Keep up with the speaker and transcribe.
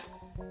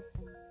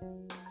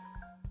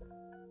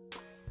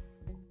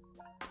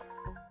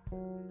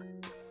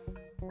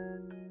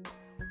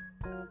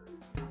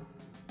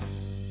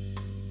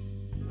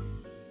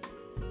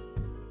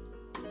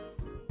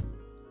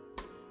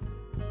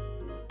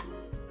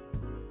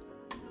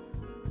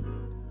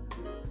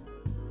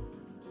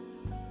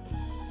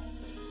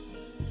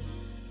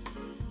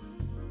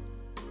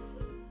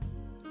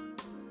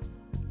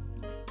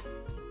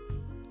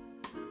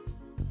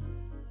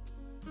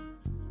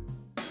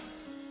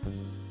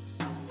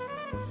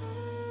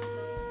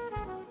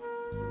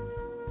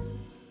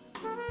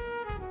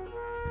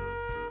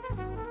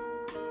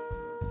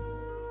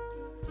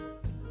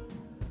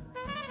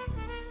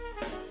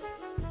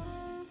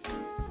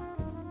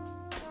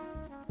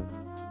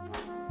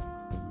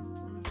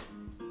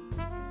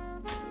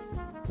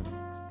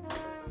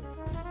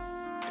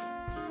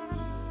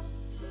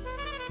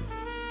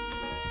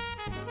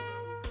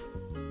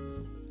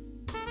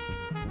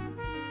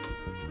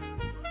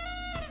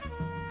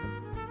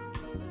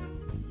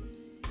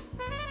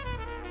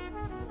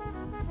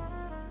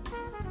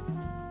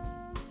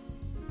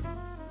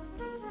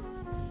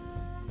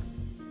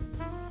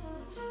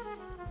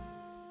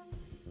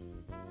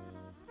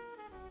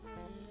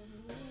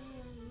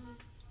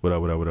What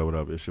up, what up, what up, what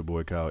up? It's your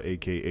boy Kyle,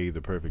 a.k.a.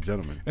 The Perfect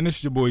Gentleman. And this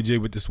is your boy Jay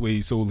with the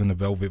suede soul and the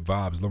velvet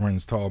vibes.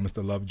 Lorenz Tall,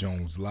 Mr. Love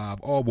Jones,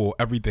 live, all ball,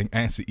 everything,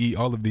 answer E,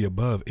 all of the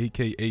above,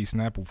 a.k.a.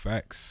 Snapple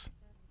Facts.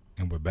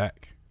 And we're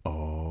back.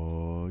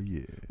 Oh,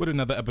 yeah. With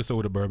another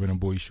episode of Bourbon and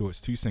Boy Shorts.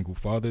 Two single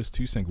fathers,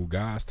 two single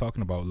guys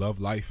talking about love,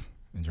 life,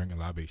 and drinking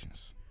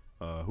libations.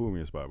 Who are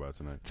we inspired by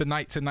tonight?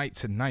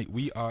 Tonight,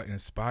 we are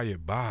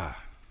inspired by,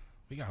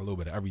 we got a little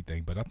bit of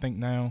everything, but I think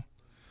now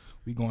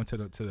we going to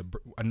the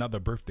another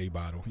birthday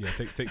bottle. Yeah,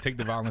 take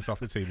the violence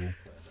off the table.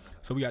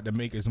 So we got the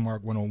Maker's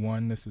Mark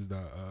 101. This is the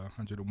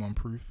 101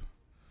 proof.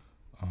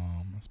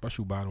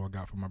 Special bottle I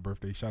got for my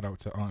birthday. Shout out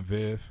to Aunt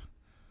Viv.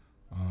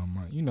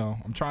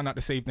 I'm trying not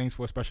to save things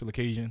for a special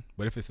occasion,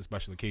 but if it's a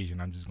special occasion,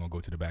 I'm just gonna go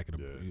to the back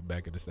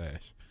of the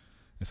stash.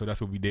 And so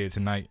that's what we did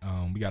tonight.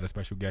 We got a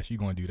special guest. You're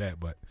gonna do that,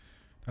 but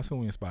that's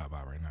what we inspired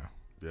by right now.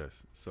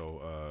 Yes.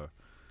 So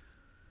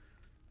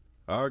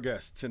our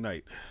guest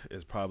tonight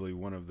is probably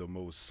one of the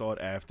most sought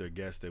after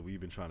guests that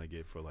we've been trying to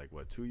get for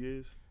 2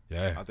 years?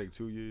 Yeah. I think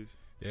 2 years.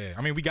 Yeah.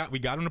 I mean, we got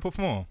him to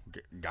perform.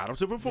 Got him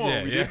to perform.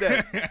 Yeah, we did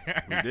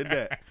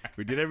that.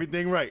 We did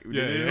everything right. We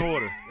did it in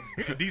order.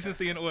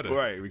 Decency in order.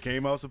 Right. We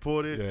came out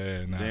supported.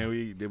 Yeah, nah. Then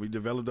we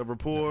developed a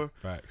rapport.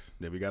 Facts.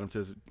 Then we got him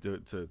to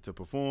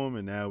perform,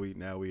 and now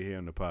we're here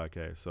on the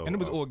podcast. So and it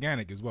was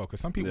organic as well,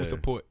 because some people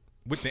support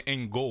with the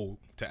end goal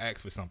to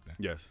ask for something.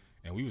 Yes.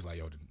 And we was like,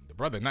 yo, the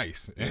brother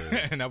nice.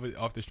 Yeah. And that was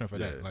off the strength of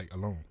that,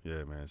 alone.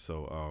 Yeah, man.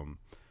 So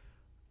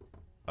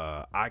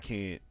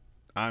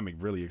I'm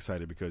really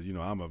excited because,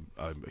 I'm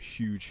a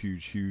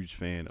huge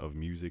fan of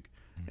music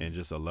and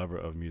just a lover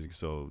of music.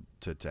 So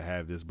to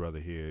have this brother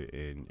here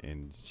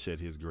and shed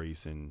his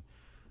grace and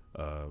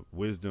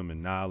wisdom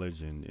and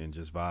knowledge and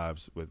just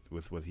vibes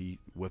with what he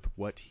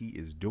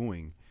is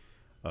doing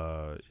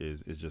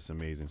is just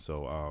amazing.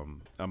 So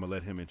I'm gonna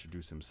let him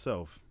introduce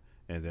himself,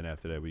 and then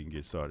after that we can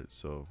get started.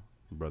 So,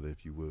 brother,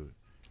 if you would.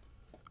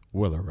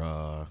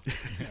 Willer,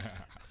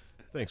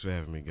 thanks for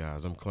having me,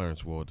 guys. I'm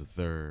Clarence Ward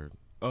III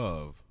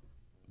of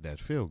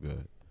That Feel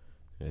Good.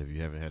 And if you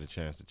haven't had a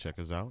chance to check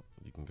us out,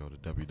 you can go to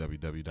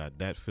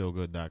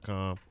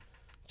www.thatfeelgood.com.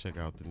 Check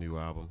out the new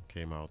album.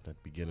 Came out at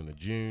the beginning of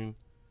June.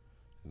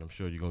 And I'm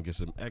sure you're going to get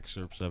some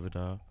excerpts of it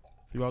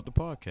throughout the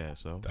podcast.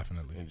 So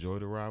definitely enjoy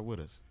the ride with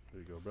us.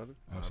 There you go, brother.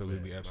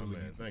 Absolutely.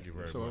 Thank you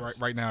very much. So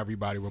right now,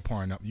 everybody, we're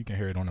pouring up. You can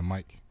hear it on the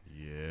mic.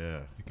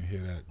 Yeah. You can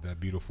hear that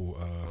beautiful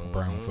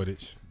brown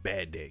footage.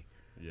 Bad day.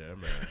 Yeah,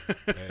 man.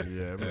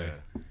 Yeah,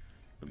 man.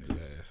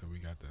 Yeah, so we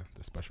got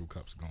the special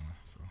cups going.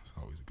 So it's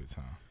always a good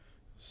time.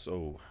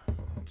 So,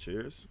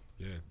 cheers.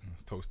 Yeah,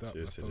 let's toast up.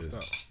 Cheers Let's toast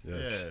up.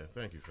 Yes. Yeah,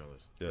 thank you,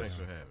 fellas. Yes. Thanks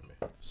for having me.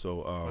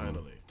 So,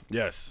 Finally.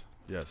 Yes,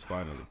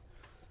 finally.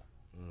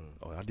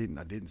 Oh, I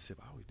didn't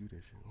sip. I always do that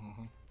shit.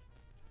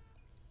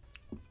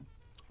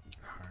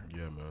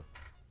 Yeah, man.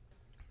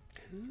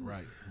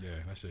 Right.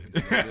 Yeah, that shit.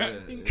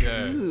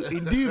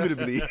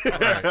 Indubitably.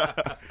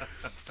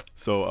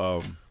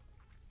 So,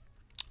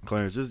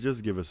 Clarence,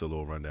 just give us a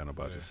little rundown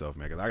about yourself,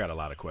 man. Because I got a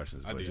lot of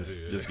questions, but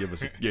just give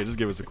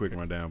us a quick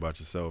rundown about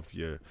yourself,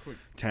 your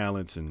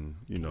talents, and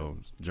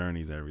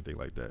journeys and everything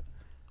like that.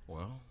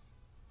 Well,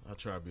 I'll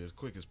try to be as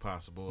quick as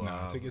possible.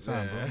 Nah, take your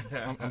time,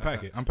 bro.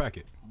 Unpack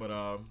it.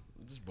 But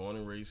just born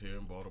and raised here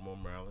in Baltimore,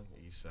 Maryland,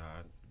 East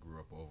Side. Grew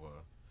up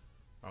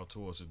out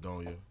towards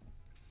Sedonia.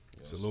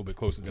 It's a little bit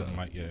closer to the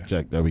mic, yeah.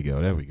 Jack, there we go.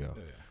 Yeah.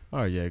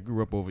 All right, yeah.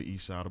 Grew up over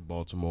East Side of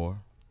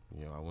Baltimore.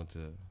 I went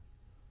to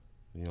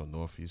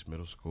Northeast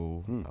Middle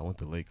School. I went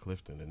to Lake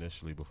Clifton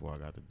initially before I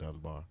got to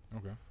Dunbar.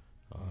 Okay.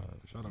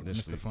 Shout out to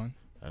Mr. Fun.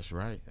 That's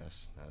right.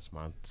 That's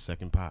my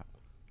second pop.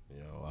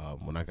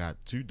 When I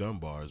got to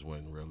Dunbar is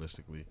when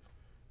realistically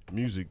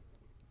music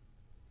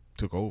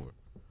took over.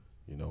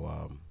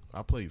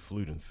 I played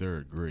flute in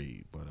third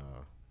grade, but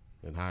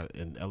in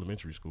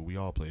elementary school we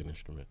all played an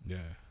instrument.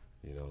 Yeah.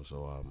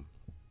 So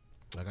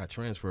I got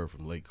transferred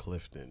from Lake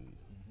Clifton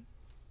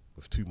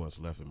with 2 months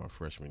left in my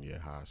freshman year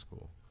of high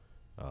school.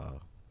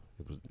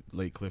 It was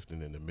Lake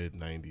Clifton in the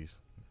mid-'90s.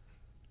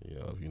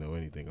 If you know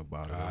anything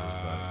about it, it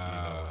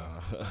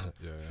was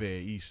like, Fair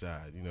East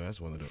Side.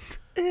 That's one of the...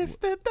 It's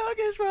the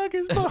Thuggish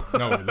Ruggers.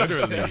 No,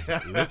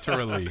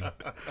 literally.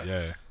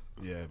 Yeah.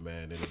 Yeah,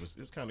 man. And it was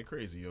kind of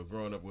crazy,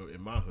 growing up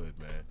in my hood,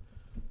 man.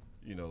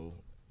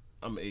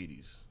 I'm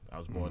 80s. I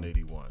was born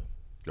 81.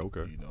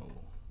 Okay.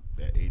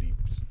 That 80s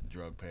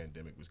drug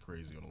pandemic was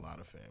crazy on a lot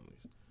of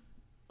families.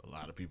 A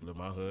lot of people in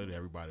my hood,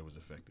 everybody was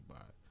affected by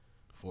it.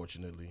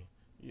 Fortunately,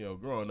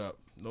 growing up,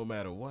 no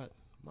matter what,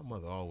 my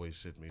mother always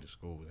sent me to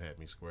school and had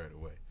me squared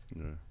away.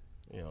 Yeah.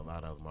 A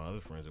lot of my other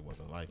friends, it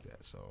wasn't like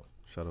that. So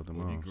shout out to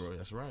moms.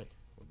 That's right.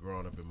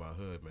 Growing up in my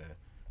hood, man,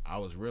 I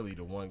was really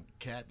the one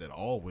cat that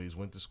always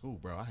went to school,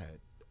 bro. I had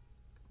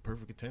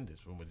perfect attendance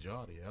for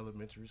majority of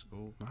elementary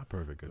school. Not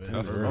perfect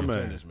attendance. That's perfect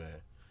attendance,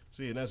 man.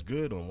 See, and that's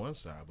good on one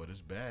side, but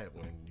it's bad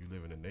when you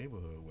live in a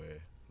neighborhood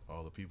where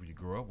all the people you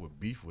grew up with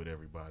beef with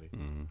everybody.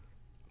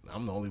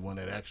 I'm the only one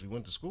that actually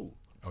went to school.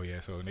 Oh,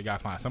 yeah, so they got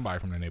to find somebody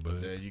from the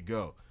neighborhood. There you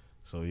go.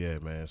 So, yeah,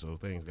 man, so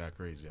things got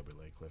crazy up at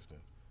Lake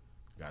Clifton.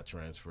 Got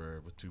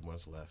transferred with 2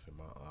 months left, and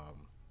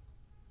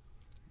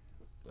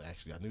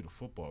Actually, I knew the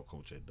football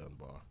coach at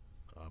Dunbar.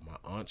 My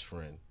aunt's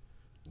friend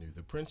knew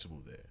the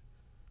principal there.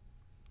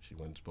 She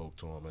went and spoke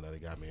to him, and they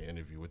got me an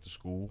interview with the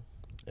school.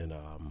 And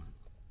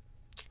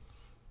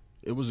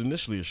it was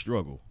initially a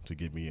struggle to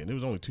get me in. There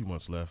was only 2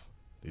 months left.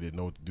 They didn't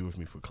know what to do with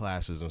me for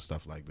classes and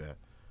stuff like that.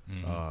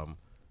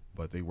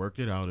 But they worked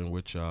it out in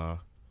which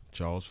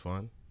Charles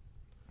Fun,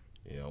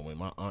 when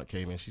my aunt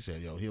came in, she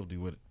said, yo, he'll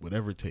do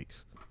whatever it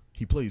takes.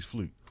 He plays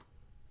flute.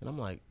 And I'm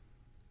like,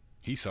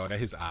 he saw that,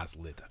 his eyes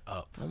lit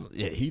up.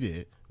 Yeah, he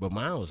did. But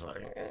mine was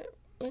like,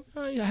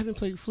 I haven't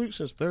played flute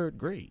since 3rd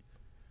grade.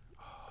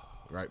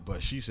 Right,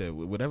 but she said,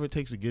 whatever it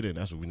takes to get in,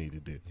 that's what we need to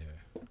do.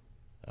 Yeah.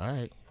 All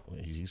right.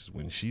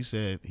 When she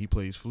said he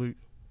plays flute,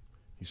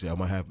 he said,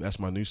 that's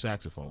my new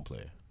saxophone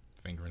player.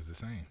 Fingering's the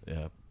same.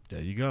 Yeah,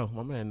 there you go.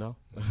 My man, no.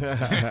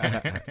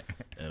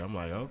 And I'm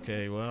like,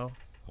 okay, well,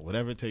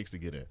 whatever it takes to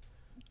get in.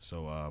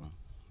 So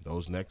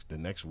the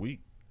next week,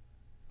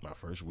 my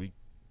first week,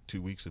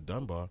 2 weeks at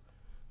Dunbar,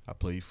 I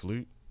played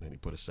flute. Then he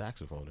put a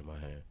saxophone in my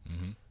hand.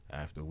 Mm-hmm.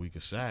 After a week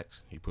of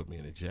sax, he put me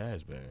in a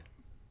jazz band.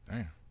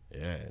 Damn.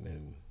 Yeah, and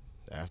then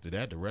after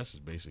that, the rest is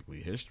basically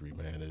history,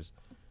 man.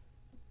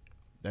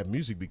 That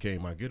music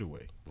became my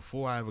getaway.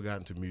 Before I ever got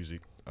into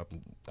music,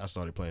 I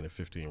started playing at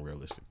 15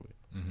 realistically.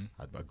 Mm-hmm.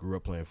 I grew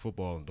up playing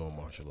football and doing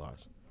martial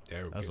arts.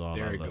 That's all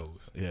it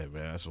goes. Yeah,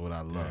 man, that's what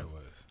I love.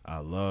 I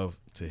love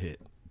to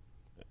hit.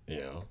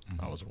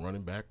 I was a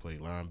running back, played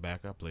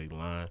linebacker, played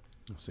line.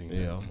 I've seen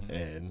that.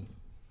 And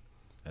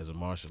as a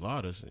martial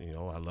artist,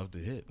 I love to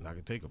hit and I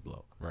could take a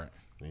blow. Right.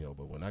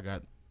 But when I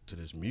got to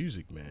this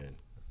music, man,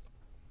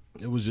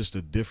 it was just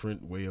a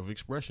different way of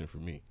expression for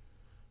me.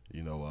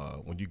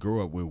 When you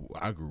grow up where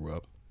I grew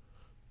up,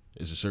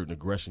 there's a certain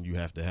aggression you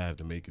have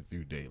to make it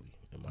through daily,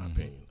 in my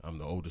opinion. I'm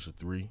the oldest of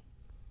 3.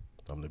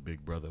 I'm the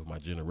big brother of my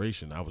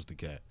generation. I was the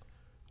cat.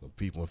 When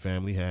people and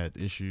family had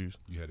issues,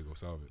 you had to go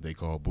solve it. They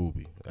called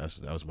Booby. That's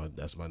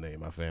my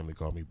name. My family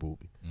called me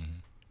Booby. Mm-hmm.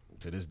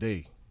 To this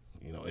day,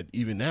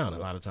 even now, a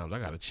lot of times I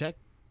gotta check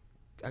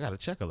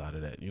a lot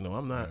of that.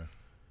 I'm not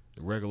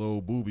the regular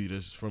old Booby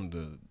that's from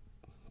the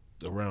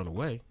around the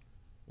way.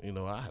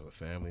 I have a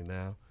family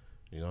now.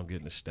 I'm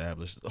getting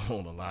established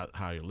on a lot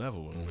higher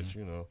level, in which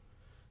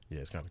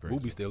it's kind of crazy.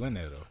 Booby still in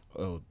there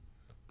though. Oh,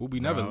 Booby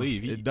never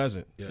leave. It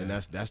doesn't, and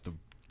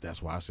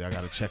that's why I say I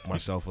got to check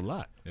myself a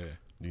lot. Yeah.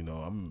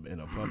 I'm in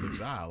a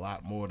public's eye a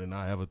lot more than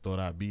I ever thought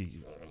I'd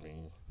be.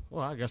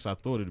 I guess I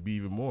thought it'd be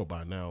even more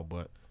by now,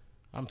 but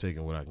I'm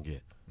taking what I can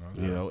get.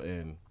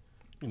 Okay.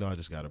 And I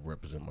just got to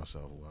represent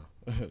myself well.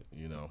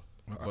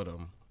 But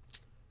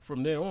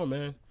from there on,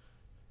 man,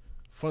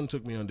 Fun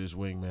took me under his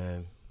wing,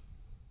 man.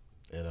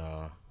 And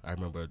I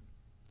remember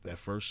that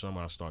first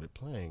summer I started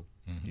playing,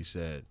 he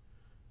said,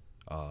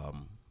 I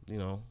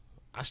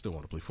still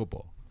want to play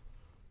football.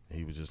 And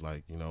he was just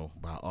like,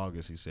 by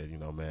August, he said,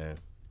 man,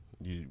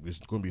 it's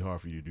going to be hard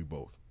for you to do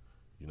both.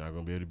 You're not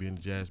going to be able to be in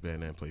the jazz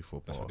band and play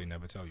football. That's what they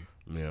never tell you.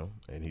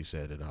 And he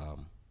said that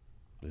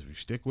if you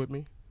stick with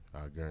me,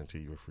 I'll guarantee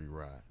you a free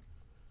ride.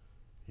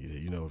 He said,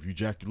 if you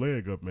jack your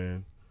leg up,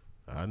 man,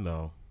 I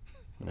know.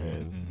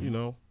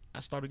 And, I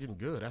started getting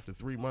good. After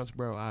 3 months,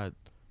 bro, I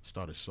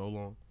started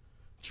soloing,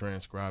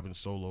 transcribing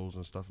solos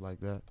and stuff like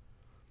that.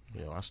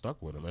 I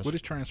stuck with them. What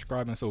is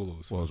transcribing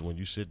solos? Well, it's when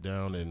you sit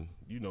down and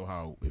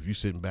how if you're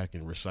sitting back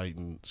and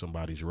reciting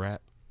somebody's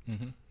rap,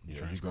 you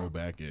go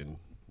back and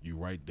you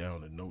write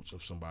down the notes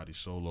of somebody's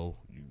solo,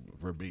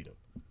 verbatim.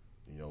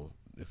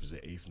 If it's an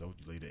 8th note,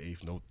 you lay the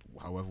 8th note.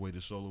 However way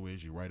the solo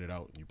is, you write it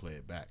out and you play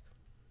it back.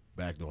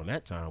 Back during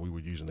that time, we were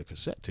using the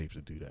cassette tapes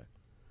to do that.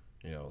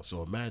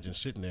 So imagine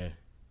sitting there,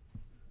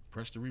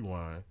 press the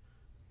rewind,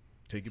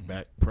 take it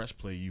back, press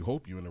play. You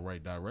hope you're in the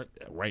right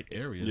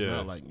area. It's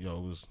not like, it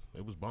was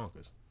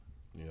bonkers.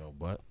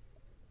 But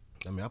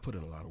I put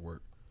in a lot of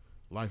work.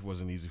 Life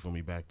wasn't easy for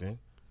me back then,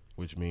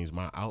 which means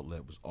my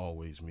outlet was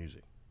always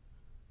music.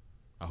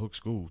 I hooked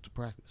school to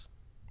practice.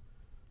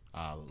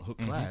 I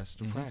hooked class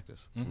to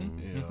practice.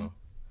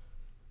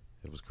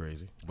 It was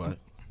crazy, but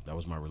that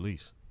was my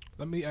release.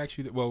 Let me ask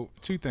you,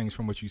 2 things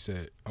from what you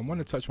said. I want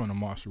to touch on the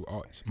martial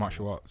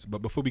arts,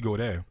 but before we go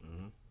there,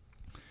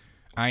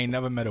 I ain't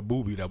never met a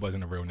Booby that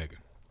wasn't a real nigga.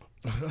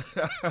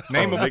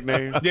 Name a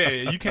nickname? Yeah,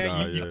 you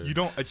can't. You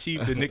don't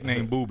achieve the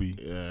nickname Booby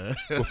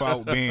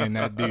without being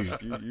that dude.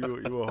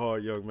 You a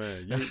hard young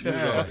man.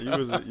 You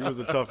was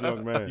a tough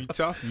young man. You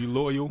tough. You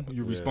loyal.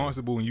 You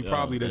responsible, and you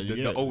probably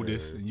the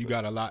oldest, and you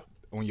got a lot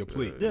on your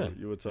plate. Yeah,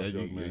 you a tough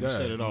young man. You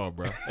said it all,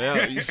 bro.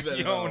 Yeah, you said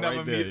it all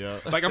right there, yo.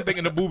 Like I'm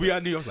thinking the Booby I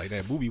knew. I was like,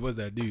 that Booby was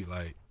that dude.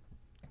 Like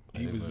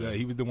he was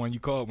the one you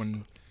called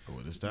when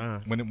it's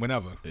time.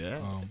 Whenever. Yeah.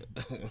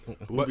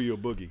 Booby or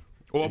Boogie.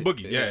 Or a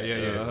Boogie.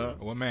 Yeah.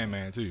 Or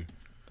man too.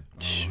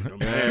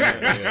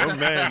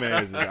 Man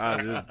is out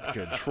of this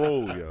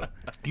control, yo.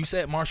 You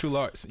said martial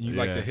arts and you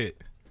like to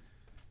hit.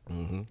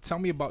 Tell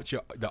me about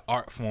the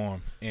art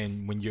form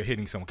and when you're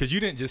hitting someone, because you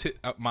didn't just hit.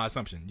 My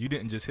assumption, you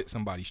didn't just hit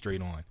somebody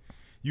straight on.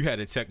 you had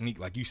a technique,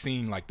 like you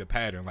seen like the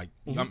pattern. Like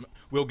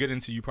we'll get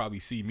into, you probably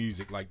see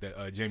music like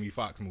the Jamie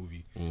Foxx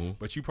movie,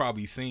 but you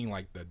probably seen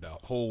like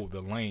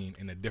the lane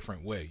in a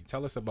different way.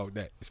 Tell us about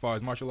that as far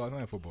as martial arts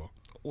and football.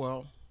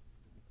 Well,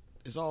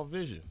 it's all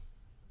vision,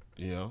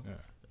 you know.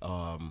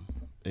 Yeah.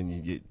 And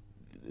you get,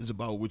 it's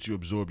about what you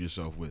absorb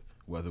yourself with.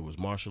 Whether it was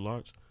martial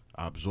arts,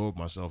 I absorbed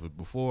myself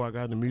before I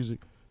got into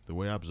music. The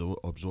way I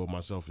absorbed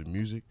myself in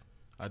music,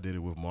 I did it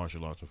with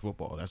martial arts and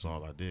football. That's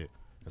all I did.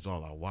 That's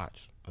all I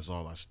watched. That's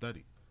all I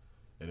studied.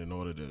 And in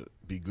order to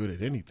be good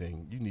at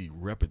anything, you need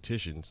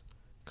repetitions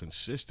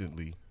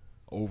consistently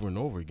over and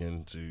over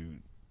again to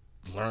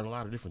learn a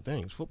lot of different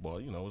things.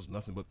 Football, you know, is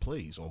nothing but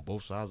plays on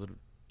both sides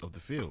of the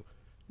field.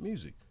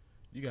 Music,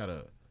 you got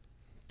to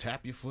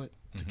tap your foot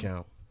to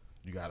count.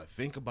 You got to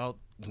think about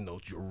the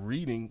notes you're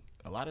reading.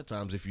 A lot of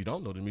times, if you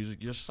don't know the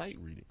music, you're sight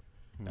reading.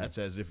 That's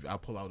as if I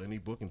pull out any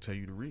book and tell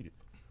you to read it.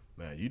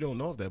 Man, you don't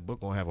know if that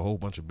book going to have a whole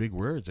bunch of big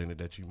words in it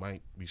that you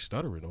might be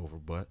stuttering over,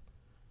 but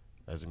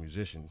as a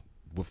musician,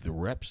 with the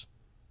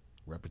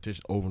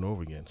repetition over and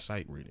over again,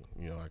 sight reading.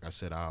 You know, like I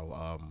said, I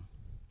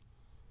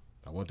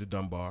went to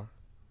Dunbar.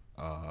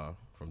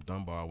 From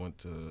Dunbar,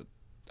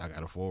 I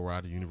got a full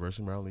ride to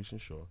University of Maryland Eastern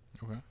Shore.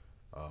 Okay.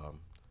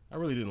 I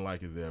really didn't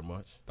like it there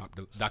much.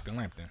 Dr.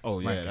 Lampkin. Oh,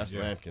 yeah, Lampkin, that's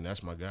Lampkin.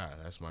 That's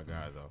my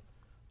guy. Though.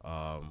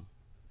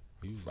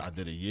 I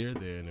did a year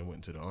there and then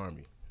went into the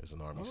Army as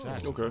an Army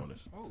saxophonist.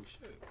 Oh,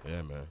 shit.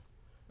 Yeah, man.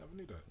 Never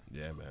knew that.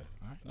 Yeah, man.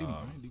 I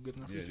didn't do good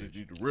enough research.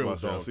 You need the real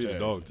ones. See the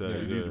dog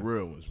tag. You need the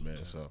real ones, man.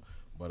 So,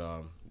 but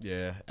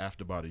yeah,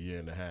 after about a year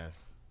and a half,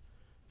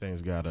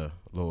 things got a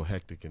little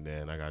hectic, and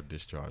then I got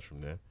discharged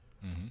from there,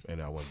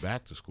 and I went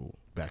back to school,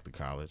 back to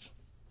college.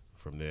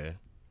 From there,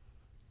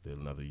 did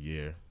another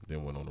year.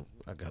 Then went on.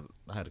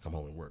 I had to come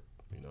home and work.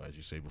 You know, as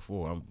you say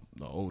before, I'm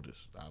the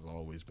oldest. I've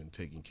always been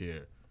taking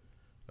care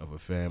of a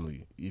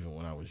family, even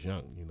when I was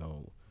young. You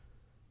know,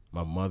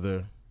 my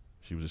mother,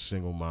 she was a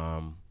single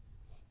mom.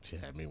 She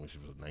had me when she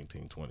was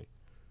 19, 20.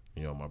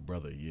 You know, my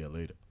brother a year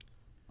later.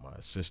 My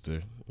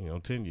sister,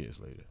 10 years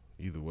later.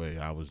 Either way,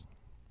 I was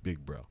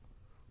big bro.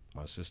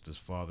 My sister's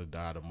father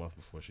died a month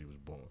before she was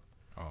born.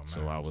 Oh, man,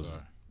 so I was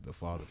the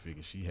father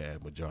figure she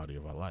had majority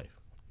of her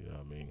life. You know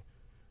what I mean?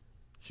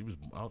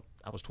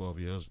 I was 12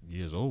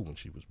 years old when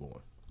she was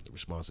born. The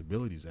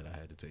responsibilities that I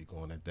had to take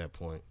on at that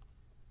point.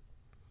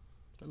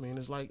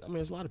 There's a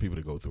lot of people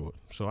that go through it.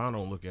 So I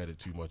don't look at it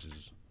too much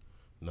as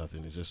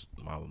nothing. It's just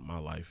my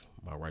life,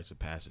 my rites of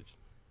passage.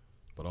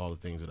 But all the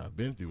things that I've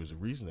been through is the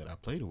reason that I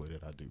play the way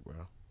that I do,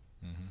 bro.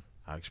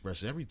 I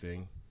express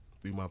everything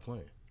through my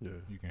playing. Yeah,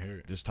 you can hear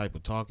it. This type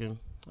of talking,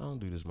 I don't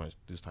do this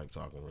type of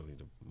talking really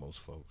to most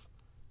folks.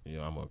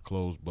 I'm a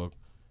closed book.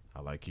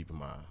 I like keeping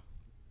my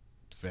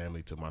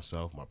family to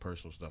myself, my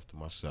personal stuff to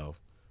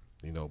myself.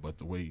 But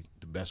the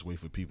best way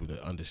for people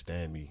to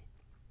understand me,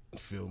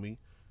 feel me,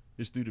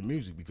 is through the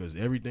music, because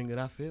everything that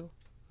I feel,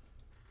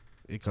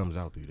 it comes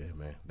out through there,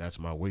 man. That's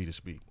my way to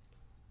speak.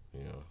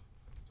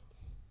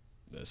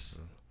 That's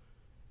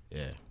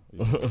yeah.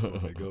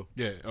 Go.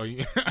 Yeah. Oh,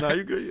 you. Nah,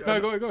 you good. No,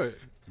 go ahead.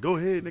 Go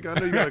ahead, nigga. I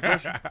know you got a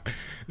question.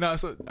 No,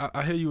 so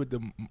I hear you with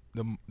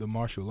the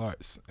martial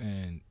arts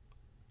and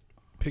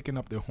picking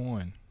up the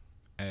horn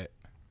at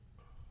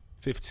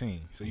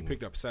 15. So you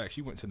picked up sax.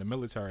 You went to the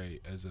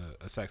military as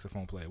a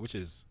saxophone player, which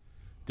is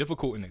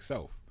difficult in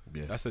itself.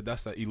 Yeah.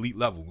 That's an elite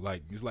level.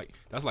 Like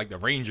that's like the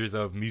Rangers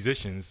of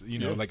musicians.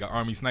 Like an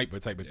Army sniper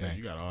type of thing.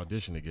 You got to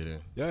audition to get in.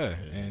 Yeah,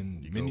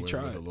 and you many go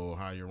tried. With a little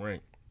higher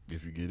rank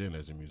if you get in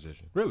as a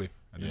musician. Really?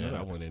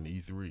 I went in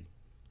E3.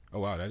 Oh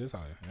wow, that is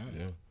high.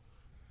 Yeah.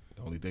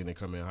 The only thing that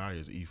come in higher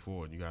is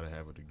E4, and you got to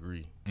have a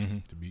degree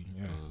to be.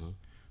 Yeah.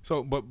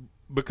 So, but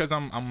because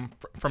I'm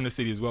from the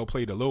city as well,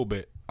 played a little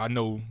bit. I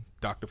know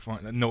Dr.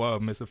 Fun,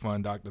 Mr.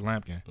 Fun, Dr.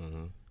 Lampkin.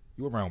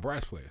 You were around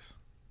brass players.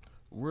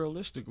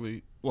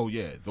 Realistically, well,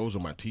 yeah, those are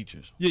my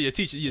teachers. Yeah, your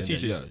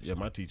teachers. Yeah,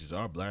 my teachers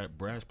are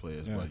brass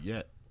players, but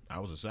yet I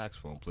was a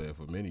saxophone player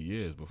for many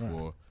years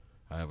before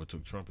I ever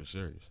took trumpet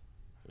serious.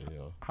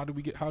 How do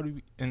we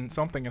and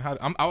so I'm thinking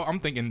I'm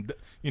thinking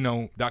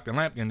Dr.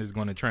 Lampkin is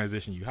going to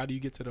transition you. How do you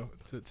get to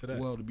that?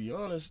 Well, to be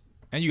honest,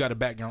 and you got a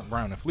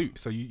background in flute,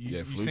 so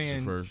you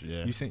saying first,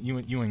 yeah. You saying you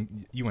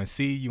in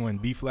C, you in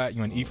B flat,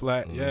 you in E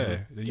flat, yeah.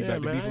 Then you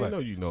back man, to B flat. I know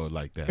you know it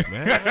like that,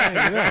 man.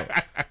 I ain't know.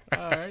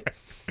 All right,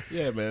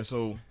 yeah, man.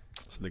 So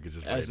this nigga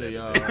just as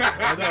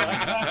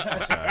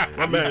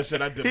my man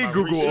said I did. He my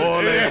Googled research.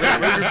 all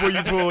that right before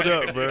you pulled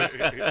up, bro.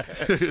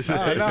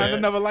 No, in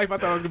another life, I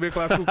thought I was gonna be a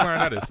classical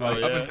clarinetist.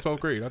 Like up in 12th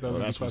grade, I thought I was gonna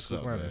be a that's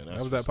classical what's up, clarinetist. man.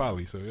 I was at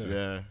Poly, so yeah.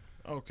 Yeah.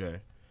 Okay.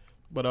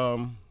 But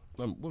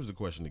what was the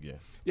question again?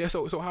 Yeah.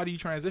 So how do you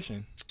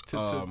transition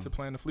to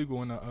playing the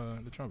flugel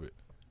and the trumpet?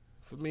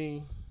 For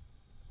me,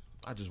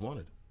 I just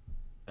wanted it.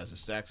 As a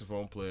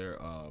saxophone player,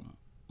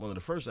 one of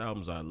the first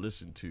albums I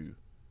listened to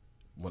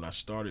when I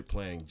started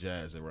playing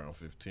jazz around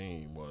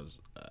 15 was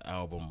an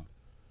album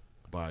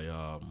by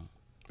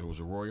it was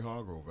a Roy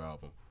Hargrove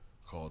album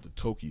called the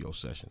Tokyo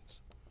Sessions.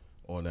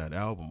 On that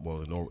album,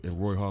 well, in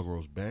Roy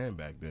Hargrove's band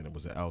back then, it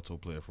was an alto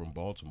player from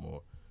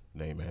Baltimore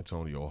named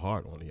Antonio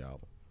Hart on the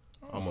album.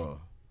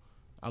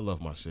 I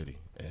love my city,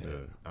 and Yeah.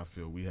 I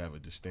feel we have a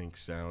distinct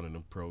sound and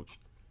approach.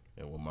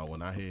 And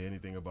when I hear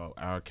anything about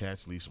our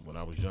cats, at least when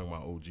I was young, my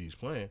OGs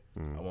playing,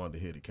 I wanted to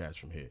hear the cats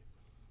from here.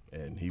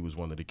 And he was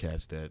one of the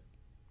cats that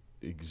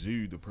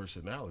exude the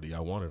personality I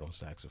wanted on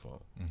saxophone.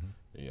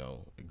 You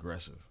know,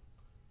 aggressive.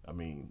 I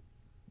mean,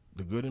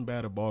 the good and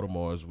bad of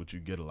Baltimore is what you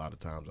get a lot of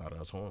times out of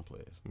us horn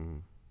players.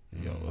 You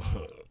know,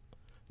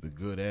 the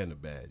good and the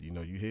bad. You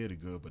know, you hear the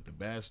good, but the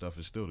bad stuff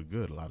is still the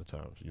good a lot of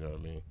times. You know what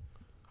I mean?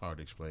 Hard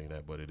to explain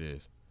that, but it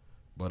is.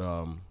 But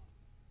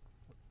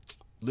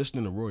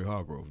listening to Roy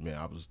Hargrove, man,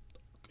 I was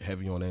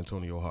heavy on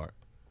Antonio Hart,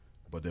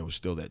 but there was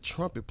still that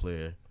trumpet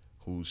player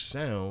whose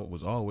sound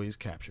was always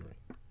capturing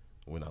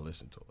when I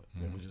listened to it.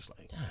 And it was just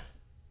like,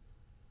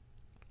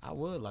 I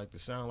would like to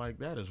sound like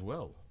that as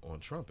well on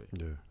trumpet.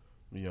 Yeah.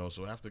 You know,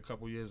 so after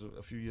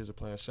a few years of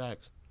playing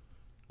sax,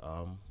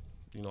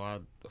 you know,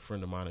 a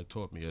friend of mine had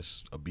taught me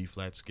a B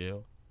flat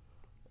scale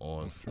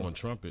on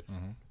trumpet,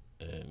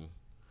 and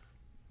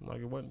like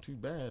it wasn't too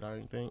bad, I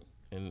didn't think,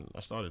 and I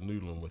started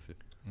noodling with it.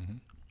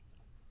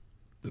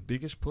 The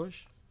biggest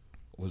push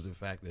was the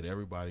fact that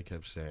everybody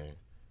kept saying,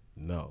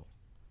 "No,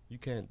 you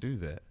can't do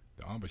that."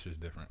 The embouchure is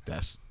different.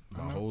 That's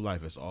my whole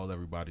life. It's all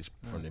everybody's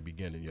from the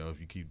beginning. Yo, if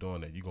you keep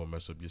doing that, you're gonna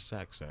mess up your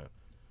sax sound.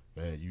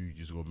 Man, you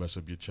just gonna mess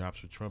up your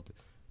chops with trumpet,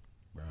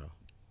 bro.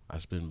 I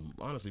spend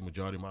honestly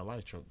majority of my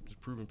life just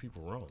proving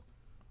people wrong.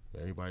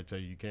 Everybody tell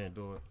you can't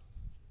do it.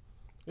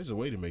 There's a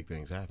way to make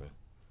things happen.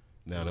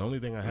 Now the only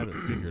thing I haven't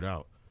figured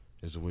out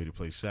is a way to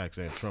play sax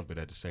and trumpet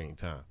at the same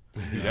time.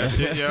 That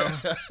shit, yo.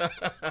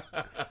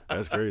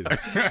 That's crazy.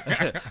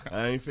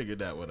 I ain't figured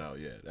that one out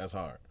yet. That's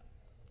hard.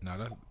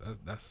 No,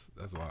 that's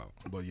wild.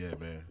 But yeah,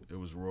 man, it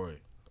was Roy.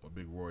 I'm a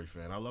big Roy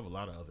fan. I love a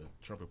lot of other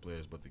trumpet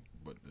players, but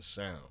the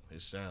sound,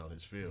 his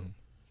feel,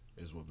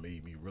 is what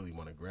made me really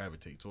want to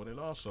gravitate to it. And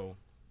also,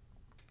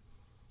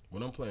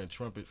 when I'm playing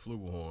trumpet,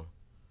 flugelhorn,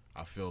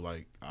 I feel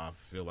like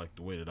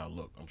the way that I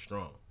look, I'm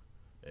strong.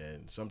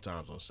 And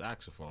sometimes on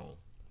saxophone,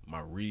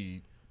 my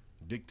reed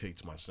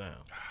dictates my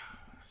sound.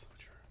 That's so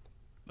true.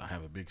 I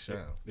have a big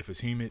sound. If it's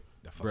humid,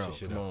 that fucks Bro, your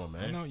shit come up. on,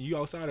 man. I know you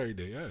outside every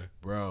day, yeah.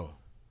 Bro,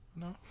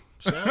 No.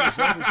 sound is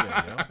everything,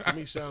 yo. To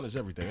me, sound is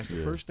everything. That's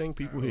the first thing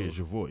people hear is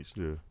your voice.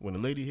 Yeah. When a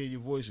lady hear your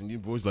voice and your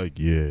voice like,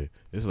 yeah,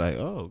 it's like,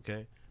 oh,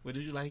 okay. But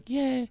if you like,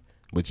 yeah,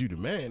 but you the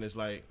man, it's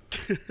like,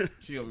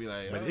 she gonna be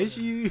like, But oh, it's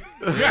you.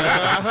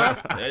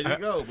 there you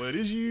go. But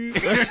it's you.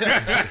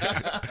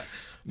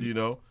 You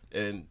know,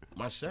 and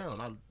my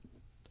sound,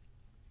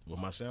 when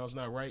my sound's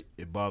not right,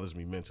 it bothers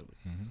me mentally.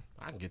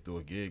 I can get through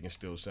a gig and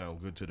still sound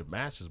good to the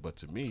masses, but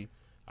to me,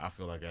 I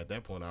feel like at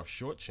that point I've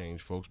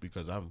shortchanged folks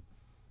because I'm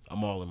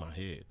all in my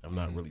head. I'm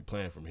not really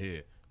playing from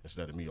here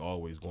instead of me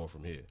always going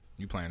from here.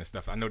 You playing the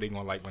stuff. I know they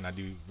gonna like when I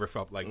do riff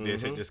up like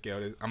this, hit this scale.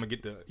 I'm gonna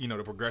get the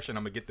the progression.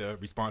 I'm gonna get the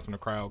response from the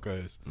crowd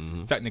because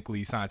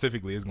technically,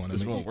 scientifically, it's gonna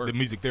work. The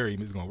music theory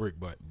is gonna work,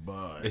 but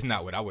But it's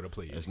not what I would have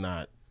played. it's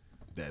not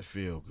that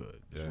feel good.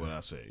 Is Yeah. what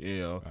I say. You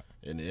know,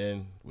 in the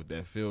end, with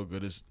that feel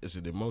good, it's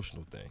an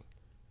emotional thing.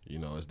 You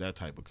know, it's that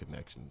type of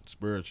connection,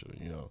 spiritual.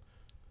 You know,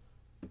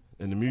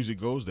 and the music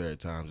goes there at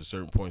times. At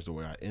certain points, the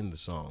way I end the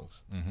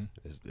songs,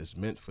 it's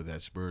meant for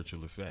that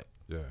spiritual effect.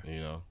 Yeah. You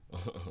know,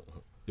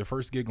 Your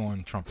first gig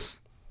on trumpet,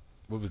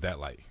 what was that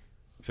like?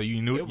 So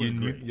you knew It was you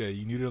knew great.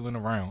 you noodling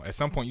around. At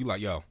some point, you like,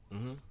 yo,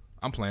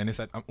 I'm playing this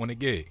on a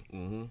gig.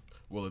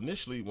 Well,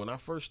 initially, when I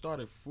first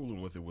started fooling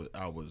with it,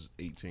 I was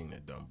 18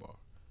 at Dunbar.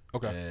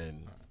 Okay.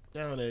 And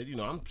down there, you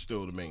know, I'm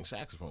still the main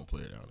saxophone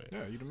player down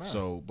there. Yeah, you the man.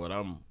 So, but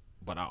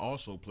I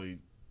also played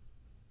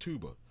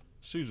tuba,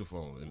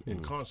 sousaphone,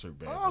 in concert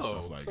bands and Oh,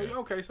 stuff like so that.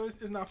 okay, so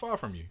it's not far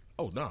from you.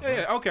 Oh no.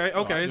 Yeah, okay,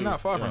 No, I it's do-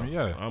 not far from you.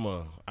 Yeah.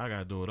 I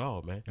gotta do it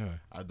all, man. Yeah.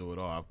 I do it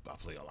all. I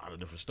play a lot of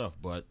different stuff,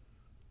 but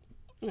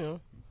you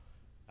know,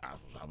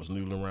 I was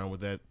noodling around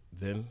with that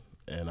then,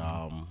 and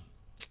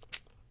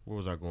where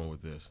was I going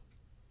with this?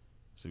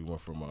 So we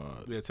went from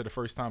Yeah, to the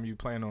first time you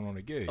playing on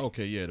a gig.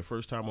 okay, yeah, the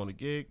first time on the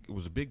gig, it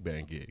was a big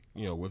band gig,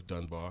 you know, with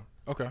Dunbar,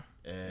 Okay.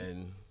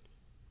 and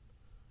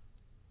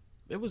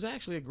it was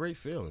actually a great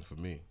feeling for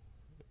me.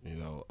 You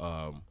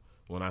know,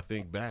 when I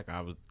think back,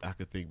 I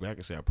could think back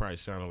and say I probably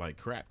sounded like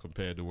crap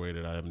compared to the way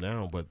that I am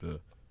now, but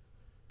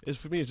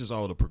for me, it's just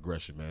all the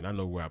progression, man. I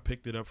know where I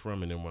picked it up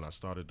from, and then when I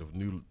started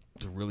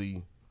to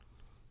really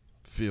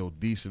feel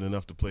decent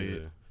enough to play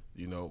it,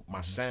 you know,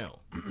 my sound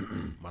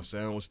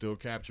was still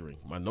capturing.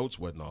 My notes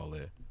wasn't all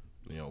there,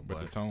 you know,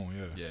 But the tone,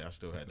 yeah. yeah, I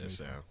still had that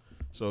sound.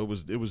 So it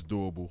was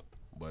doable,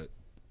 but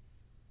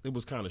it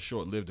was kind of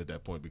short lived at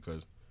that point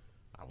because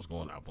I was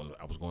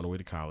going away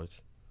to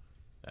college,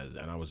 and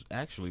I was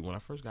actually, when I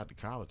first got to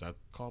college, I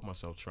called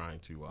myself trying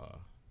to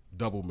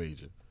double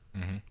major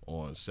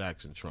on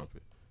sax and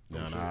trumpet.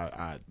 Now and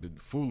I'd been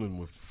fooling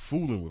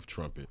with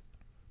trumpet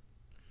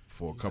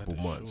for a couple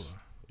months. Shore.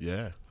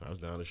 Yeah, I was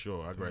down the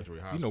shore. I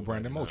graduated high You school. know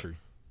Brandon 99. Moultrie.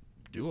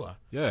 Do I?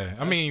 Yeah,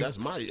 I mean, that's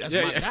my yeah,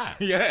 guy.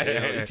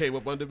 yeah. He came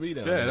up under me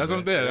down yeah, there, that's what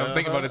I'm man. saying. I'm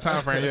thinking about the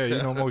time frame. Yeah, you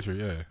know Moultrie.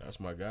 Yeah, That's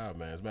my guy,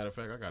 man. As a matter of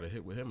fact, I got a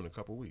hit with him in a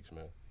couple weeks,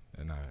 man.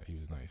 and he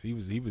was nice. He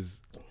was.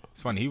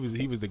 It's funny. He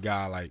was the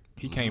guy. Like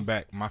he came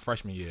back my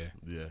freshman year.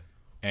 Yeah.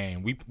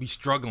 and we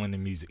struggling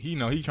in music. He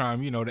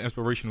trying, the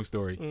inspirational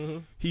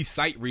story. He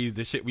sight reads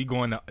the shit we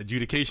going to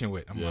adjudication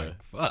with. I'm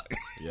like, fuck.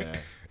 Yeah.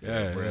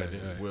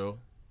 Yeah. Will.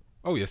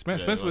 Oh yeah,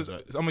 Spence was.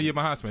 I'm a year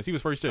behind Spence. He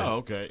was first year. Oh,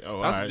 okay.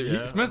 Oh, That's all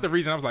right, Spence the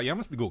reason I was like, yeah, I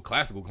must go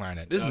classical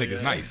clarinet. This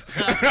nigga's nice.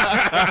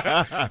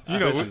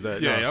 Spence that.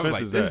 Yeah, No, I was Spence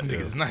like, is this that,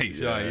 nigga's nice.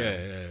 Yeah.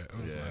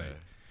 I was like,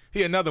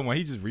 he another one.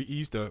 He just he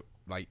used to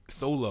like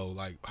solo,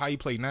 like how he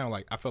play now.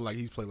 Like I feel like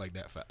he's played like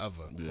that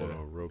forever. Yeah. Hold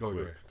on, real Go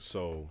quick. ahead.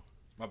 So,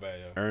 My bad,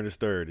 yo. Ernest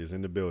Third is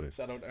in the building.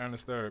 Shout out to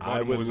Ernest Third.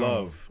 I would Baltimore's own.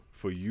 love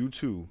for you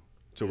two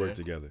to work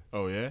together.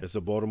 Oh yeah. It's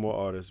a Baltimore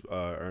artist,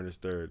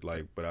 Ernest Third.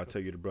 Like, but I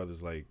tell you, the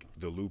brothers like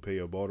the Lupe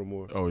of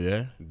Baltimore. Oh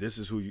yeah. This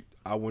is who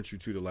I want you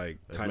two to like.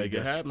 Let's Tiny make it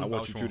Desk. happen. I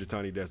want you Vouch two for to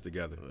Tiny Desk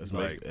together. Let's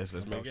like,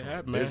 make it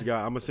happen, man. this guy.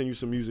 I'm gonna send you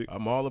some music.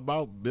 I'm all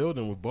about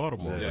building with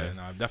Baltimore. Yeah, man.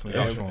 no,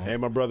 definitely vouch for him.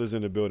 And my brother's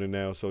in the building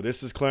now. So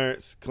this is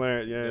Clarence.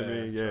 Clarence, yeah, I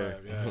mean, yeah. Right,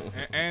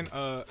 yeah.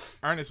 and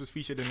Ernest was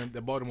featured in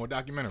the Baltimore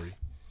documentary.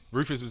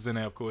 Rufus was in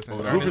there, of course.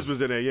 And Rufus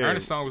was in there, yeah.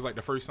 Ernest's song was like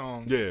the first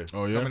song. Yeah.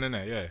 Oh yeah. Coming in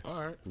there, yeah. All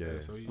right.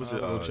 Yeah. So he- What's I'll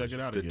it? go check it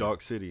out The again.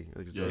 Dark City. I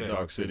think it's Yeah,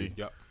 Dark City.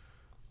 Yep.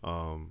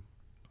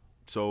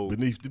 So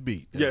Beneath the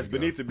beat. yes,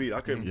 Beneath the Beat. I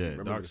couldn't Yeah.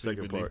 remember Dark the City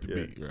second Beneath part. the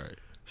Yeah. beat. Right.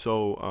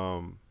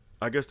 So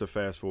I guess to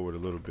fast forward a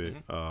little bit,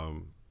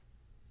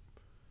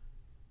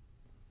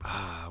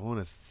 I want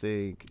to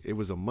think it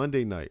was a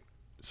Monday night.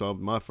 So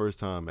my first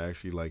time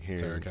actually like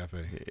hearing Terror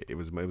Cafe. It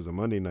was a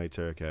Monday night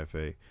Terror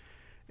Cafe,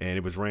 and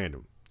it was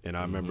random. And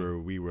I remember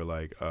we were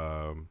like,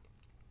 "Yo,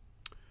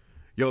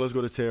 let's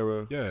go to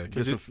Terror. Yeah, Get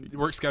because some the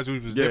work schedule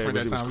was Yeah, different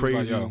it that was time.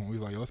 crazy. We was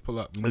like, yo, let's pull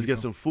up. We let's need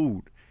get some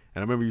food."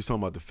 And I remember you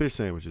talking about the fish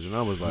sandwiches, and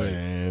I was like,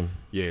 Man.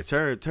 "Yeah,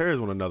 Terror's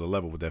on another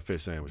level with that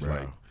fish sandwich." Bro.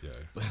 Like,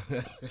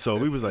 Yeah. so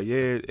we was like,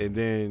 yeah, and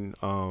then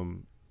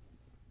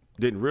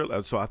didn't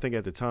realize. So I think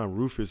at the time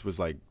Rufus was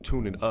like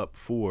tuning up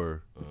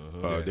for.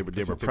 Yeah, they were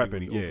because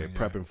prepping, typically open,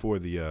 prepping for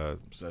the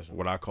Session.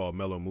 what I call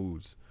mellow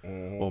moods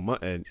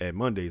on at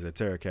Mondays at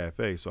Terra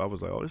Cafe. So I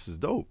was like, oh, this is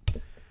dope.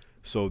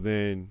 So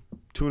then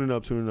tuning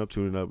up.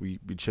 We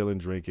chilling,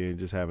 drinking,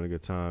 just having a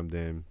good time.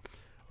 Then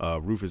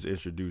Rufus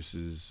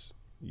introduces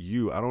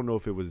you. I don't know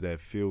if it was that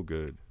Feel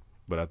Good,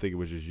 but I think it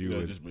was just you Yeah,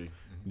 and just me.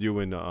 you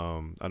and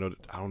I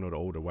don't know the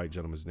older white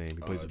gentleman's name.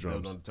 He plays the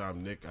drums. On the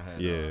time, Nick, I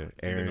had Yeah,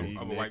 Aaron.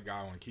 Other white guy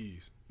on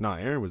keys. Nah,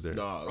 Aaron was there.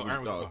 No,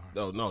 Aaron was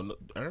no,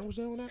 Aaron was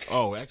there on that.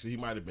 Oh, actually, he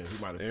might have been.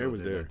 He might have. Aaron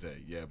was there. that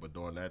day. Yeah, but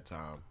during that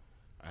time,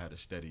 I had a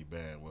steady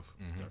band with.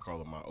 I call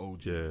them my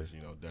OGs. Yeah.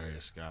 You know,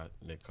 Darius Scott,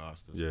 Nick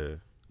Costas. Yeah.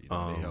 You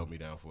know, they held me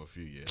down for a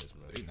few years,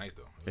 They man. nice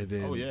though. And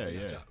then Oh yeah, They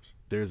got yeah. chops.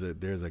 there's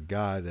a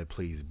guy that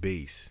plays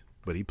bass,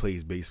 but he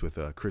plays bass with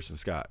Christian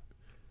Scott.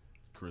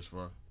 Chris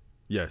Farr.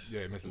 Yes.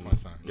 Yeah, Mr. Fun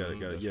Son. Got it.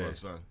 That's Yeah. Fun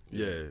Son.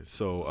 Yeah.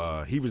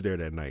 So he was there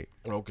that night.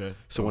 Okay.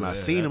 So when I yeah,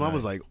 seen that him, I night.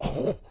 was like,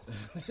 oh,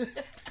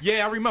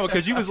 Yeah, I remember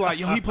because you was like,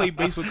 yo, he played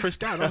bass with Chris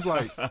Scott. I was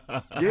like,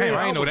 damn,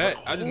 I ain't know that.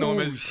 I just know him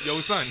as yo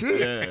son.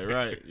 Yeah,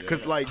 right. Yeah.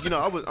 because like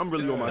I'm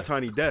really on my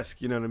Tiny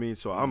Desk. You know what I mean?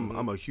 So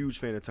I'm a huge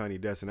fan of Tiny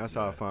Desk, and that's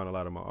how I find a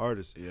lot of my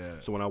artists. Yeah.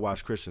 So when I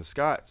watched Christian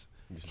Scott's,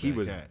 He's a he bad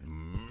was cat.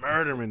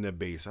 murdering the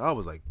bass. I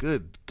was like,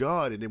 good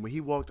God! And then when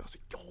he walked, I was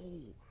like, yo.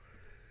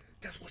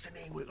 That's what's the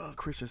name with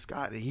Christian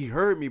Scott, and he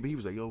heard me, but he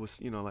was like, "Yo, what's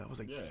like?" I was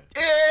like, Yeah.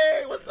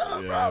 "Hey, what's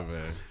up, Yeah, bro?"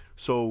 man.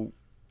 So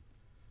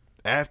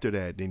after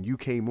that, then you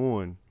came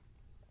on.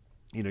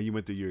 You know, you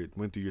went through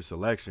your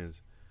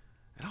selections,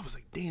 and I was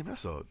like, "Damn,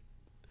 that's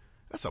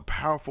a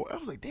powerful." I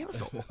was like, "Damn,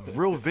 that's a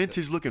real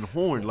vintage looking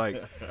horn."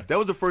 Like that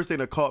was the first thing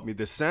that caught me.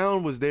 The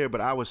sound was there, but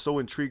I was so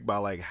intrigued by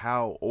like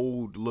how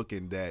old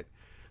looking that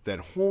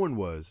horn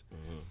was,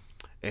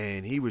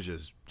 and he was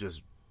just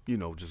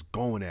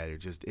going at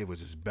it. It was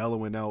just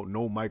bellowing out,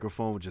 no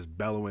microphone, just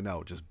bellowing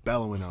out.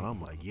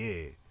 I'm like,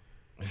 yeah,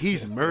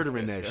 he's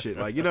murdering that shit.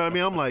 Like, you know what I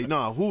mean? I'm like,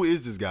 nah, who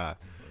is this guy?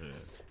 Yeah.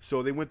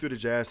 So they went through the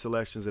jazz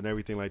selections and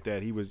everything like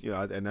that. He was,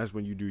 and that's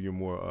when you do your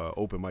more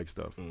open mic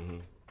stuff.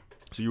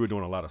 So you were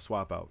doing a lot of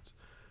swap outs.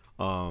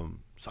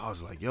 So I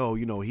was like, yo,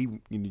 you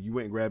went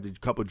and grabbed a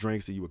couple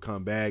drinks and you would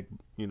come back,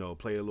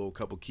 play a little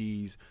couple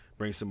keys,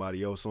 bring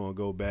somebody else on,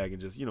 go back and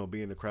just,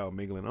 be in the crowd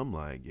mingling. I'm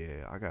like,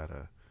 yeah, I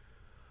gotta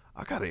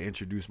I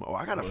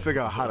gotta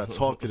figure out how to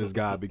talk to this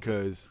guy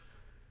because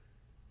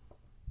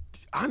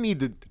I need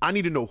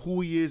to know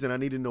who he is, and I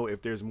need to know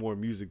if there's more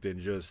music than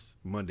just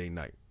Monday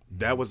night.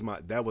 That was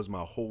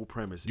my whole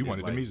premise. You Is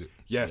wanted the like, music.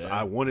 Yes,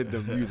 Yeah. I wanted the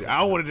music.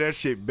 I wanted that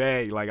shit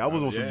bad. Like I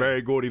was on some yeah.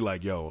 Barry Gordy.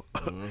 Like, yo,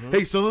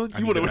 hey son,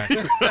 you need want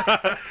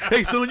to?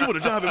 Hey son, you want to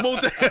job at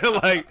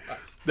Motown? Like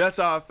that's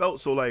how I felt.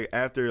 So like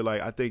after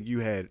like I think you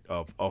had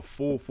a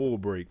full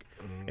break,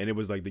 and it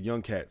was like the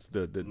young cats,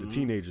 the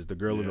teenagers, the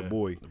girl and the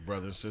boy, The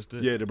brother and sister.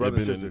 Yeah, the brother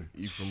and Eben sister.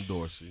 Ephraim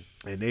Dorsey.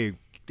 and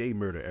they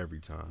murder every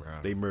time. Bro.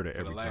 They murder For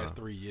every the time. last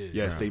 3 years.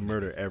 Yes, bro. they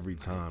murder every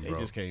time, They bro.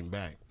 just came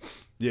back.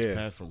 Yeah,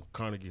 Passed from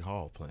Carnegie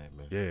Hall playing,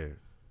 man. yeah,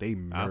 they I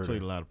murder.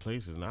 played a lot of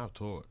places and I've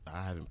toured.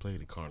 I haven't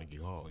played at Carnegie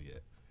Hall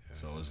yet.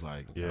 So it's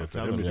like, Yeah, I'm for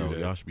them telling to them, do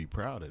that. y'all should be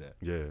proud of that.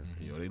 Yeah,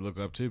 You know, they look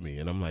up to me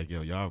and I'm like,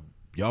 yo,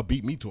 y'all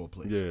beat me to a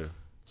place. yeah.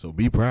 So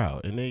be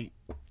proud. And they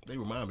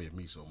remind me of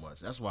me so much.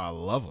 That's why I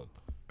love them.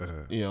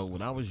 You know,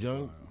 when I was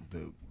young,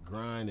 the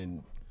grind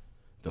and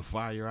the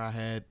fire I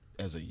had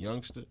as a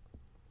youngster,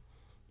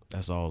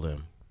 that's all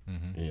them.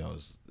 You know,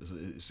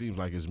 it seems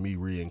like it's me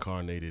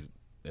reincarnated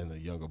in a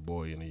younger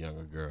boy and a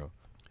younger girl.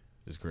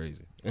 It's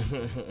crazy.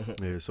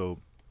 Yeah, so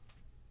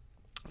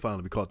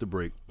finally we caught the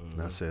break,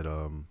 and I said,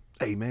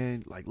 hey,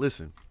 man, like,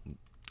 listen,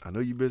 I know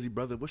you busy,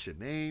 brother. What's your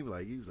name?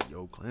 Like, he was like,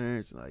 yo,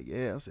 Clarence. Like,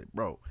 yeah. I said,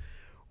 bro,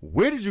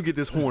 where did you get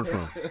this horn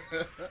from?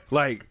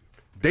 Like,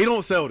 they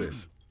don't sell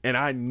this. And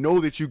I know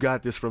that you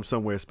got this from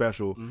somewhere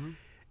special.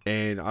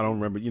 And I don't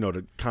remember, you know,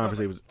 the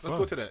conversation was Let's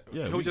go to that.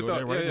 Yeah, Who's we your go thought?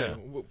 there right yeah.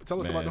 now. Tell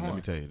us about the horn. Let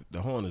me tell you,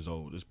 the horn is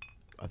old.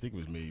 I think it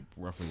was made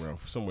roughly around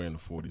somewhere in the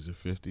 40s or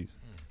 50s.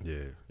 Yeah.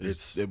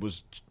 It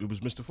was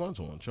Mr. Fun's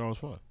horn, Charles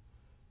Fun.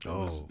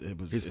 It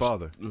was his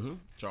father.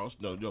 Charles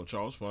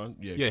Fun.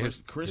 Yeah,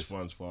 Chris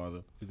Fun's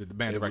father. Is the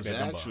band It was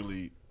director at Dunbar?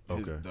 actually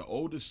the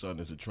oldest son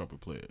is a trumpet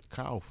player,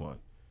 Kyle Fun.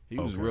 He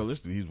was Okay.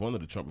 realistic. He's one of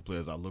the trumpet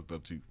players I looked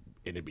up to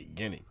in the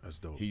beginning. That's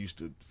dope. He used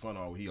to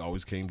he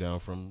always came down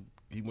from.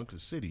 He went to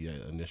City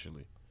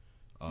initially.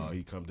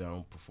 He come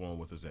down perform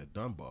with us at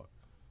Dunbar,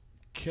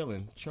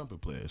 killing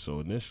trumpet player. So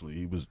initially,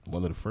 he was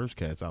one of the first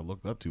cats I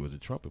looked up to as a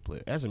trumpet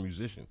player, as a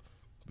musician.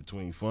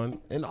 Between Fun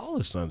and all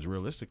his sons,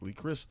 realistically,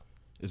 Chris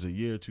is a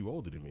year or two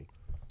older than me.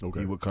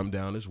 Okay. He would come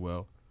down as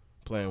well,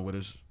 playing with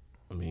us.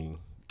 I mean,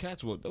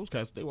 those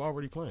cats, they were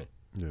already playing,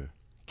 Yeah.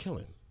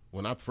 killing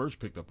when I first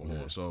picked up a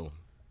horn. So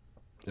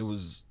it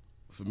was,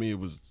 for me,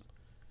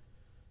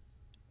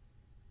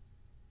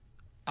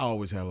 I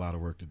always had a lot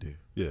of work to do.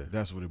 Yeah.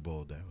 That's what it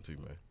boiled down to,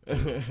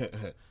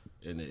 man.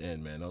 In the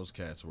end, man, those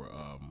cats were,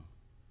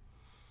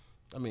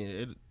 I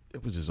mean,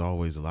 it was just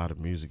always a lot of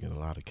music and a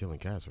lot of killing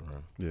cats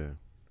around. Yeah.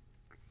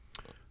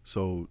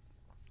 So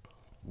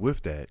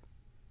with that,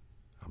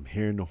 I'm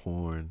hearing the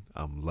horn.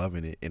 I'm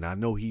loving it. And I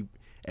know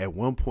at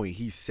one point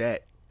he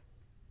sat,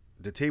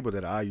 the table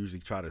that I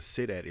usually try to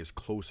sit at is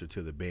closer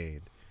to the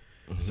band.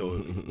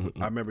 So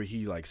I remember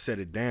he like set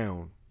it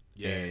down.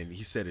 Yeah. And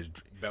he set his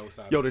Bell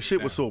side the up, shit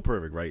down. was so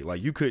perfect, right?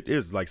 Like it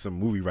was like some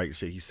movie writing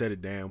shit. He set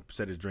it down,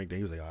 set his drink down.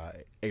 He was like, all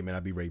right, hey man,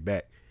 I'll be right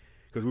back.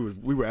 Because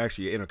we were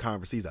actually in a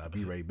conversation. I'll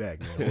be right back,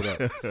 man. Hold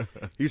up.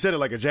 He said it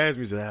like a jazz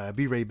music. I'll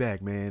be right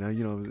back, man.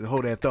 You know,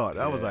 hold that thought.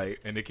 I was like,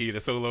 And the key to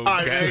solo. all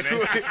right, man,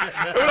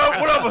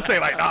 what I'm gonna say?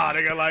 Like, nah,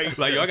 nigga,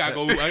 Like, yo, I gotta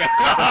go.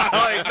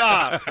 like,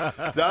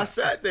 nah. So I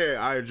sat there.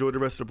 I enjoyed the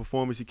rest of the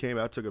performance. He came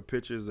out. I took a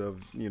pictures of,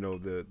 you know,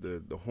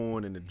 the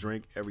horn and the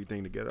drink,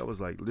 everything together. I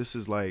was like, this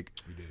is like,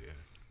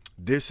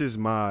 this is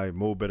my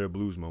Mo Better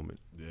Blues moment.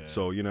 Yeah.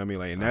 So you know what I mean,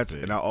 like,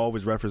 and I I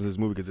always reference this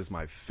movie because it's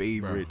my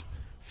favorite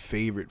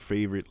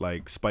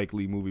like Spike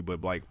Lee movie,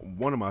 but like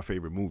one of my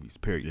favorite movies.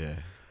 Period. Yeah.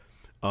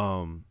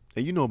 And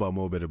you know about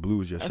Mo Better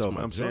Blues yourself.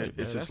 my I'm saying joint, it's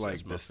man. just That's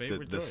like my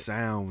favorite the joint.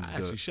 sounds. I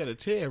actually shed a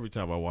tear every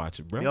time I watch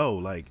it, bro. Yo,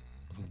 like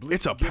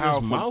it's a Get his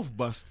powerful. mouth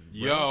busted. Bro.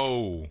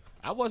 Yo,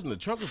 I wasn't a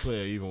trumpet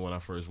player even when I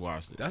first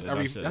watched it. that's And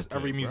I shed a tear,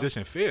 every bro.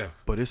 musician fear.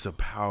 But it's a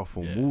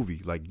powerful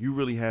movie. Like you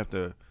really have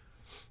to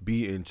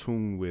be in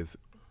tune with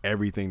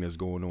everything that's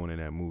going on in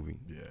that movie.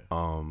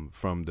 Yeah.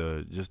 From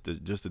the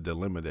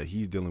dilemma that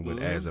he's dealing with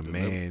as a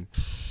man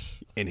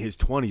in his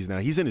 20s. Now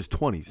he's in his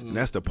 20s, and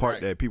that's the part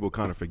Right. that people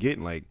kind of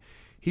forgetting. Like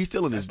he's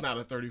still in That's his not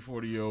a 30,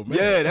 40-year-old man.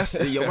 yeah. That's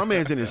my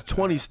man's in his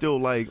 20s, still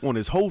like on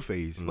his whole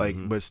phase, like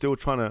but still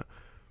trying to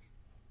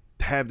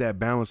have that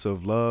balance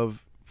of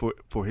love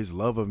for his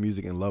love of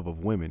music and love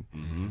of women.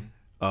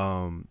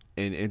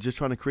 And just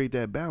trying to create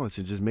that balance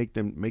and just make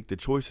the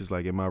choices.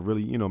 Like, am I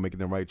really, you know, making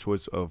the right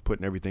choice of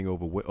putting everything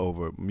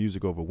over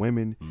music over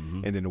women,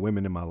 and then the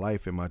women in my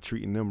life, am I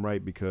treating them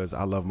right because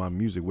I love my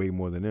music way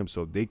more than them,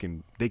 so they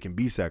can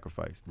be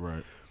sacrificed.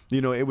 Right. You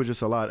know, it was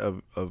just a lot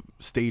of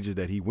stages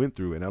that he went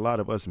through, and a lot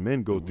of us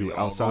men go through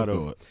all outside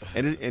go of,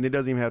 through and it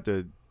doesn't even have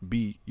to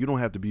be. You don't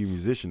have to be a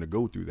musician to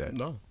go through that.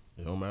 No.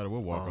 It don't matter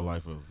what walk of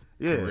life of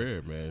yeah.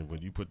 career, man.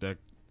 When you put that,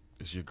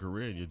 it's your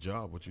career and your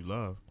job, what you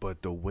love.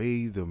 But the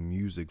way the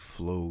music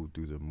flowed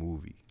through the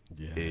movie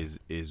is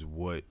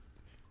what,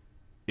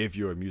 if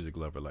you're a music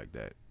lover like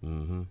that,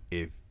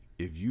 if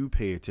you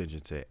pay attention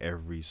to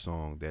every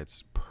song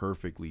that's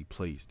perfectly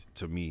placed,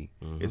 to me,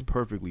 it's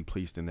perfectly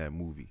placed in that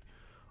movie.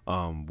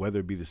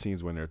 Whether it be the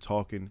scenes when they're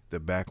talking, the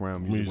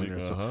background music when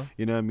they're talking,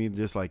 you know what I mean?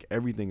 Just like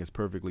everything is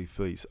perfectly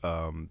placed.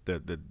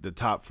 The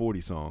Top 40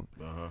 song,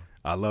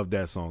 I love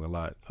that song a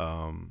lot.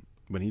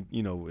 When he,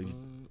 you know,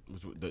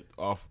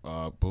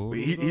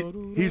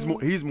 he's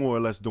more or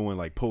less doing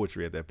like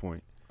poetry at that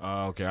point.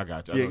 Okay, I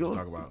got you. I know what you're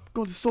talking about.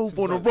 Go to Soap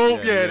on the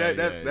Rope, that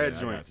I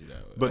joint. got you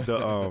that. But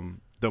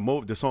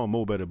the song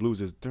Mo Better Blues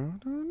is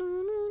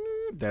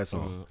that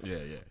song.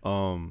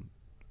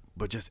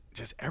 But just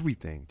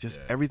everything,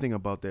 everything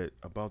about that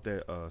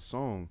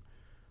song,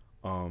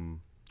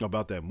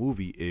 about that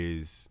movie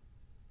is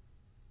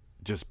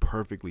just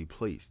perfectly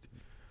placed.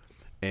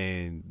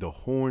 And the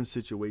horn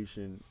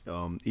situation,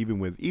 even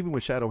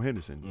with Shadow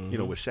Henderson, you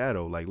know, with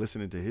Shadow, like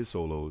listening to his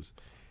solos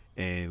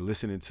and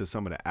listening to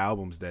some of the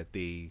albums that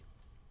they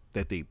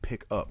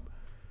pick up.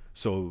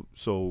 So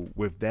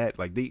with that,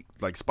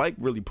 like Spike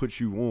really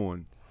puts you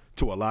on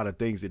to a lot of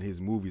things in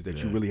his movies that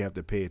you Yeah. really have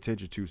to pay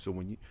attention to. So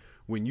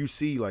when you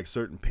see like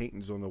certain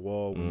paintings on the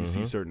wall, when you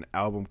see certain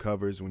album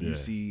covers, when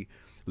you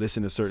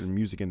listen to certain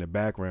music in the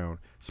background,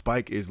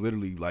 Spike is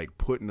literally like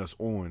putting us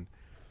on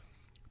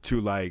to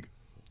like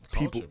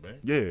people. Culture, man.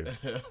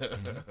 Yeah.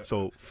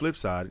 So flip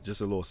side,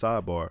 just a little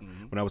sidebar.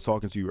 When I was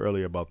talking to you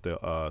earlier about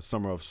the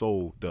Summer of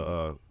Soul,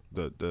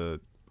 the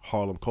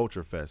Harlem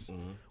Culture Fest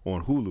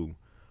on Hulu,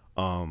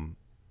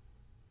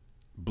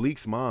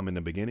 Bleak's mom in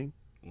the beginning,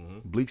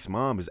 Bleak's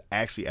mom is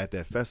actually at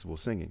that festival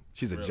singing.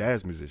 She's a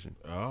jazz musician.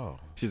 Oh,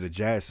 She's a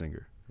jazz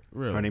singer.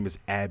 really? Her name is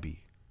Abby.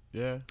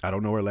 Yeah. I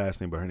don't know her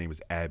last name, but her name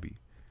is Abby.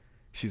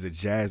 She's a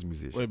jazz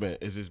musician. Wait a minute.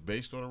 Is this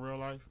based on a real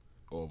life?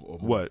 Or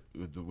What?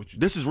 What you,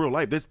 This is real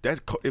life. It's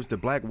the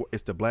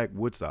Black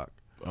Woodstock.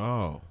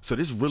 oh. So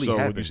this really So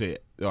happened. when you say,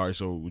 all right,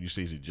 so when you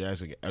say it's a jazz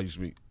singer, I used to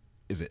be,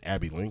 is it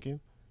Abby Lincoln?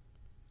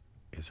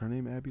 Is her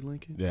name Abby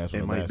Lincoln? Yeah, that's what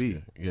it I'm might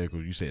asking. be. Yeah,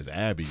 because you say it's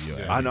Abby.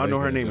 Yeah. I know her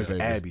Lincoln name is the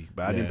famous- Abby,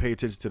 but I Yeah. didn't pay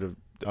attention to the.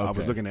 I was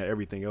Okay. looking at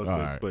everything else, All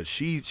but, right. but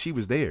she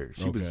was there.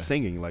 She was Okay.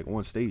 singing like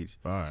on stage.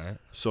 All right.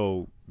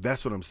 So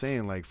that's what I'm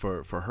saying. Like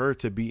for her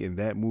to be in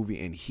that movie,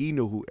 and he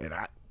knew who, and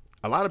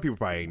a lot of people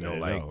probably know, Yeah,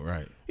 like, no,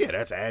 right. yeah,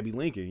 that's Abby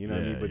Lincoln. You know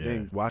what I Yeah, mean? But yeah.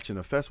 then watching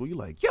a festival, you're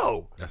like,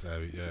 yo, That's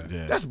Abby. Yeah.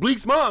 Yeah. that's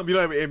Bleak's mom. You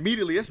know what I mean?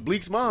 Immediately, that's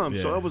Bleak's mom.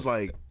 So Yeah. I was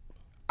like,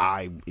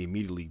 I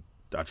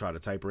try to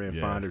type her in,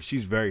 Yeah. find her.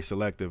 She's very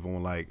selective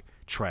on like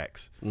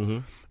tracks. Mm-hmm.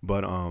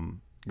 But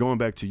going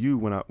back to you,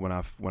 when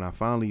I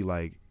finally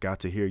like got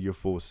to hear your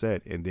full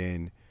set, and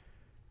then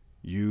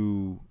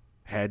you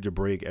had your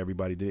break,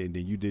 everybody did, and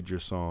then you did your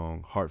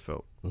song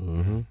Heartfelt.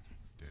 Mm-hmm.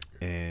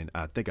 And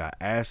I think I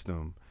asked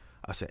him,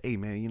 I said, hey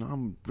man, you know,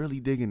 I'm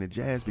really digging the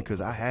jazz because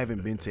I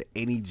haven't been to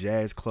any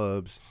jazz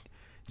clubs,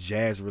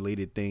 jazz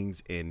related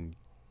things in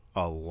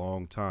a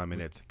long time,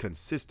 and it's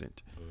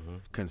consistent.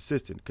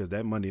 Because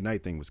that Monday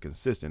night thing was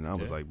consistent. And I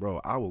was Yeah. like, bro,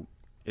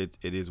 it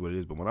is what it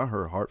is. But when I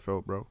heard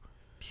Heartfelt, bro,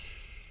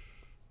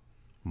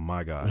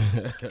 my God.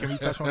 Can we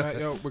touch on that,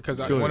 yo? Because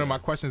Go one ahead. of my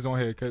questions on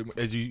here, 'cause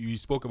as you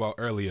spoke about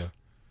earlier,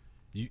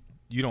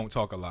 you don't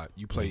talk a lot.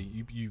 You play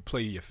you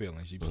play your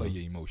feelings. You play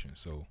your emotions.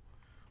 So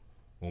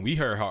when we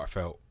heard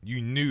Heartfelt,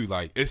 you knew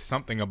like it's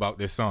something about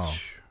this song.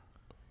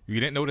 You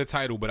didn't know the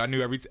title, but I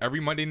knew every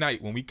Monday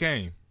night when we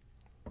came,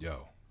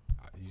 yo,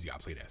 you just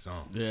gotta play that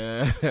song.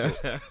 Yeah.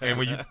 And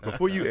when you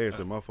Before you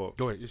answer, my fault.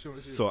 go ahead, you sure?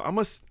 So I'm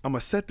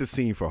gonna set the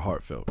scene for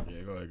Heartfelt,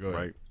 Yeah, go ahead.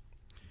 right?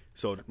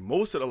 So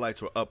most of the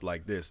lights were up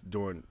like this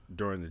during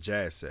the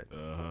jazz set.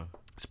 Uh-huh.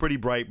 It's pretty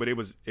bright, but it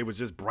was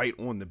just bright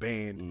on the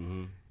band.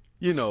 Mm-hmm.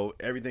 You know,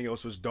 everything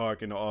else was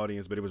dark in the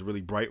audience, but it was really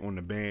bright on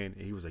the band.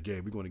 And he was like, "Yeah,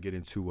 we're going to get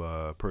into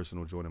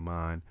personal joint of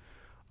mine,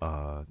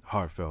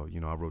 Heartfelt. You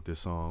know, I wrote this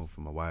song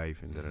for my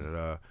wife, and da da da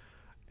da."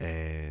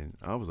 And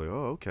I was like,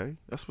 "Oh, okay,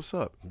 that's what's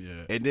up."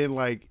 Yeah. And then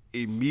like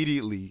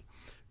immediately,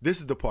 this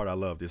is the part I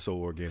love. It's so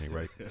organic,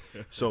 right?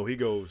 So he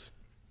goes,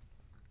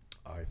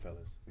 "All right,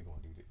 fellas, we're gonna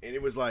do this," and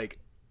it was like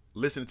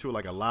listening to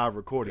like a live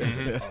recording.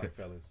 He's like, "All right,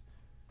 fellas,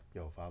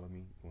 yo, follow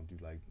me. We're gonna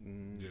do like,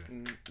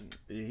 And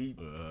he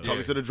talking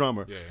Yeah. to the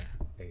drummer. Yeah.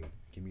 Hey,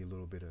 give me a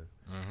little bit of,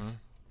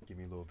 give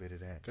me a little bit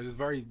of that." Because it's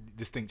very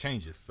distinct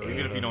changes. So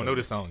even if you don't know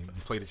the song, you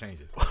just play the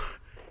changes.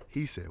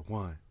 He said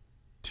 1,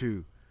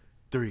 2,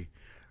 3.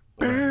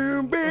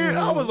 Bam, bam.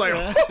 I was like,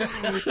 whoa!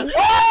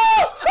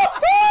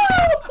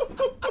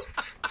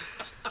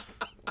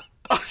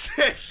 I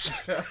said,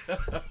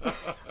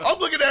 I'm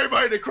looking at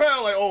everybody in the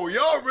crowd like, oh,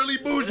 y'all really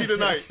bougie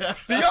tonight.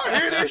 Do y'all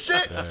hear this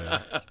shit?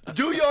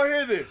 Do y'all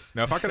hear this?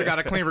 Now, if I could have got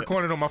a clean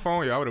recording on my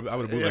phone, yo, I would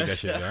have bootlegged that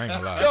shit. Yo. I ain't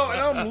gonna lie. Yo,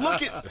 and I'm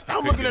looking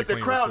get at a the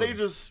clean crowd. They recording.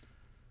 just,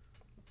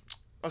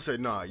 I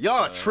said, nah,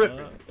 y'all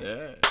tripping.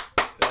 Yeah.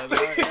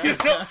 You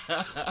know?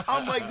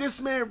 I'm like,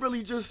 this man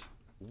really just,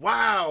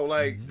 wow,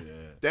 like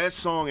that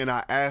song. And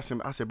I asked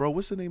him, I said, bro,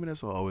 what's the name of that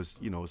song? Oh, it's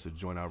a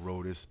joint I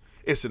wrote.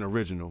 It's an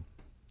original.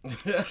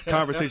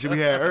 Conversation we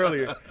had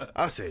earlier.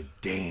 I said,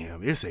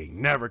 damn, this ain't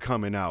never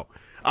coming out.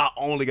 I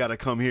only got to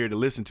come here to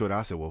listen to it.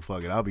 I said, well,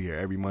 fuck it, I'll be here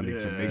every Monday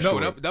to make No,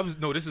 sure. that was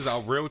this is our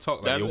real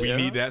talk. Like, yo, we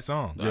need that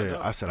song. Yeah,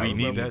 I said, I We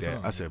need need that. that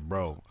song. I said,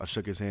 bro, I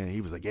shook his hand.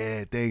 He was like,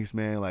 yeah, thanks,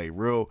 man. Like,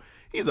 real,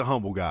 he's a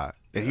humble guy.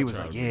 And he was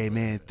like, yeah,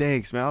 man,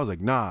 thanks, man. I was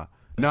like, nah,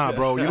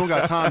 bro, you don't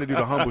got time to do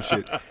the humble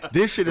shit.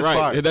 This shit is Right.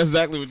 fire. Yeah, that's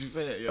exactly what you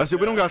said. I said,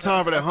 we don't got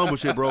time for that humble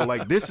shit, bro.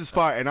 Like, this is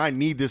fire, and I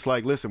need this.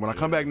 Like, listen, when I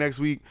come back next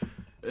week,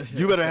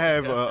 you better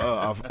have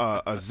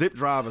a zip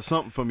drive or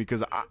something for me,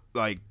 because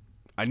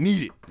I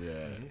need it. Yeah.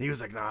 He was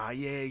like, nah,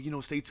 yeah,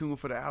 stay tuned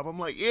for the album. I'm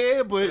like,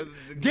 yeah, but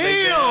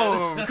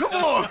damn, come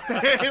on,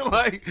 man.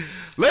 Like,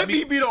 let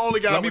me be the only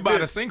guy Let me with buy the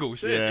this. single.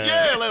 Shit.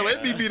 Yeah,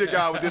 let me be the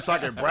guy with this so I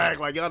can brag.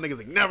 Like, y'all niggas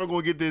like never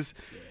gonna get this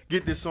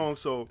song.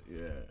 So,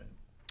 Yeah.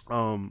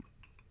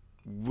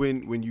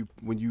 when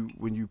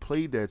you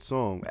played that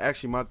song,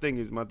 actually, my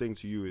thing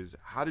to you is,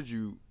 how do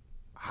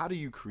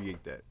you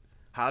create that?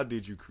 How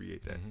did you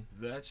create that?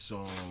 That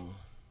song.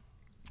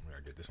 I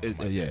get this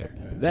one. Yeah.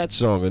 That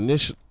song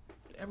initially.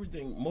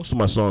 Everything. Most of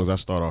my songs, I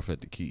start off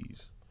at the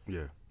keys.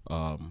 Yeah.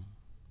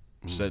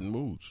 Setting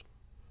moods.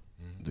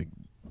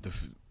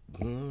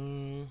 That's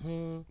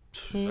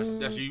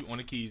you on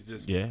the keys.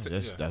 Just that's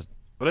Well,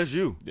 that's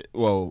you.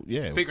 well,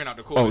 yeah. figuring out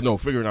the chords. Oh no,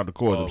 figuring out the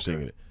chords. I'm okay.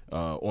 singing it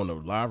on the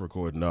live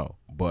record. No,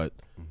 but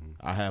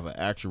I have an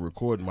actual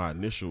recording. My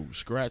initial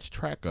scratch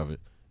track of it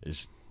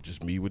is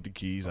just me with the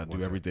keys. I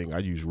do everything. I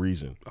use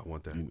Reason. I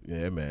want that.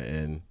 Yeah, man,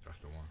 and That's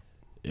the one.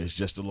 it's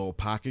just a little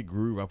pocket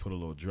groove. I put a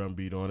little drum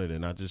beat on it,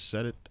 and I just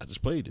set it. I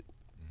just played it.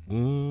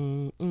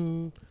 Boom.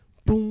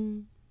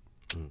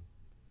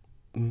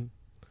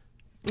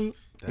 That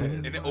is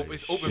And then nice.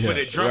 it's open for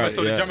the drummer, right,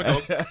 so the yeah. drummer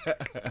go.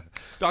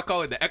 So I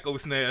call it the echo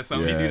snare or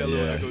something. Yeah, He do that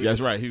little yeah. echo.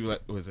 That's right. He was like,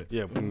 what was it?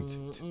 Yeah.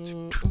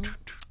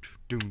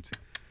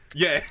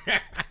 Yeah.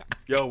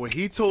 Yo, when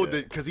he told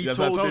the, because he Yes,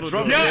 I told told the him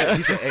drummer, to do it.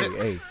 he said,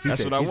 hey. He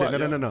That's said, what I he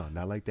said, want, no,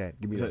 not like that.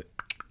 Give me He that.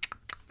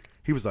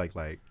 He was like,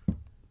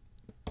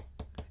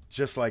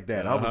 just like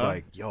that. I was Uh-huh.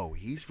 like, yo,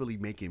 he's really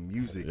making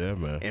music Yeah,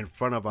 man. in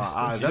front of our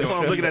eyes. That's why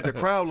I'm looking at the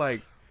crowd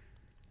like,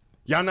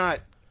 y'all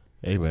not.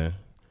 Hey, man.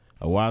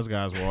 A wise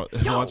guy's Yo,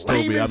 once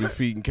told me I lame be as-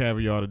 feeding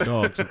caviar to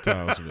dogs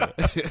sometimes, man.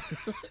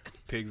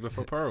 Pigs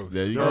before pearls.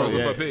 There you Pearls go.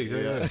 before Yeah. pigs.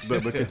 Yeah.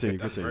 But continue,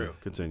 That's real.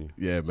 continue.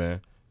 Yeah,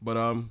 man. But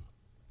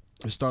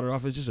it started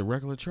off as just a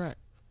regular track,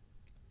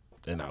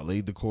 and I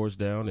laid the chords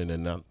down, and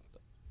then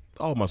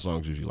all my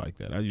songs usually like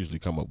that. I usually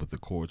come up with the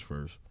chords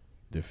first,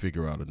 then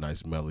figure out a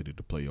nice melody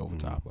to play over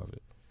top of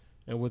it.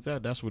 And with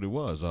that, that's what it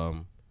was.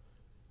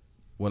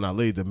 When I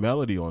laid the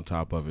melody on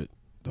top of it,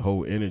 the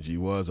whole energy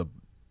was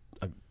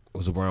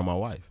around my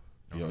wife.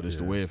 You know, just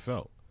the way it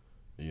felt.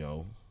 You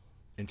know,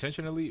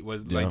 Intentionally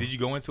was Yeah. like, did you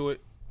go into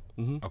it?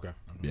 Mhm. Okay.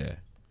 yeah.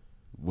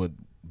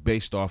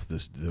 Based off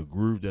the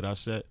groove that I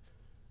set.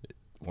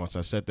 Once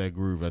I set that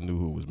groove, I knew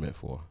who it was meant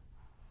for.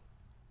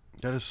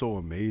 That is so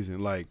amazing.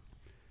 Like,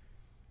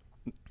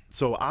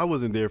 so I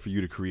wasn't there for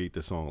you to create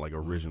the song, like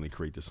originally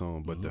create the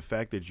song, but the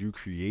fact that you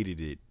created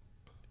it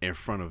in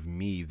front of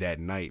me that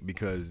night,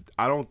 because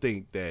I don't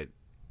think that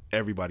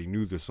everybody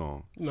knew the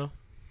song, No.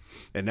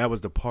 and that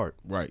was the part.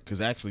 Right,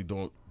 because actually,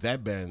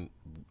 that band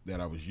that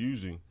I was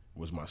using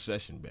was my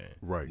session band,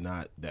 Right.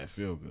 Not that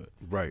Feel Good,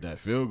 Right. That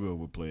Feel Good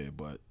would play it,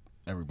 but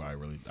everybody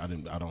really, I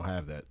don't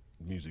have that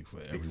music for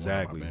every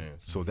Exactly. one of my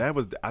bands. So that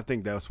was, I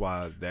think that's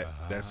why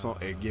that song,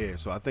 yeah.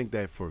 So I think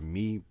that for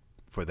me,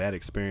 for that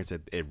experience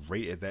at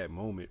right at that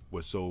moment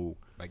was so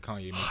Like Kanye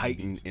making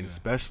heightened beats, and yeah.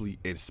 especially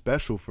and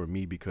special for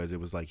me because it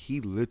was like he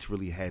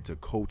literally had to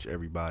coach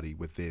everybody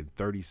within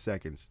 30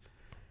 seconds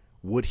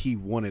what he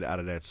wanted out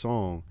of that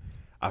song.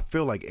 I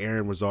feel like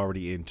Aaron was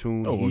already in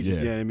tune. Oh, He- yeah.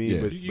 you know what I mean?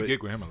 Yeah. But, You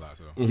gig with him a lot,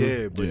 so.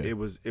 yeah, but Yeah. it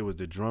was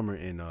the drummer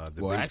and the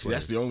Well, bass actually,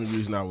 that's player. the only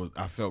reason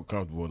I felt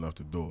comfortable enough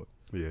to do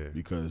it, Yeah.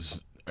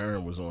 because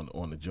Aaron was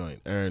on the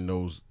joint. Aaron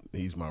knows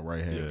he's my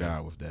right hand Yeah. guy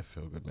with that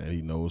Feel Good, man.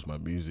 He knows my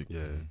music.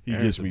 Yeah. He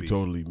Aaron's gets a me beast.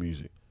 totally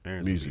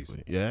Aaron's a musically.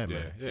 beast. Yeah, Yeah,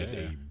 man. yeah, He's yeah.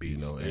 a beast. You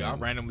know, Yeah, I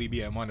and- randomly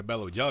be at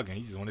Montebello jogging.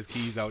 He's just on his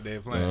keys out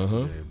there playing. Uh-huh.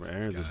 Yeah, bro,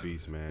 Aaron's a guy.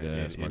 beast, man. Yeah, and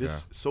that's my and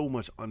it's guy. so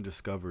much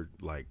undiscovered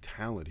like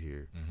talent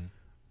here. Mm-hmm.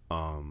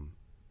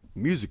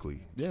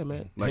 Musically. Yeah,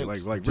 man.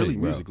 Like really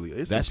musically.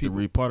 It's That's some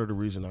people- part of the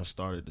reason I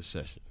started the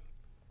session.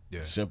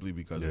 Yeah. Simply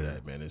because of Yeah.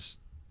 that, man.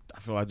 I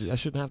feel like I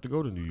shouldn't have to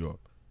go to New York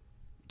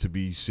to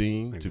be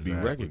seen, to be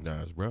Exactly.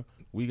 recognized, bro.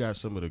 We got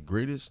some of the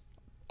greatest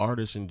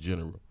artists in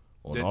general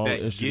on all That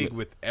instruments. gig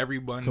with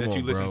everyone Come that you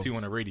on, listen bro. to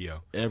on the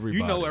radio.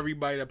 Everybody. You know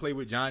everybody that played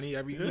with Johnny. You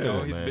Yeah,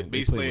 know his man. They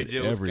bass play player with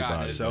Jill Scott.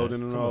 everybody, is-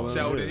 Sheldon and Come all on. that.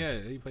 Sheldon, yeah,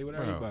 he played with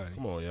Bro, everybody.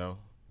 come on, y'all.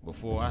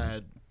 Before I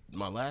had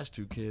my last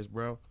two kids,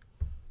 bro,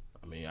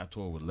 I mean, I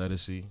toured with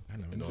Lettucey. I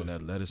never And knew on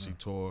that. that Lettucey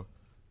tour,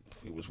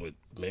 we was with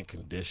Mint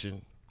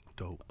Condition,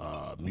 Dope.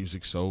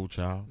 Music Soul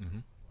Child. Mm-hmm.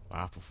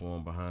 I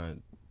performed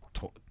behind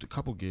a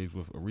couple gigs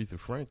with Aretha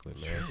Franklin,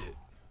 man.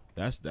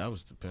 That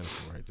was the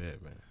pinnacle right there,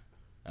 man.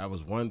 That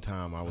was one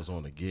time I was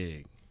on a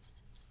gig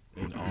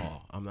in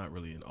awe. I'm not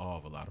really in awe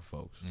of a lot of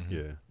folks,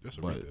 Yeah. That's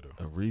a but Aretha,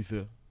 though.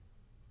 Aretha,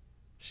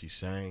 she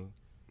sang.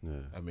 Yeah.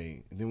 I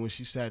mean, and then when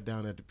she sat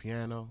down at the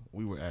piano,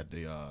 we were at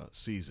the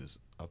Caesars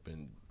up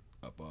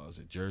is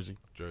it Jersey?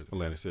 Jersey.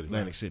 Atlantic City.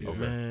 Atlantic City. Okay.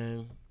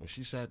 Man, when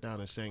she sat down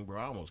and sang, bro,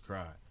 I almost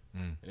cried.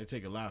 Mm. And it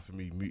take a lot for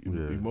me,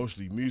 Yeah.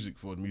 emotionally,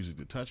 for the music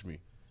to touch me.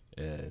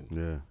 And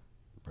Yeah.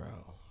 bro,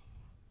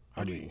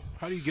 How do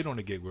you get on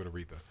the gig with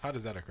Aretha? How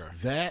does that occur?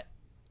 that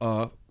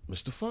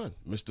Mr.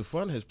 Mr.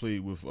 Fun has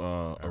played with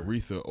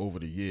Aretha over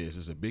the years.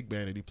 There's a big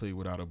band that he played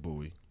with out of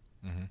Bowie,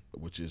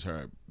 which is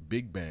her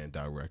big band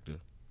director.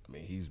 I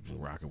mean, he's been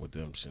rocking with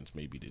them since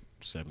maybe the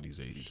 70s,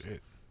 80s.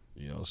 Shit.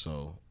 You know,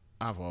 so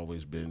I've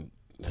always been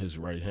his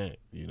right hand.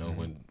 You know,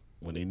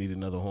 when they need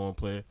another horn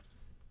player,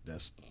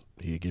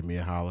 he'd give me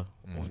a holler.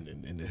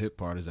 And the hit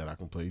part is that I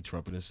can play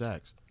trumpet and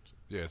sax.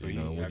 Yeah, so You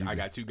know, when I you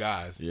got two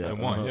guys. Yeah, and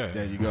one. Yeah,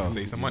 there you go.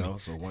 Save some You money. know,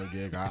 so one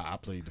gig I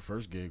played, the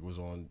first gig was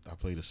I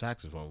played a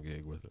saxophone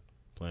gig with it,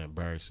 playing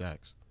Barry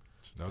sax.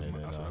 That was And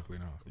that's then, what I played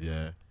now.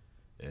 Yeah,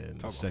 and Talk the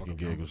about second fucking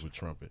gig drummers. was with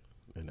trumpet,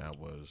 and that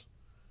was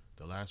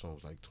the last one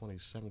was like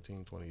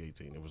 2017,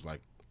 2018. It was like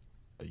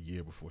a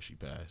year before she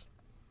passed.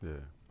 Yeah.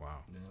 Wow.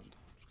 Yeah,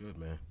 it's good,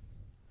 man.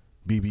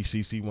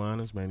 BBCC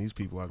Winans, man, these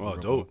people I grew Oh,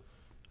 up dope. with.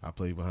 I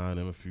played behind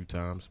them a few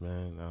times,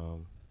 man.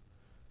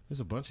 There's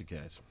a bunch of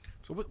cats.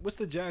 So what's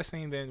the jazz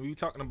scene then? We were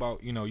talking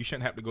about, you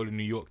shouldn't have to go to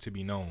New York to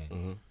be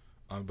known.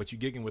 But you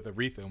gigging with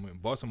Aretha and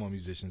with Baltimore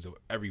musicians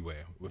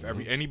everywhere. With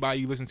anybody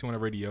you listen to on the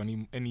radio,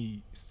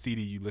 any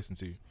CD you listen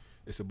to,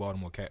 it's a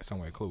Baltimore cat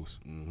somewhere close.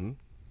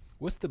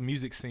 What's the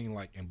music scene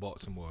like in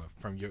Baltimore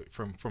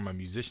from a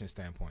musician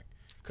standpoint?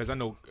 Because I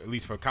know, at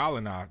least for Kyle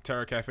and I,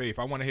 Terra Cafe, if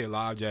I want to hear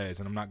live jazz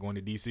and I'm not going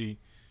to DC,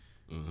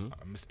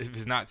 if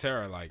it's not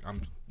Terra, like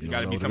you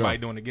got to be somebody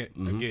doing a gig.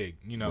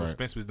 Right.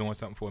 Spence was doing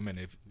something for a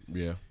minute.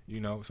 Yeah.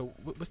 So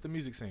what's the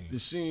music scene? The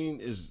scene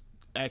is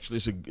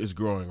actually it's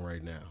growing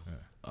right now.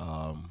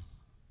 Yeah.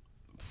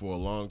 For a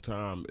long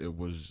time, it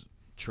was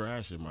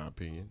trash in my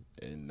opinion,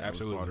 and that was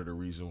part of the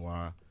reason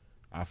why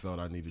I felt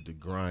I needed to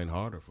grind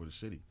harder for the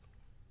city.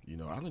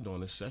 I've been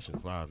doing this session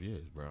 5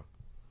 years, bro.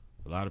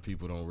 A lot of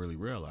people don't really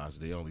realize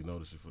they only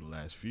notice it for the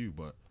last few,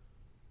 but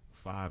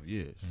 5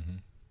 years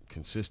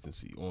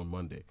consistency on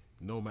Monday.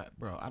 No matter,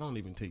 bro. I don't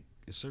even take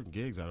certain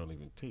gigs. I don't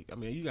even take. I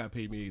mean, you gotta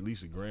pay me at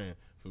least $1,000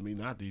 for me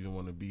not to even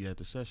want to be at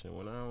the session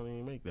when I don't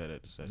even make that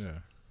at the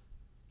session.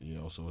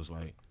 Yeah. So it's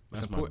like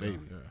that's my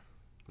baby.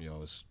 Yeah.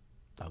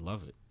 I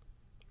love it.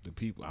 The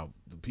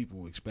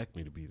people expect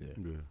me to be there.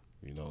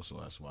 Yeah. So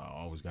that's why I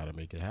always got to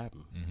make it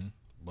happen.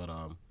 But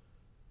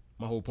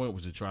my whole point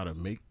was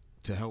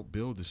to help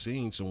build the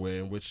scene somewhere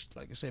in which,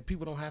 like I said,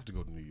 people don't have to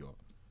go to New York,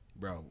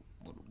 bro.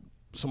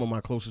 Some of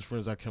my closest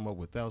friends I came up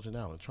with, Elgin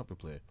Allen, trumpet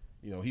player.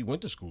 He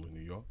went to school in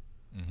New York.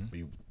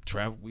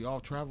 We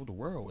all traveled the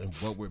world,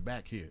 but we're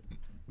back here.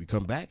 We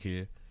come back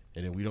here,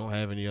 and then we don't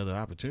have any other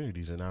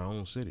opportunities in our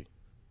own city.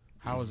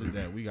 How is it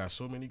that we got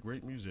so many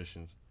great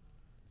musicians,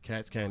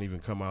 cats can't even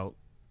come out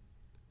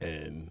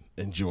and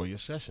enjoy your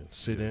session,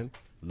 sit in,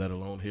 let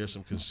alone hear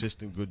some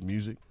consistent good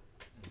music?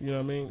 You know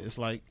what I mean? It's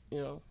like,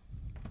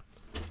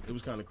 it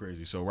was kind of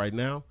crazy. So right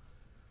now,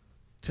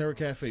 Terra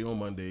Cafe on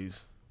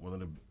Mondays, one of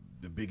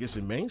the biggest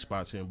and main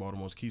spots here in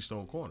Baltimore's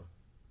Keystone Corner.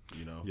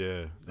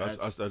 Yeah,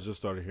 I just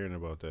started hearing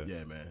about that.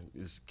 Yeah, man.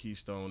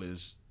 Keystone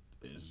is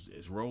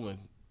rolling,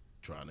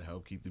 trying to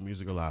help keep the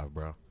music alive,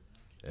 bro.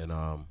 And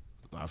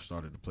I've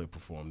started to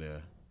perform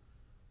there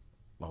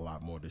a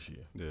lot more this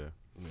year. Yeah.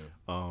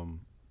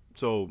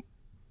 So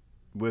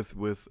with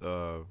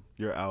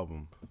your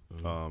album,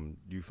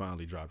 you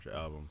finally dropped your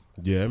album.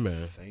 Yeah,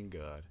 man. Thank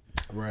God.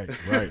 Right.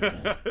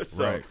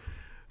 Right.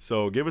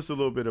 So give us a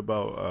little bit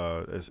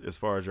about as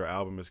far as your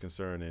album is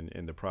concerned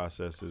and the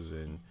processes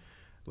and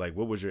like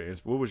what was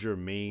your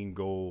main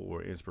goal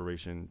or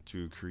inspiration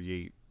to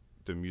create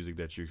the music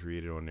that you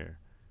created on there?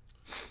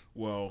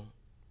 Well,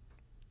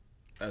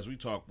 as we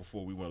talked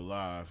before we went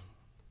live,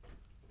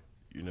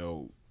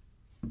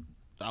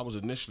 I was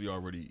initially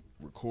already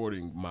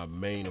recording my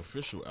main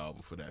official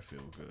album for That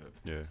Feel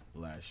Good.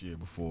 Last year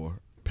before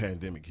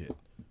pandemic hit.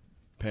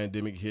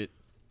 Pandemic hit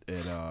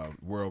and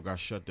world got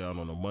shut down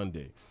on a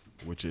Monday,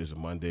 which is a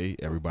Monday.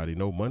 Everybody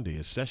know Monday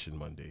is Session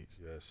Mondays.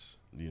 Yes.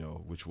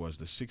 Which was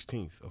the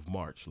 16th of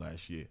March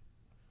last year.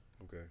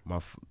 Okay.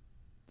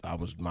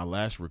 My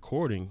last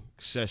recording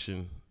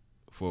session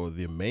for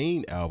the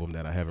main album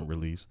that I haven't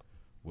released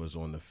was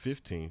on the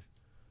 15th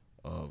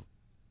of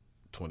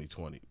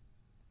 2020.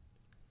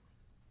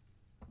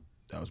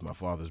 That was my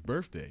father's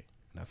birthday,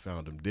 and I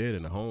found him dead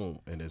in a home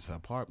in his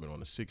apartment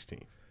on the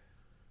 16th.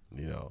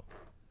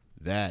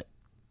 That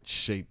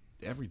shaped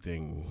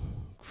everything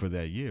for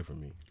that year for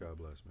me. God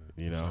bless,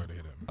 man. Sorry to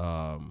hear that,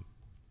 man.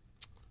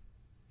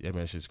 Yeah,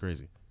 man, shit's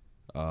crazy.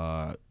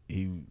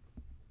 He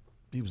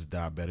was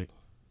diabetic,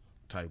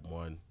 type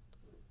 1,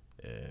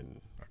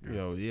 and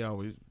he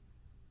always.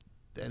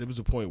 And it was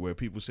a point where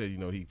people said,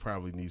 he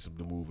probably needs to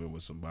move in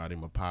with somebody.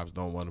 My pops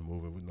don't want to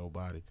move in with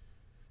nobody.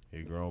 He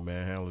a grown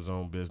man, handle his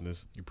own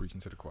business. You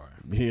preaching to the choir.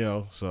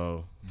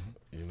 So,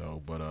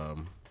 but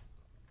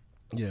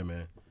yeah,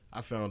 man. I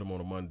found him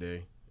on a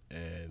Monday,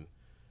 and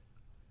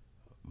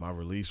my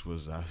release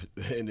was,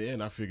 in the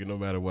end, I figured no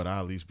matter what,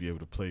 I'll at least be able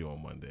to play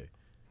on Monday.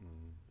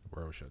 The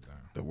world shut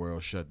down. The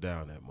world shut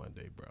down that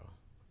Monday, bro.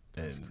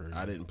 That's and crazy.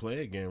 I didn't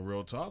play again,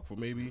 real talk, for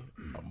maybe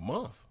a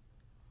month.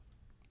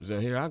 So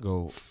here I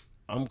go.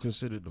 I'm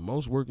considered the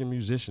most working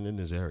musician in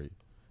this area,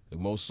 the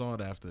most sought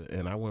after,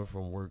 and I went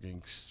from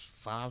working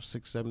 5,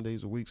 6, 7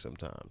 days a week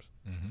sometimes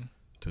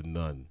to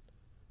none,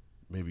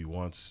 maybe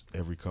once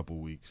every couple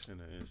weeks. In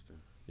an instant.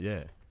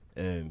 Yeah,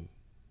 and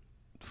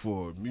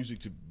for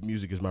music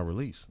is my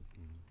release.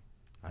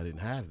 I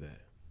didn't have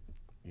that,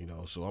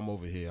 So I'm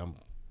over here.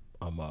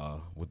 I'm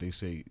what they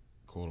say,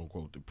 quote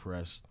unquote,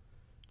 depressed.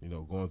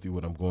 Going through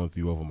what I'm going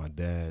through over my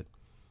dad.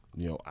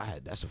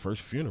 That's the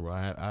first funeral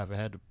I ever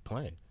had to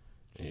plan.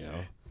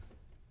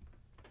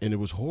 And it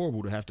was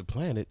horrible to have to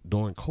plan it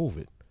during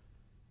COVID.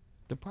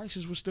 The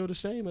prices were still the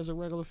same as a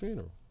regular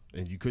funeral,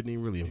 and you couldn't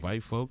even really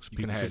invite folks. You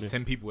can have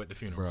 10 people at the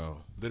funeral, bro.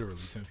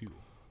 Literally 10 people.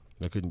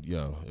 I couldn't.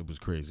 It was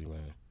crazy,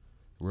 man.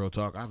 Real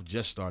talk. I've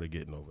just started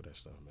getting over that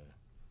stuff, man.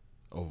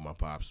 Over my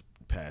pops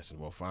passing,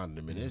 finding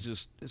them,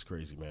 and it's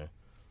crazy, man.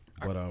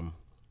 But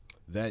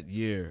that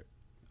year,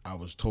 I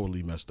was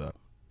totally messed up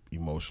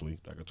emotionally.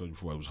 Like I told you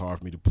before, it was hard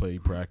for me to play,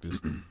 practice,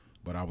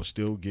 but I was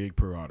still gig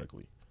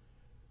periodically.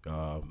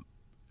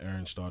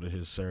 Aaron started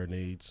his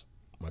serenades.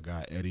 My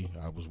guy Eddie,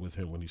 I was with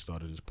him when he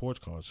started his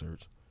porch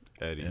concerts.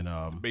 Eddie.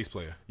 And Bass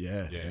player.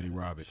 yeah, Yeah. Eddie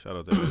Roberts. Shout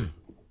out to Eddie.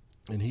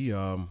 And he,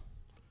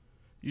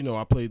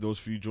 I played those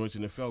few joints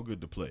and it felt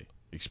good to play,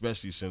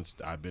 especially since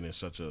I've been in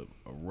such a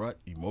rut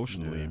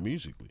emotionally and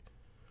musically.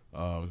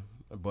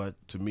 But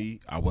to me,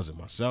 I wasn't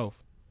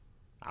myself.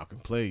 I can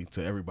play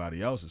to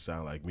everybody else. It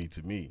sounded like me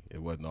to me.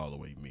 It wasn't all the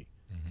way me.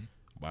 Mm-hmm.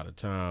 By the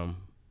time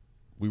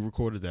we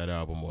recorded that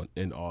album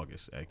in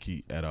August at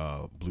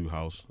Blue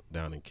House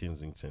down in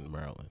Kensington,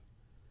 Maryland,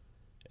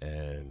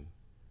 and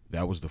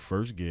that was the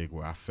first gig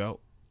where I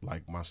felt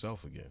like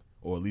myself again,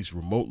 or at least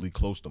remotely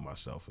close to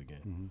myself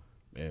again. Mm-hmm.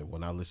 And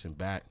when I listen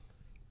back,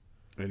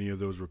 Any of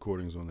those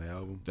recordings on the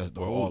album? that's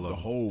the Or whole. all of The them?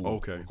 whole.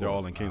 Okay, they're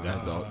all in That's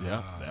Kensington.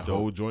 that Dope.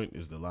 whole joint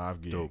is the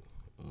live gig. Dope.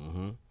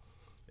 Mm-hmm.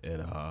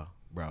 And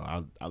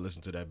bro, I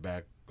listened to that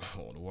back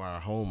on the wire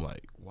home.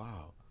 Like,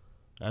 wow,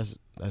 that's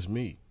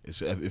me.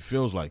 It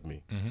feels like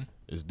me. Mm-hmm.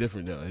 It's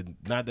different.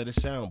 Not that it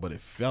sound, but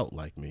it felt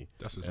like me.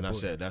 That's what's and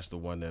important. I said that's the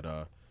one that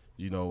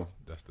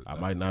That's I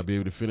might not be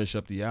able to finish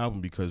up the album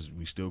because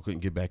we still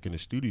couldn't get back in the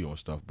studio and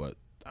stuff, but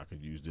I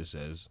could use this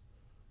as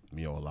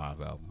me on a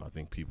live album. I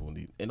think people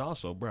need, and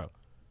also, bro,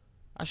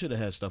 I should have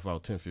had stuff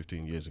out 10,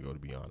 15 years ago, to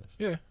be honest.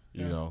 Yeah.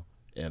 You know,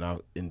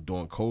 and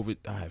during COVID,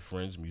 I had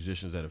friends,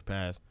 musicians that have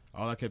passed.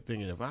 All I kept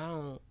thinking, if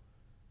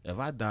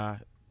I die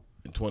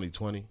in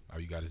 2020, All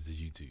you got is this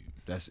YouTube.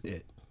 that's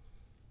it.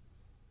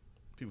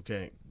 People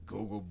can't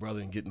Google,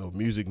 brother, and get no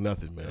music,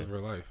 nothing, That's man.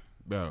 real life.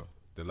 Bro,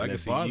 The and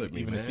legacy, it bothered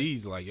me, even man. the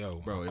C's, like,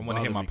 yo, Bro, I it want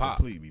to hear bothered my me pop.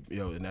 completely.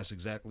 And that's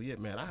exactly it,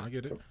 man. I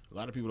get it. A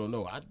lot of people don't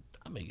know. I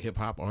make hip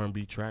hop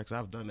R&B tracks.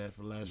 I've done that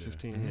for the last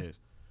 15 years.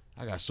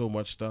 I got so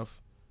much stuff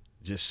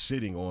just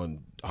sitting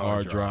on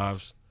hard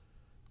drives,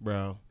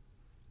 bro.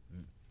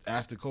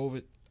 After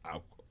COVID,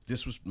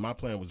 my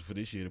plan was for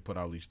this year to put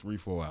out at least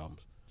 3-4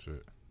 albums.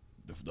 Shit.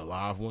 The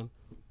live one,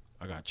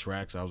 I got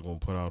tracks I was gonna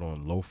put out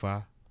on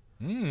lo-fi.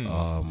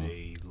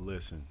 Hey,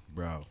 listen,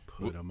 Bro,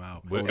 put them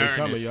out. With they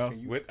coming, Ernest. y'all.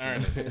 With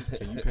Ernest.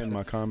 Can you pin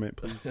my comment,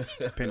 please?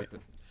 Pin it.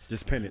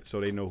 Just pin it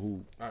so they know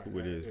who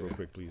it is, real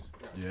quick, please.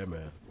 yeah,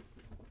 man.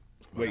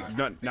 Wait,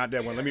 not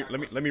that one.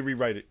 Let me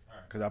rewrite it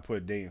because I put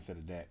a day instead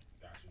of that.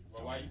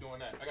 Well, why are you doing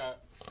that? I got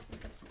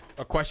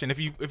a question. If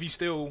you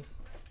still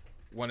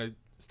want to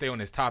stay on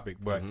this topic,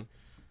 but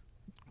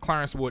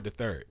Clarence Wood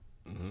III.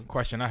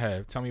 Question I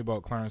have: tell me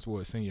about Clarence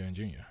Wood Sr. and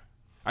Jr.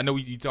 I know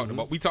you talking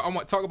about. I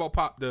want to talk about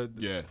Pop.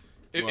 Yeah.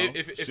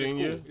 If it's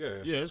senior, cool. Yeah.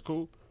 Yeah, it's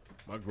cool.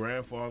 My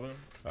grandfather,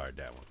 All right,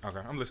 that one.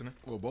 Okay, I'm listening.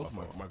 well, both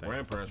of my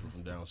grandparents were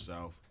from down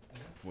south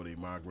before they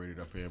migrated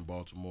up here in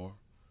Baltimore.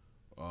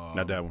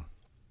 Not that one.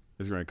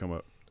 It's going to come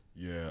up.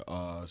 Yeah,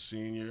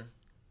 senior.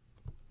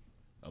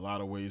 A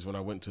lot of ways when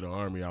I went to the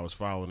Army, I was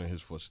following in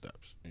his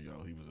footsteps. You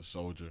know, he was a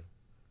soldier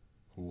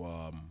who,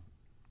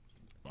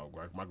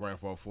 my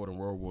grandfather fought in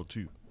World War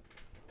II.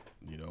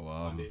 You know,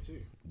 I did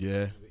too.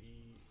 yeah. Was it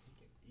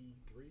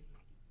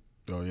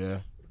E3? Oh, yeah.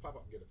 Pop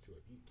up get up to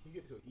it. Can you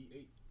get to an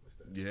E8? What's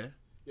that? Yeah.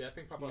 Yeah, I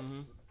think Pop up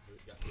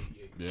got to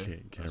E8. Yeah.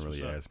 Can't That's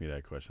really what's up. ask me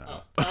that question.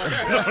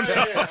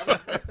 Yeah.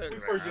 We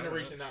first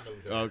generation, not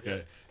military.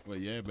 Okay. But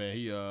yeah, man,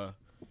 he,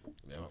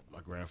 my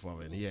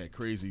grandfather, and he had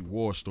crazy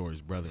war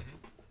stories, brother.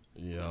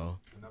 You know.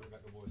 I never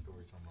got the war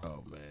stories from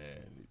Oh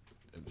man,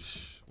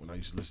 when I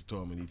used to listen to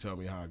him and he tell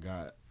me how I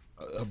got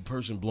a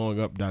person blowing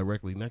up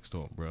directly next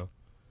to him, bro,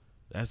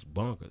 that's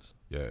bonkers.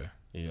 Yeah.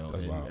 You know,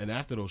 That's wild. and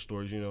after those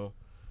stories, you know,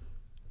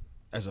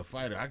 as a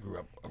fighter, I grew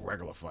up a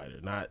regular fighter,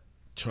 not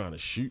trying to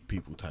shoot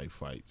people type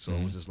fight. So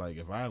it was just like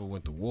if I ever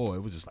went to war, it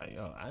was just like,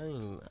 yo, I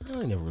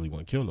ain't never really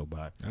want to kill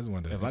nobody. That's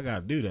one If I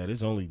gotta do that,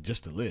 it's only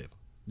just to live.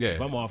 Yeah.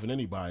 If I'm offing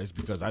anybody, it's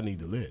because I need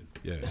to live.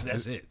 Yeah.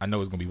 That's it. I know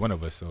it's gonna be one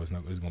of us, so it's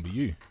gonna be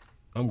you.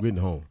 I'm getting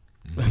home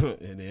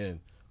in the end.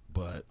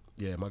 But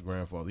yeah, my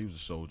grandfather, he was a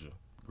soldier,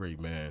 great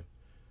man.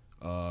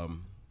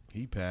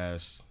 He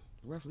passed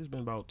roughly. It's been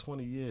about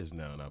 20 years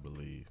now, and I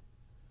believe.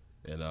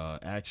 And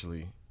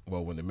actually,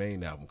 well, when the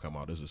main album come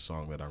out, there's a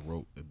song that I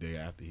wrote the day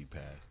after he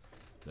passed.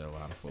 That a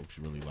lot of folks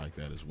really like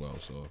that as well.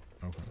 So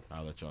Okay.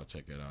 I'll let y'all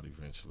check that out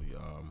eventually.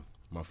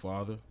 My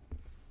father,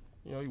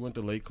 you know, he went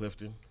to Lake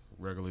Clifton,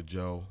 regular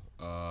Joe.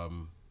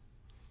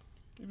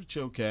 He was a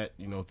chill cat,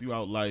 you know,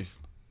 throughout life.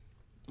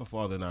 My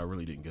father and I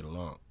really didn't get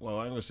along. Well,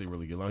 I ain't gonna say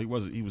really get along.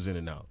 He was in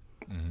and out.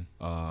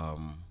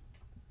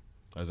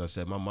 As I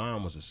said, my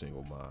mom was a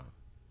single mom.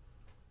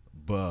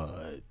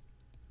 But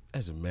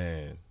as a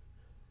man,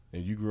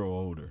 and you grow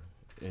older,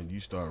 and you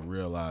start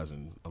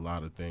realizing a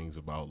lot of things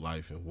about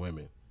life and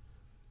women,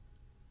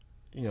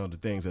 you know, the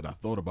things that I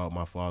thought about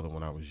my father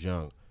when I was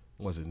young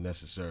wasn't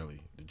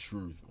necessarily the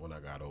truth when I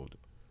got older.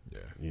 Yeah.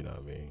 You know what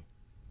I mean?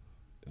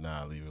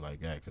 Now I leave it like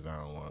that because I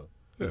don't want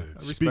Yeah.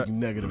 to speak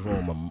negative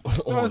on my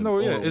No, on it's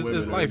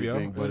women and life, yo.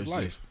 everything, but It's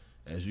life. just,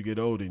 as you get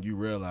older and you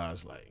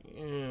realize, like,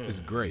 It's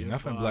gray, your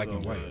nothing black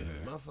and father white, was-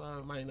 yeah. My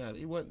father might not.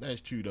 He wasn't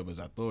as chewed up as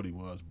I thought he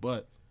was,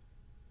 but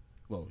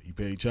well, he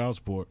paid child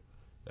support.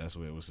 That's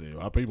what it was saying.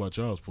 I paid my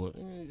child support.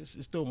 It's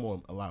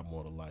still a lot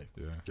more to life.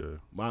 Yeah. Yeah.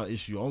 My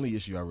only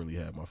issue I really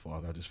had with my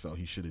father, I just felt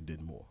he should have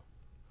did more.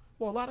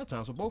 Well, a lot of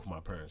times with both my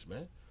parents,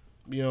 man.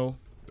 You know,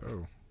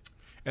 Oh.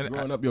 And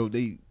growing up, yo,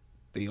 they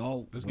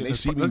all let's when get they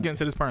see me, let's get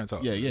into this parent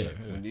talk. yeah.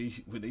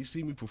 When they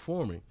see me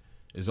performing,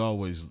 it's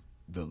always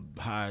the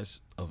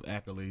highest of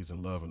accolades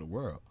and love in the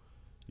world.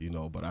 You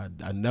know, but I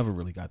never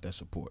really got that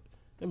support.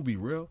 Let me be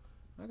real.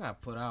 I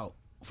got put out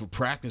for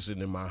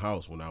practicing in my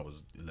house when I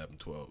was 11,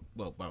 12,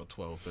 well, about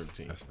 12,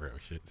 13. That's real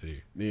shit too.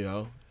 You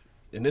know,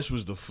 and this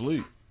was the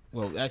flute.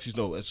 Well, actually,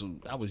 no,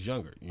 I was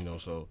younger, you know,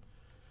 so.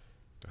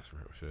 That's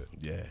real shit.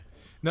 Yeah.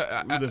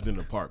 No, we lived in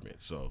an apartment,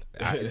 so.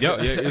 Yeah,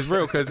 it's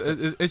real because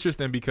it's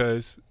interesting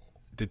because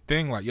the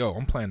thing, like, yo,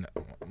 I'm playing,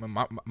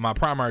 my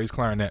primary is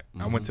clarinet.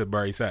 I went to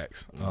Barry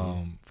Sax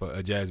for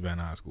a jazz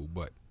band in high school,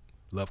 but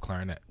love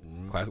clarinet.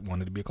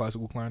 Wanted to be a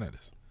classical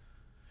clarinetist.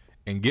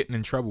 And getting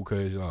in trouble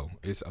because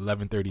it's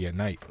 11:30 at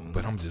night,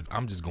 but I'm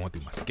just going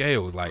through my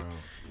scales. Like,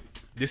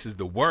 this is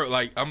the word.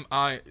 Like,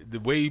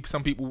 the way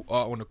some people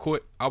are on the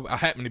court. I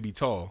happen to be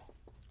tall.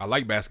 I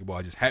like basketball.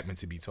 I just happen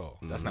to be tall.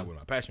 That's not what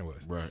my passion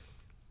was. Right.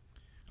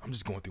 I'm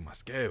just going through my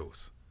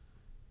scales.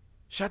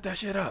 Shut that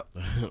shit up.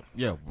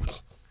 Yeah.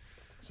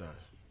 Sorry.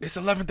 It's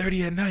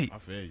 11:30 at night. I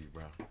feel you,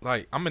 bro.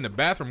 Like, I'm in the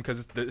bathroom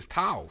because it's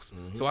towels.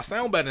 So I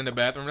sound better in the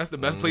bathroom. That's the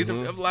best place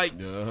to. I'm like,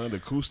 Yeah, the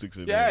acoustics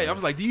in yeah. there. I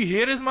was like, do you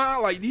hear this,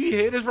 man? Like, do you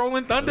hear this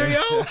Rolling Thunder, yo?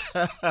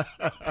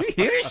 You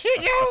hear this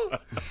shit,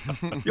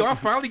 yo? Yo, I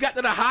finally got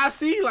to the high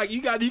C. Like,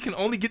 you can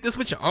only get this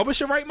with your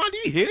embouchure right, man. Do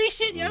you hear this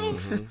shit, yo?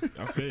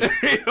 I feel you.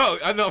 Yo,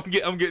 I know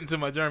I'm getting to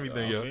my Jeremy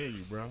thing, yo. I feel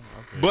you, bro.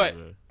 I feel But- you,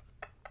 man.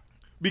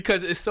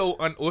 Because it's so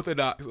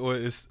unorthodox, or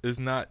it's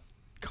not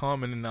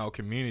common in our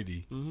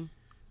community.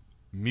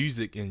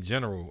 Music in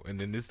general, and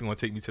then this is going to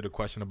take me to the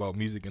question about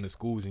music in the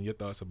schools and your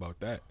thoughts about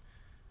that.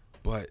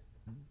 But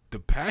the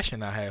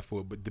passion I have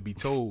for it, but to be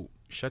told,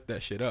 shut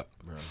that shit up.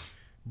 Bro.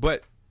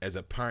 But as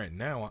a parent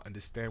now, I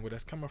understand where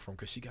that's coming from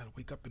because she got to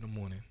wake up in the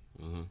morning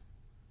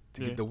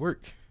to get to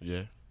work,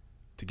 Yeah.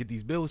 to get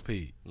these bills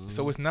paid.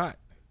 So it's not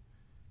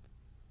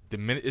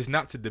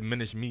to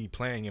diminish me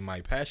playing in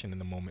my passion in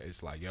the moment.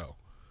 It's like, yo,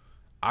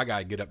 I got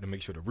to get up to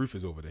make sure the roof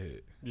is over the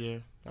head. Yeah.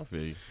 I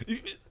feel you.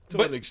 To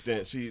But an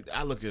extent, see,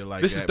 I look at it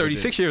like this that. is but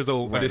 36 then- years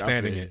old Right, I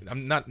understanding feel it. you.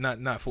 I'm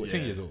not 14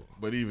 Yeah. years old.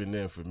 But even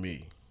then, for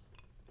me,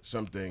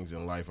 some things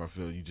in life, I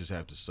feel you just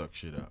have to suck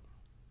shit up,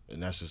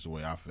 and that's just the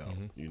way I felt.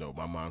 You know,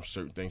 my mom,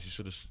 certain things she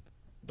should have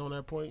done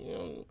that point. You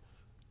know,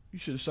 you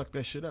should have sucked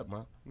that shit up,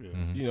 man. Yeah.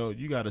 You know,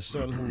 you got a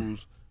son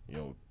who's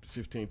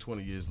 15,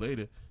 20 years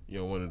later,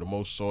 one of the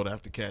most sought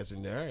after cats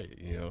in the area.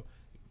 You know,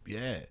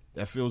 yeah,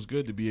 that feels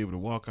good to be able to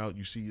walk out.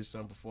 You see your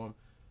son perform.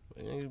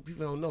 And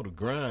people don't know the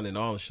grind and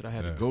all the shit I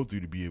had to go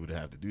through to be able to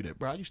have to do that.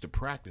 Bro, I used to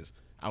practice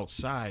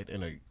outside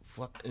in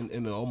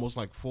in a almost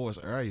like forest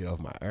area of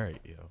my area,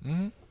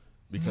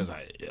 because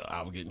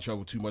I would get in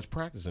trouble too much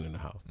practicing in the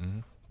house.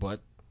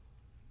 But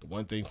the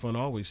one thing Fun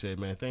always said,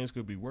 man, things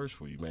could be worse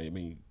for you, man. I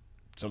mean,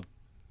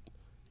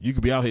 you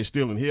could be out here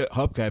stealing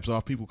hubcaps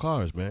off people's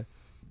cars, man.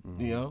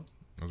 You know,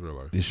 That's real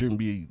life. it shouldn't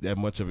be that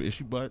much of an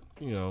issue, but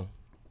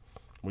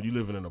when you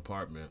live in an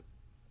apartment,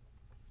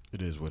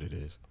 it is what it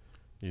is.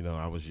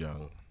 I was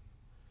young.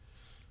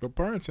 But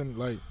parents and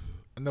like,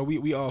 I know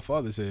we all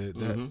fathers said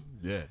that.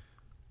 Yeah.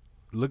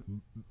 Look,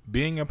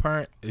 being a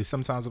parent is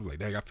sometimes I'm like,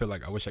 dang, I feel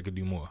like I wish I could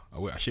do more.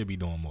 I should be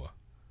doing more.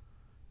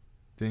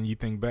 Then you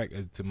think back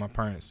to my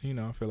parents,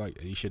 I feel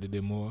like you should have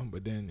did more.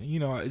 But then,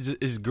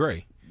 it's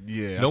gray.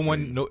 Yeah.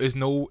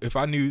 If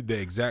I knew the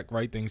exact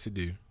right things to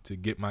do to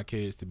get my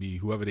kids to be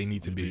whoever they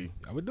need to be,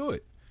 I would do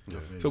it.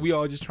 So we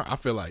all just I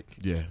feel like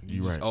Yeah, we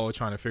you're just right. all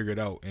trying to figure it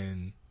out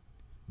and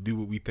do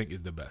what we think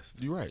is the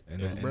best You're right. in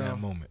And that bro,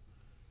 moment.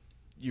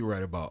 you're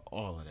right about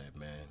all of that,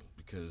 man.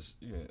 Because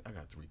I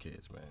got 3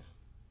 kids, man.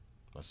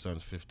 My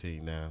son's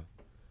 15 now.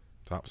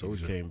 Top He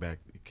just soldier.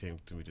 He came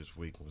to me this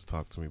week and was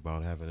talking to me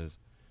about having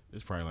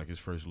it's probably like his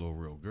first little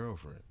real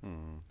girlfriend.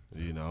 And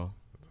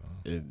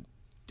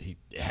it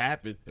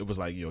happened. It was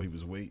like, he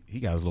was he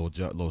got his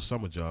little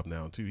summer job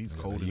now too. He's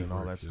coding and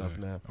all that stuff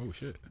now. Oh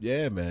shit.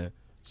 Yeah, man.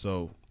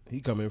 So he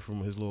come in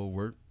from his little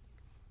work.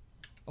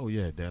 Oh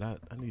yeah, Dad, I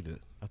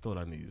thought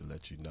I needed to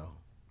let you know.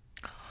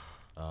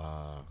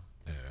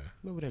 Yeah.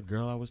 Remember that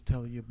girl I was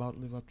telling you about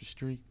live up the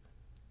street?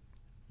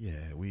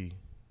 Yeah,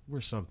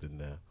 we're something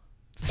now.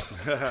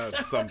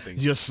 Something.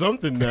 You're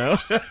something now.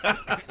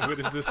 What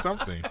is this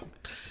something?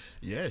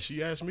 Yeah,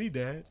 she asked me,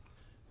 Dad.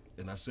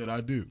 And I said, I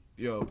do.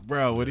 Yo,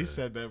 bro, when he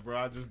said that, bro,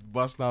 I just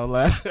bust out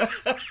laughing.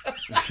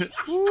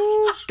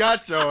 Ooh,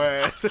 got your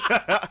ass.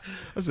 I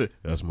said,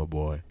 that's my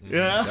boy.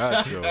 Yeah.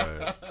 Got your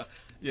ass.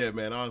 Yeah,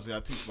 man, honestly, I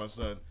teach my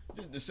son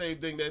the same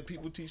thing that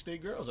people teach their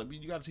girls. I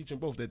mean, you got to teach them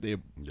both that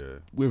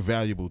we're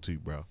valuable too,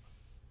 bro.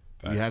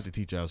 We have to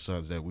teach our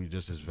sons that we're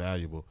just as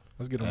valuable.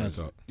 Let's get on that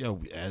talk.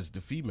 As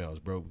the females,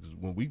 bro. Because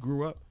when we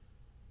grew up,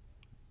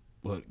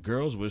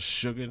 girls was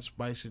sugar and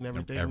spice and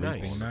everything,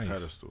 Everything nice. nice.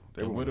 Pedestal.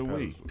 They And were what on the are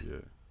we?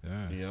 pedestal,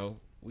 yeah. Yeah.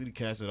 We the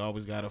cats that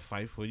always got to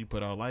fight for you,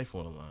 put our life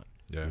on the line.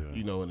 Yeah.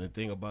 And the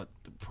thing about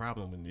the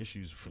problem and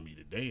issues for me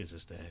today is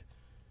just that,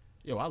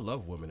 I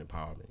love women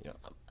empowerment.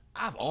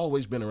 I've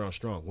always been around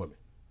strong women.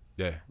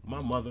 Yeah.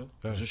 My mother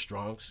was a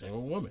strong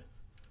single woman.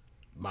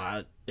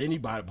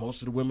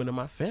 most of the women in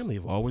my family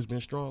have always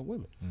been strong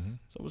women. Mm-hmm.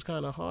 So it was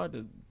kind of hard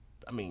to.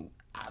 I mean,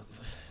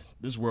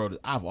 this world,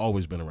 I've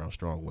always been around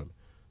strong women.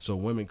 So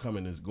women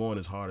coming and going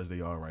as hard as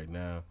they are right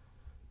now,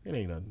 it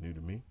ain't nothing new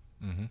to me.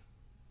 Mm-hmm.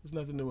 It's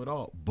nothing new at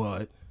all.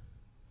 But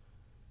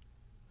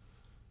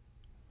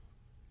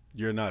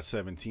you're not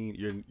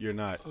 17. You're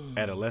not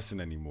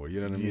adolescent anymore.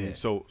 You know what I mean? Yeah.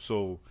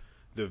 So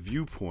the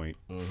viewpoint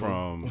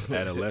from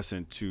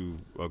adolescent to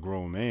a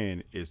grown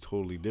man is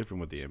totally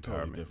different with the empowerment.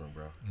 totally different,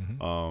 bro.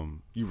 Mm-hmm.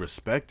 You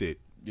respect it.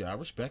 Yeah, I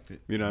respect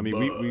it. You know what I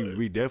mean? But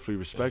We definitely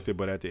respect it,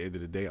 but at the end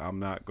of the day, I'm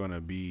not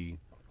gonna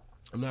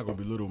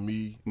belittle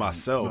me,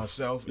 myself,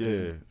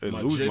 and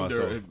my lose gender.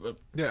 myself.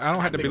 Yeah, I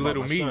don't have to think about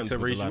belittle my me sons to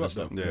with a raise lot you of up.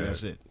 stuff. Though. Yeah,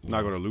 that's it.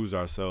 Not gonna lose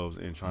ourselves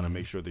and trying to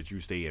make sure that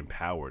you stay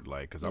empowered,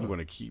 like, because I'm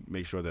gonna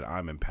make sure that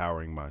I'm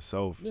empowering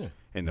myself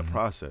in the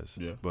process.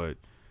 Yeah. But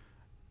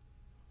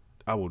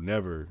I will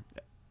never,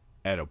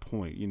 at a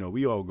point,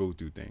 we all go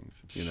through things.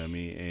 You know what I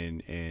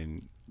mean?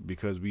 And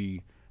because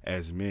we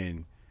as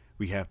men,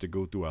 we have to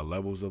go through our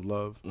levels of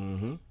love.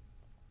 Mm-hmm.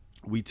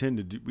 We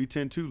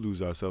tend to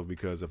lose ourselves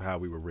because of how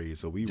we were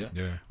raised. So we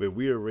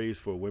are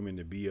raised for women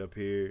to be up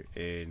here,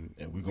 and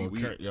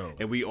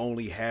we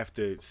only have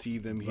to see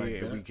them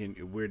here, like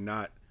and we're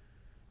not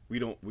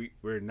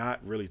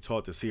really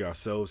taught to see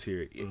ourselves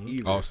here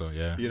either. Also,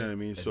 yeah, you know what I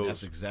mean. And So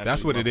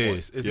that's what it my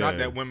is. point. It's not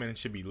that women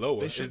should be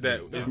lower. It's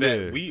that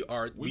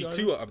we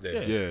too are up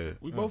there. Yeah.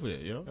 We both are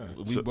there.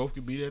 We both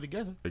could be there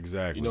together.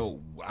 Exactly.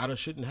 I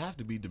shouldn't have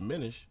to be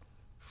diminished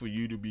for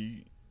you to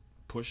be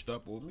pushed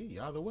up or me,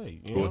 either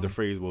way. Or the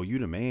phrase, "Well, you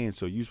the man,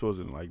 so you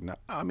supposed to like." Nah,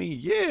 I mean,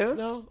 yeah,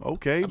 No.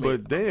 okay,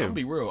 but damn, I'm gonna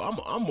be real.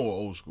 I'm more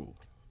old school.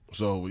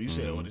 So when you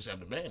say, "Oh, this I'm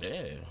the man,"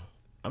 yeah,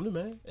 I'm the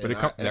man.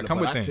 But that come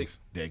with things.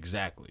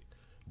 Exactly.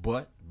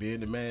 But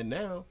being the man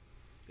now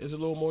is a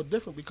little more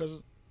different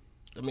because,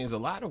 there's a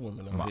lot of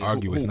women. I'm gonna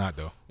argue it's not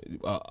though.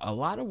 A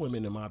lot of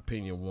women, in my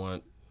opinion,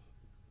 want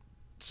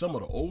some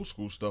of the old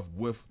school stuff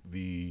with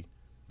the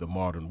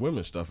modern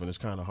women stuff, and it's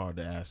kind of hard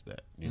to ask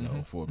that,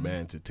 for a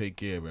man to take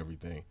care of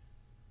everything.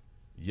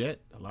 Yet,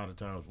 a lot of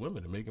times,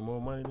 women are making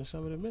more money than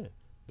some of the men.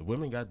 The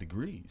women got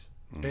degrees.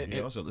 So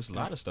there's a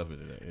lot of stuff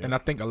into that. And I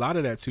think a lot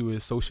of that, too,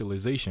 is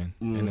socialization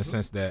in the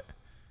sense that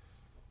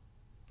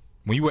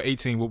when you were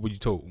 18, what were you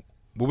told?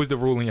 What was the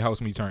rule in your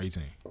house when you turned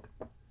 18?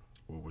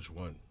 Well, which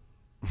one?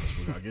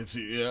 Which one I get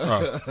to?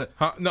 Yeah.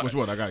 No. Which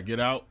one? I got to get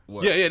out?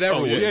 What? Yeah, that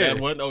rule. Yeah.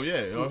 That one? Oh,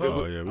 yeah.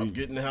 Oh, yeah, I'm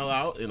getting the hell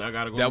out, and I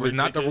got to go. That was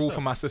not the take rule care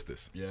for of my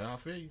sisters. stuff. Yeah, I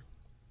feel you.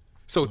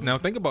 So now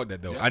think about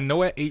that, though. I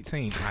know at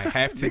 18, I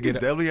have to get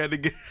definitely had to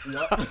get.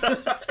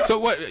 So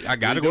what? I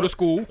got to go to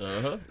school.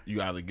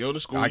 You either go to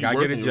school, I got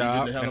to get a you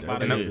job, get the hell up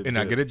out of here. and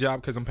I get a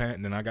job because I'm paying,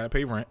 and then I got to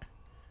pay rent.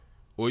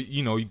 Or,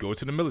 you go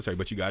to the military,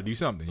 but you got to do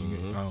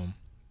something.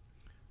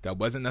 That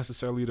wasn't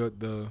necessarily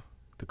the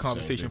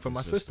conversation for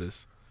my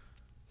sisters.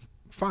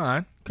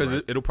 Fine, because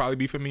it'll probably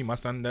be for me. My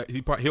son,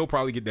 he'll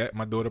probably get that.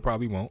 My daughter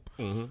probably won't.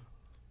 Mm-hmm.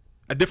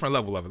 A different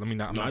level of it. Let me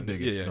not. I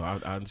dig it. Yeah. No, I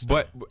understand.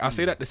 But I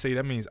say that to say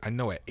that means I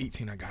know at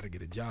 18 I got to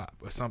get a job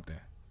or something.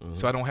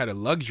 So I don't have the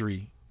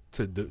luxury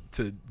to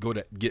go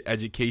to get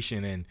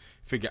education and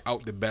figure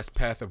out the best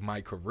path of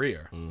my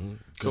career.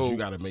 So you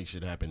got to make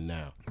shit happen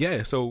now.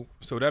 Yeah. So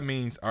that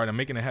means, all right, I'm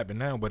making it happen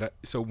now. But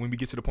so when we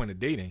get to the point of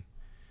dating,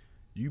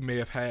 you may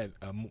have had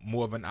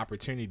more of an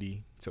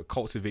opportunity to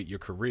cultivate your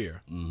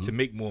career, to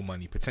make more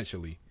money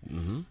potentially,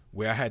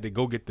 where I had to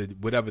go get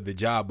whatever the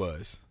job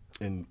was.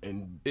 And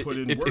put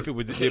in work. If it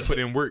was put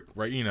in work,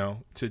 right?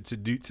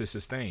 To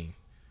sustain.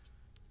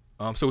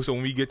 So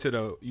when we get to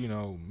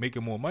the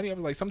making more money, I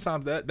was like,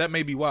 sometimes that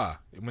may be why.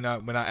 When I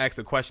ask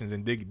the questions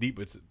and dig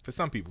deeper, for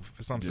some people,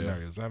 for some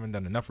scenarios, I haven't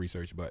done enough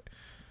research, but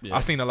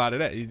I've seen a lot of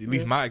that. At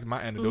least my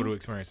anecdotal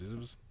experiences. It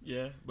was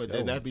but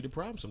then that'd be the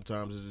problem.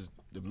 Sometimes is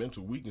the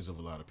mental weakness of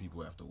a lot of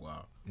people after a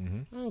while.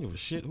 I don't give a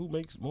shit who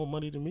makes more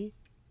money than me.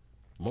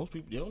 Most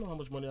people, they don't know how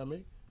much money I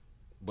make.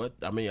 But,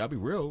 I'll be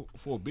real,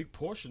 for a big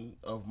portion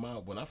of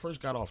when I first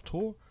got off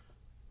tour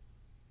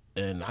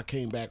and I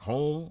came back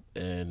home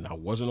and I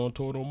wasn't on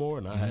tour no more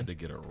and I had to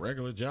get a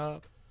regular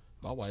job,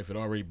 my wife had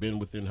already been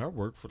within her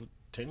work for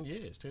 10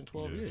 years, 10,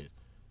 12 years.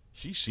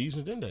 She's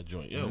seasoned in that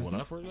joint. When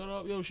I first got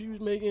off, she was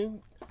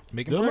making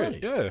bread. money.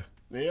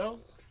 Yeah.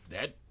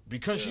 That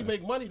because she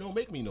make money don't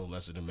make me no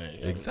lesser than man.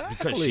 Exactly.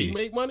 Because she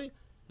make money,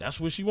 that's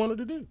what she wanted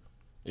to do.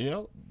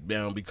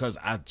 Now because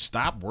I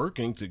stopped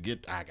working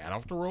I got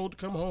off the road to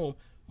come home.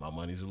 My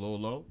money's a little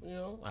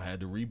low, I had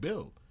to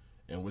rebuild.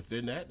 And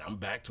within that, I'm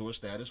back to a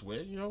status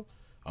where,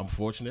 I'm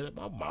fortunate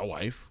about my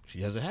wife.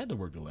 She hasn't had to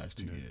work the last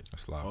 2 years.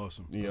 That's fly.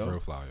 Awesome. That's real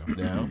fly, yo.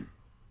 Now,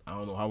 I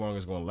don't know how long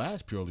it's going to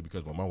last purely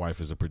because my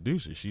wife is a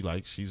producer.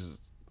 She's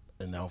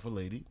an alpha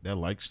lady that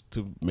likes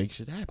to make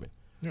shit happen.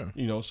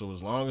 Yeah. So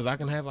as long as I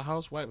can have a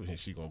housewife, and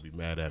she's going to be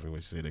mad at me when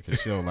she say that because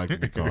she don't like to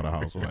be called a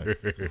housewife.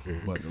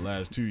 But the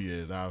last 2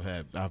 years, I've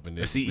been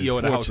the CEO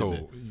of the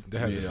household. They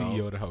have the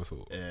CEO of the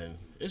household. And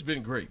it's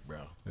been great,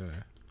 bro. Yeah.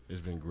 It's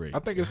been great. I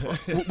think it's fun.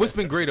 What's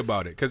been great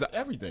about it? Because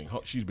everything.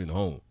 She's been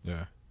home.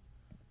 Yeah.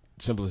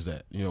 Simple as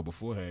that. You know,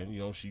 beforehand, you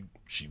know, she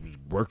was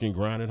working,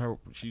 grinding her.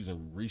 She's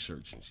in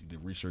research, and she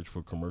did research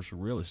for commercial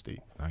real estate.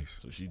 Nice.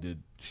 So she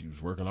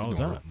was working all the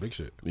time. Big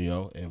shit. You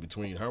know, and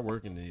between her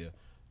work and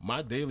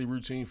my daily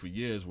routine for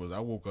years was I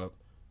woke up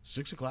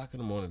 6 o'clock in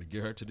the morning to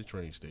get her to the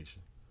train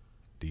station.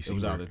 DC. It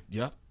was either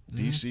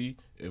DC.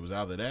 It was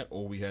either that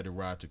or we had to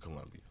ride to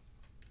Columbia.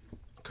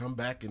 Come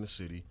back in the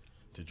city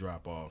to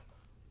drop off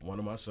one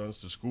of my sons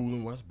to school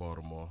in West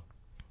Baltimore,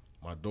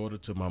 my daughter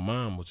to my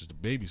mom, which is the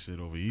babysitter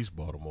over East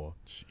Baltimore.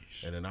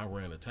 Sheesh. And then I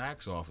ran a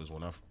tax office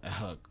when a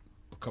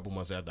couple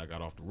months after I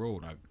got off the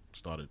road, I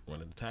started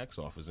running the tax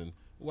office in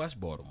West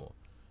Baltimore.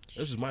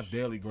 This is my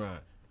daily grind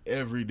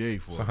every day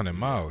for 100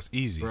 miles.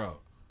 Easy. Bro.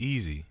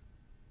 Easy.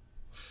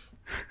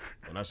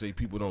 When I say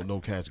people don't know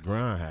cats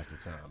grind half the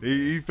time.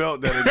 He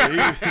felt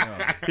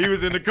that. He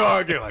was in the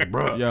car again, like,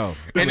 bro. Yo.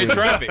 And the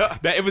traffic.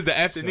 It was the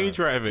afternoon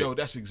traffic. Yo,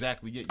 that's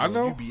exactly it. I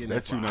know. You be in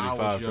That there for 295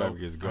 hours,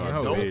 traffic is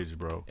garbage,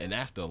 bro. And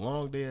after a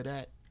long day of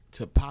that,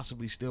 to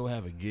possibly still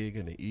have a gig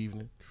in the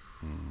evening,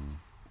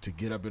 to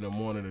get up in the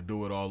morning to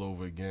do it all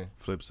over again.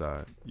 Flip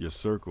side, your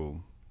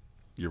circle,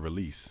 your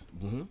release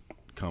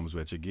comes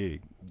with your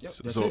gig. Yep,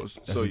 so that's so, it.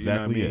 That's so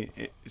exactly you know what I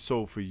mean?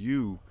 So for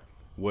you,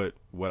 what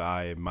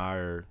I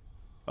admire,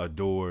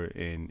 adore,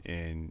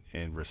 and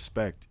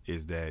respect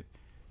is that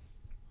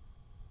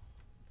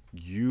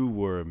you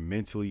were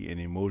mentally and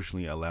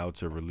emotionally allowed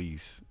to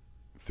release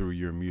through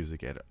your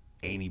music at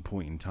any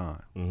point in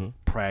time.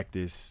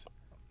 Practice,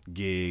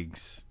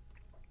 gigs,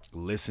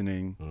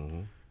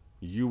 listening,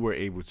 you were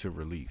able to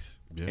release.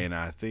 Yeah. And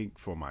I think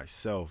for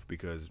myself,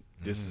 because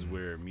this is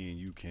where me and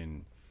you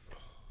can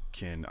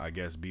I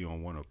guess be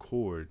on one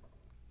accord,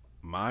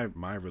 my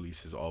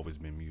release has always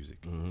been music.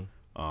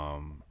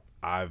 I'm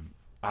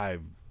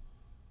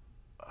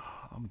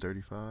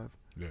 35.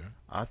 Yeah.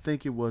 I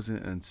think it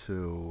wasn't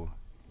until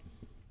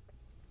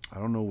I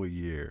don't know what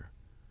year,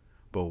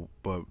 but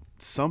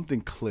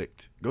something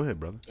clicked. Go ahead,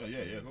 brother. Oh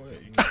yeah, go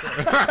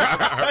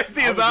ahead.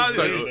 See his eyes.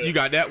 So you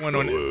got that one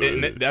on.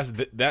 That's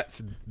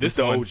this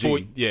the one. OG.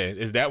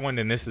 Is that one?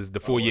 And this is the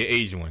 4-year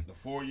age one. The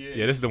 4 year.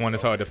 Yeah, this is the one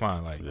that's hard to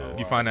find. Like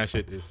you find that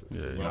shit.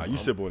 Nah, you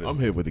sip on it. I'm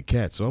here with the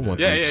cat, so I want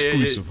the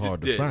exclusive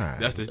hard to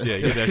find. That's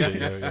get that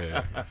shit.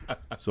 Yeah.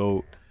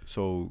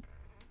 So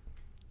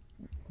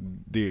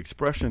the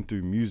expression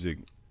through music,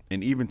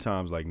 and even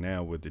times like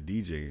now with the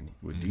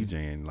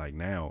DJing, like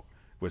now,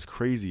 what's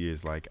crazy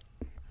is like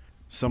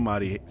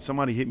somebody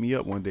hit me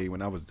up one day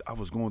when I was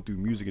going through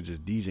music and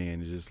just DJing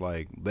and just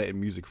like letting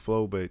music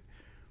flow, but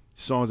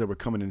songs that were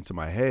coming into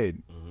my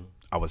head,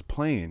 I was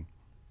playing.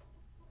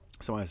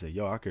 Somebody said,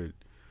 "Yo, I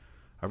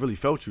really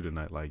felt you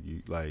tonight. Like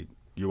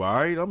you all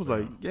right?" I was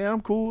like, "Yeah,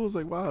 I'm cool." I was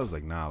like, "Wow." I was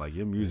like, "Nah, like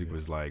your music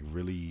was like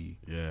really."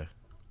 Yeah.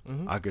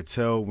 I could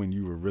tell when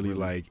you were really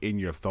like in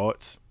your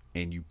thoughts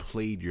and you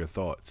played your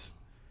thoughts,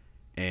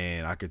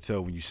 and I could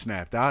tell when you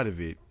snapped out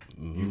of it,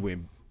 you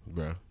went.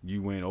 Bro.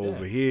 You went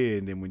over here,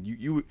 and then when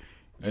you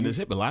and it's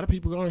hip. A lot of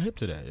people going hip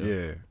to that. Yo.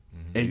 Yeah,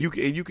 and you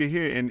can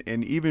hear,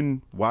 and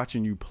even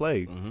watching you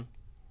play,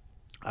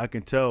 I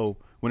can tell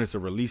when it's a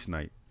release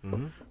night,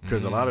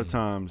 because a lot of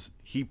times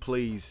he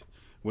plays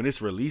when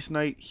it's release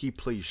night. He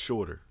plays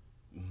shorter,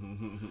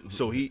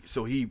 so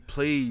he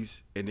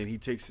plays, and then he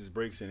takes his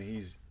breaks, and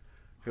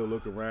he'll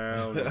look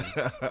around, and,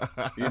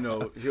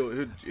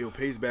 he'll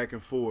pace back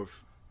and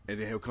forth, and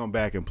then he'll come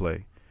back and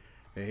play,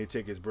 and he'll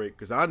take his break,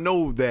 because I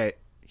know that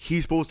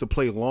he's supposed to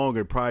play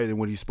longer probably than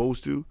what he's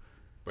supposed to.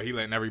 But he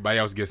letting everybody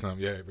else get some,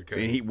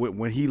 because and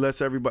when he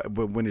lets everybody,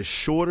 but when it's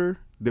shorter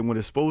than what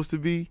it's supposed to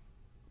be,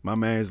 my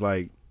man's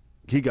like,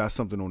 he got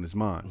something on his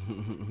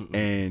mind.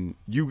 And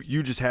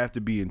you just have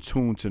to be in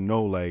tune to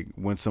know like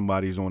when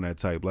somebody's on that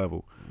type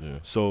level. Yeah.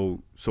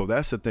 So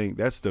that's the thing.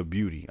 That's the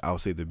beauty. I'll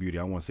say the beauty.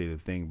 I won't say the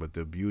thing, but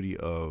the beauty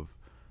of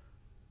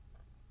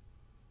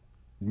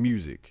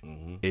music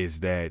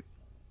is that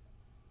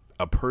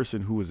a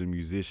person who is a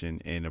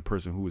musician and a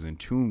person who is in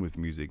tune with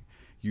music,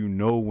 you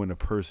know when a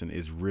person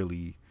is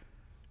really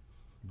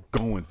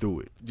going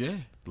through it. Yeah.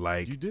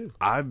 Like you do.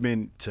 I've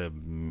been to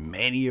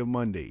many of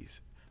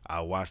Mondays.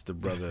 I watched the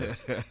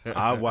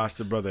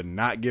brother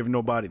not give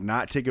nobody,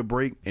 not take a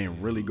break and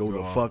really go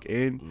the fuck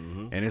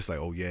in. And it's like,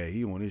 oh yeah,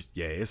 he on this.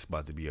 Yeah, it's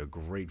about to be a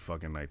great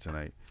fucking night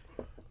tonight.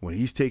 When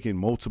he's taking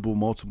multiple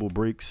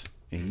breaks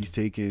and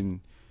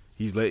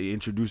he's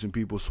introducing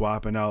people,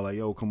 swapping out like,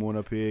 yo, come on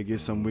up here,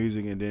 get some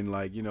music, and then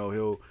like,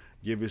 he'll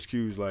give his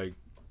cues like,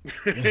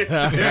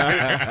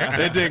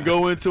 and then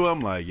go into it.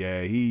 I'm like,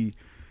 yeah, he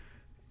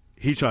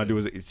trying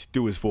to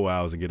do his 4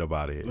 hours and get up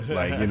out of here.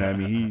 Like, you know what I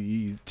mean?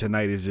 He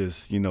tonight is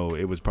just,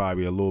 it was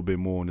probably a little bit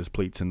more on his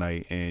plate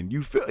tonight, and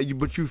you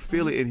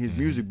feel it in his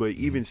music. But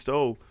even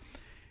so,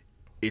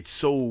 it's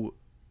so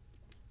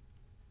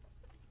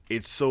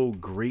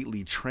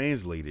greatly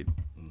translated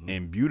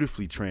and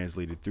beautifully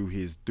translated through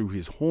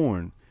his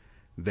horn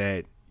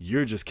that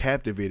you're just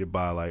captivated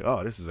by, like,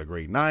 oh, this is a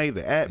great night,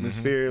 the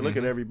atmosphere, look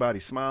at everybody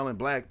smiling,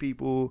 black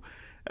people.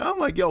 And I'm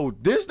like, yo,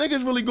 this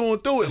nigga's really going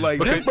through it.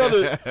 Like, this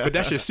brother. But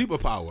that's your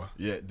superpower.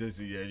 Yeah,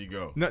 there you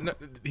go. No,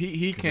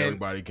 he can.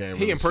 Everybody can.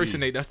 He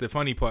impersonate. That's the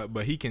funny part.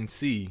 But he can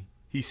see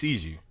he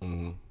sees you.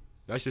 Mm-hmm.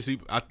 That's your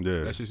super.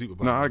 Yeah. That's your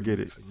superpower. No, I get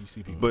it. You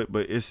see people.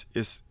 But it's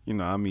you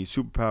know, I mean,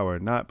 superpower or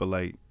not, but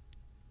like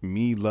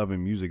me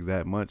loving music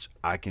that much,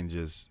 I can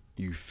just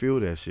you feel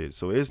that shit.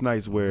 So it's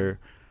nice where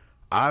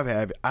I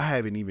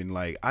haven't even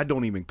like I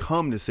don't even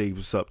come to say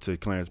what's up to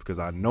Clarence because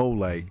I know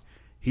like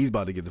he's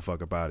about to get the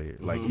fuck up out of here.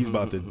 Like he's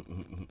about to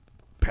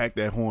pack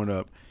that horn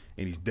up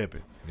and he's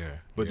dipping. Yeah.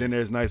 But then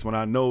there's nice when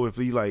I know if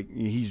he like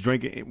he's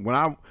drinking. When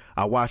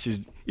I watch his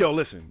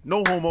listen,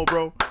 no homo,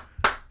 bro.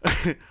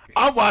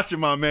 I'm watching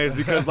my mans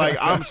because like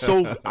I'm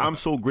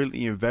so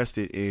greatly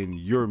invested in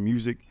your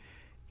music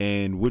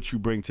and what you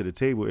bring to the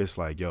table. It's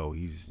like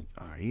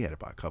he had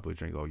about a couple of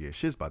drinks. Oh yeah,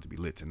 shit's about to be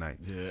lit tonight.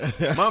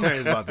 Yeah. My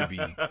man's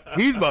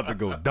he's about to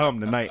go dumb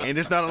tonight. And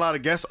it's not a lot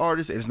of guest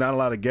artists. It's not a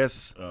lot of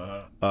guest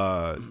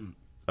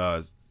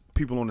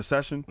people on the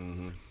session.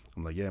 Mm-hmm.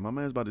 I'm like, yeah, my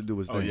man's about to do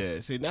his thing. Oh yeah,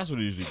 see, that's what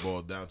it usually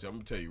boils down to. I'm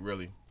gonna tell you,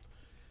 really.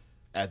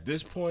 At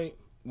this point,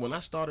 when I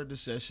started the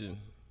session,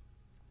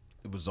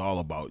 it was all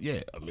about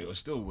it was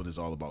still what it's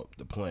all about,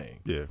 the playing.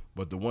 Yeah.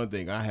 But the one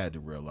thing I had to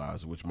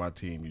realize, which my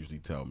team usually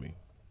tell me,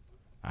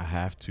 I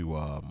have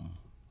to.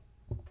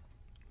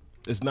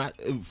 It's not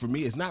for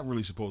me. It's not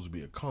really supposed to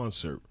be a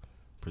concert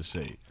per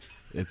se.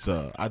 It's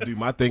I do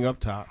my thing up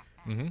top,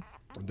 and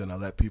then I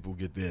let people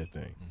get their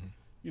thing.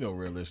 You know,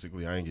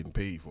 realistically, I ain't getting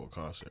paid for a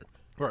concert.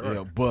 Right. You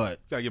know, but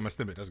Gotta give him a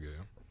snippet. That's good.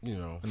 you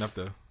know, Enough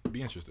to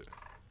be interested.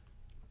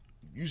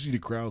 you see the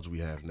crowds we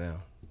have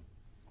now,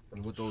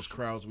 and with those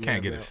crowds we Can't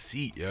have get now, a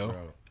seat, yo.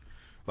 bro.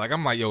 Like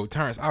I'm like, yo,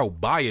 Terrence, I'll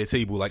buy a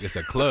table like it's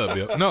a club,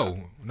 yo. No.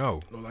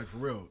 No, like for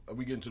real,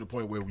 we getting to the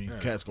point where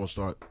cats gonna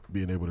start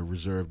being able to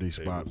reserve their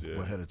spot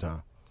ahead of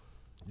time.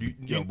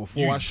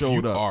 Before I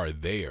showed up, you are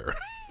there.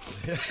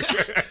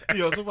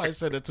 somebody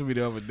said that to me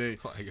the other day,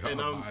 Like, and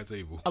I'll buy a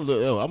table. I'm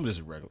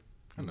just regular.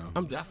 I know.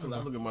 I feel like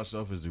I look at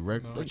myself as the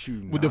regular. But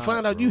you But to not,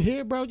 find out bro. you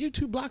here, bro, you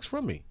 2 blocks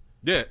from me.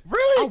 Yeah. I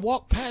Really?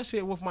 walk past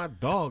here with my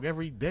dog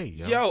every day,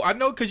 yo. Yo, I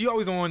know because you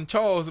always on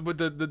Charles with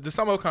the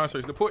summer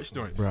concerts, the porch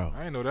joints. Bro. I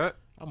didn't know that.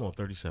 I'm on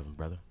 37,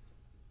 brother.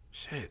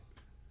 Shit.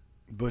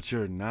 But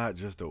you're not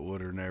just an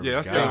ordinary Yeah,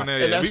 that's guy. the there.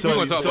 And Yeah. that's We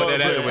gonna so- talk about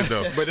that so- afterwards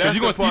though. but But that's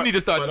you the part- need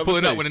to start but I'm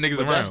pulling gonna up when the niggas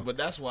but that's- around. But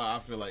that's why I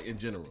feel like in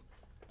general,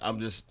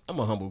 I'm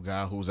a humble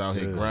guy who's out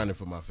here grinding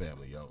for my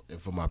family, yo,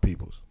 and for my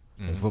peoples,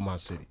 and for my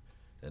city.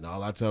 And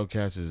all I tell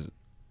cats is,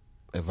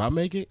 if I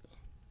make it,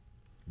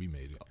 We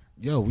made it.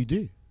 yo, we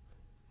did.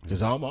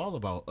 Because I'm all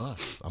about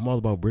us. I'm all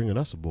about bringing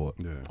us aboard.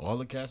 Yeah. All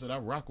the cats that I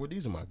rock with,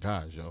 these are my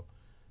guys, yo.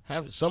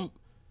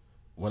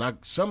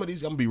 Some of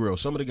these, I'm gonna be real.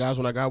 Some of the guys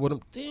when I got with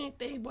them,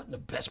 they wasn't the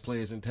best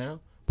players in town,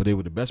 but they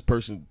were the best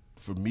person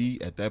for me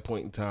at that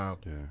point in time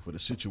for the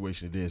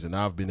situation it is. And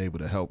I've been able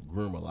to help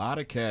groom a lot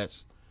of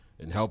cats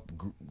and help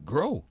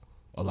grow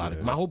a lot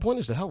of. My whole point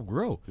is to help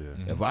grow. Yeah.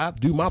 If I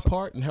do my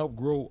part and help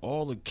grow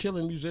all the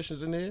killing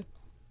musicians in there,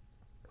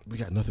 we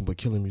got nothing but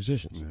killing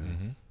musicians.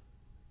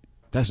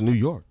 That's New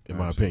York, in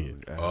my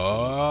opinion.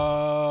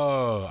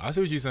 Oh, I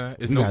see what you're saying.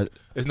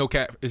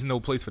 It's no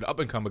place for the up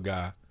and comer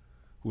guy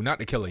who not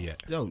the killer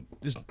yet. Yo,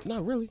 it's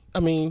not really.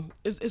 I mean,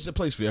 it's a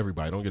place for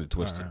everybody. Don't get it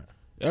twisted. Right.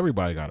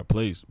 Everybody got a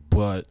place,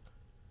 but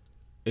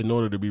in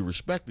order to be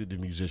respected, the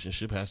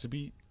musicianship has to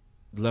be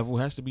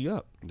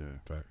up, Yeah.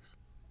 Facts.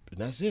 and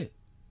that's it.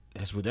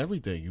 That's with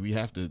everything. We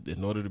have to,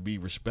 in order to be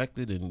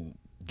respected and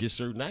get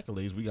certain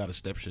accolades, we got to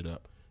step shit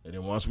up. And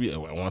then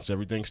once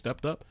everything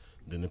stepped up,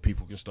 then the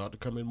people can start to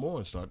come in more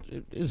and start.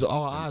 It's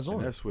all eyes on.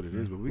 And it. that's what it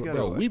is. But we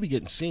Bro, got we be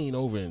getting seen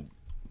over in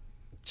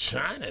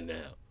China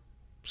now.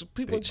 So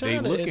people in They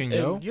China looking, and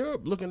yo.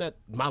 Europe looking at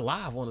my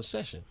live on a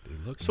session.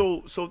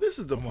 So this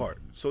is the part.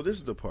 So this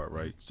is the part,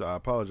 right? So I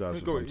apologize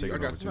Go for ahead. taking I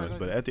got over you. too No, much, no,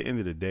 but no. at the end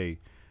of the day,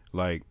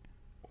 like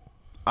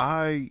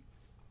I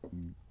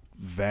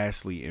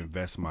vastly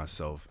invest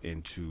myself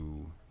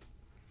into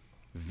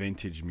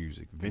vintage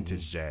music,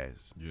 vintage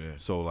jazz. Yeah.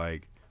 So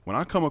like when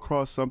I come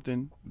across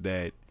something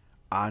that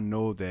I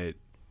know that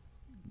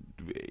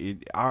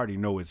I already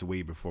know it's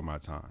way before my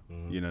time.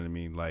 You know what I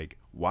mean? Like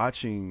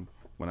watching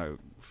when I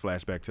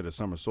flash back to the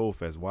Summer Soul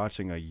Fest,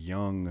 watching a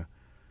young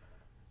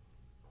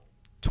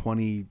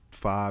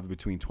 25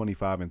 between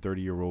 25 and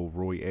 30-year-old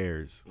Roy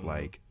Ayers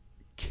like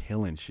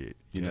killing shit.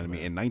 You know what I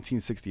mean? In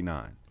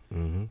 1969.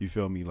 You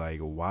feel me? Like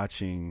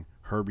watching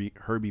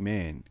Herbie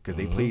Mann because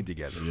they played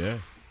together. Yeah.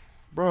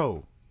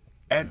 Bro,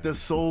 at the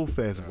Soul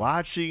Fest,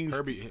 watching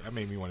Herbie, that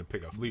made me want to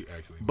pick up Fleet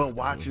actually. but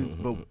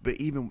watching, but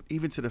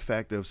even to the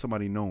fact of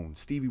somebody known,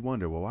 Stevie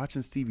Wonder. Well,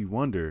 watching Stevie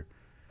Wonder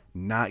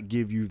not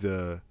give you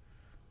the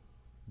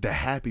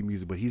happy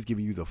music, but he's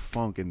giving you the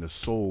funk and the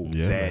soul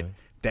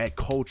that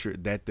culture,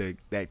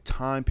 that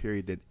time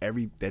period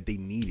that they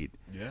needed.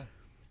 Yeah.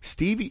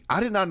 Stevie, I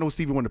did not know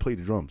Stevie Wonder played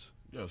the drums.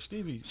 Yo,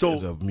 Stevie So-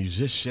 is a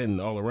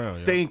musician all around.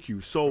 Yo. Thank you.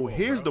 So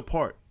here's the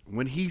part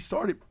when he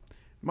started.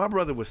 My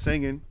brother was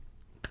singing.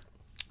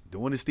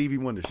 Doing the Stevie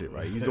Wonder shit,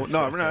 right? He's doing and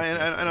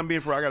I'm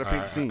being for I gotta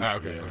paint the scene.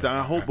 Okay. So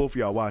I hope both of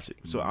y'all watch it.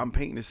 So I'm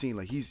painting the scene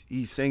like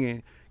he's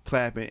singing,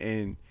 clapping,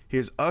 and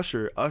his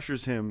usher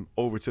ushers him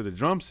over to the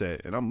drum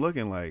set, and I'm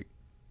looking like,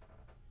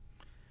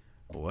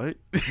 what?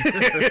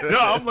 No,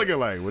 I'm looking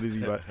like, what is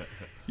he about?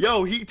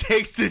 Yo, he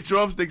takes the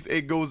drumsticks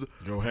and goes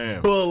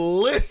ham.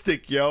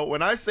 ballistic, yo.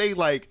 When I say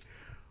like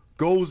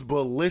goes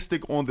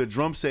ballistic on the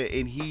drum set,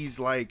 and he's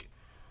like,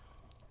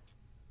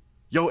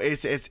 yo,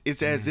 it's as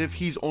if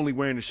he's only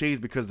wearing the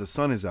shades because the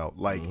sun is out.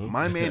 Like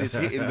my man is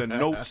hitting the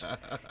notes.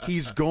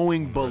 He's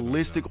going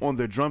ballistic on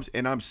the drums,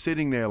 and I'm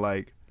sitting there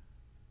like,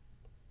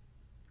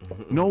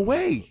 no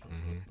way.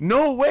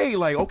 No way.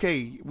 Like,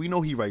 okay, we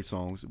know he writes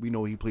songs. We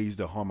know he plays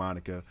the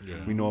harmonica.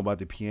 Yeah. We know about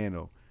the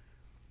piano.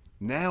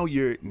 Now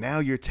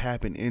you're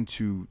tapping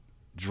into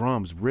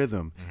drums,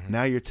 rhythm.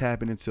 Now you're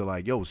tapping into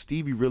like, yo,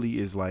 Stevie really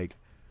is like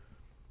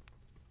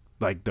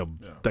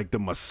the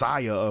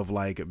messiah of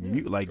like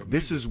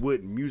this is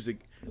what music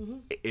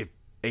if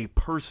a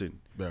person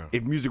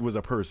if music was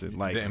a person,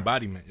 like the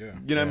embodiment, you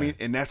know what I mean?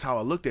 And that's how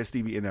I looked at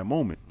Stevie in that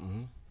moment.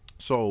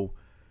 So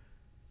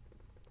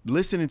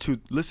listening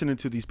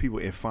to these people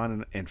and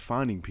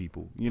finding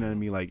people, you know what I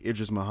mean? Like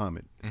Idris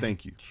Muhammad,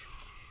 thank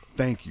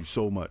you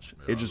so much.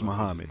 Idris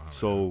Muhammad.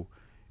 So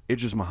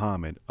Idris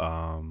Muhammad,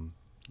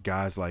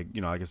 guys like,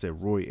 you know, like I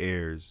said, Roy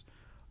Ayers,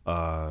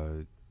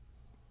 I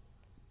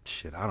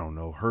don't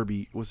know,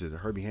 Herbie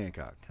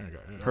Hancock.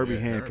 Herbie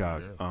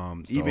Hancock.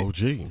 Even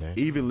OG, man.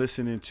 Even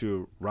listening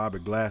to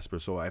Robert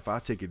Glasper. So if I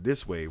take it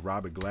this way,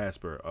 Robert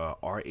Glasper,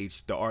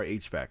 the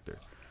RH Factor.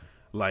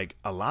 Like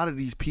a lot of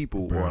these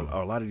people or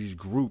a lot of these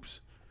groups,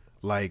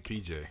 like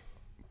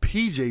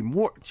PJ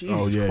Morton,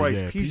 Jesus Christ,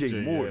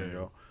 PJ Morton,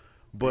 yo.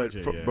 But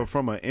but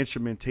from an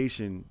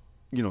instrumentation,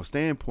 you know,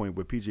 standpoint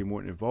with PJ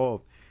Morton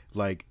involved,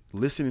 like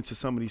listening to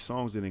some of these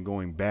songs and then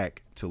going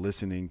back to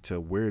listening to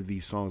where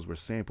these songs were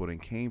sampled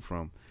and came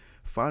from,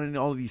 finding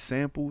all of these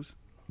samples.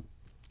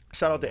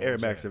 Shout out to Air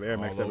Max if Air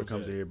Max ever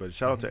comes in here, but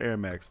shout out to Air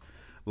Max.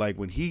 Like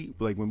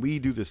when we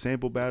do the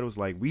sample battles,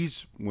 like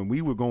when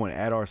we were going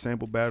at our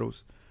sample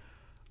battles,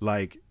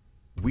 like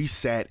we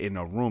sat in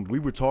a room, we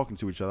were talking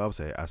to each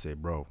other. I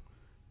said, bro,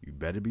 you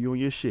better be on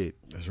your shit.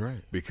 That's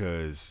right.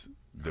 Because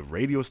the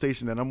radio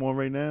station that I'm on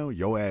right now,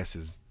 your ass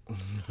is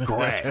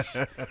grass.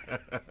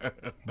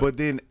 But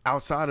then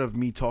outside of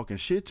me talking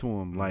shit to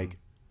him, like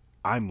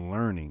I'm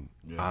learning.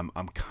 Yeah.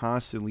 I'm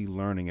constantly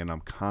learning, and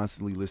I'm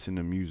constantly listening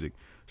to music.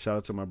 Shout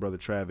out to my brother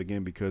Trav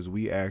again, because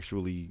we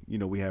actually, you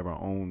know, we have our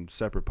own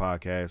separate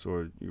podcast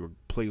or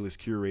playlist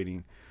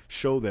curating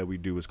show that we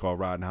do. It's called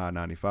Riding High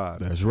 95.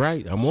 That's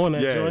right. I'm on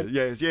that joint.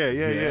 Yeah,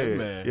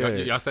 man. Yeah.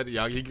 Y'all said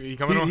he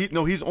coming on?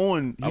 No, he's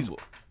on.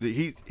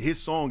 His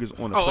song is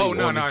on the Oh,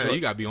 playlist. no, you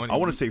gotta be on it. I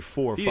want to say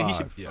 4 or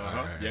 5.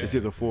 It's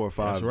either 4 or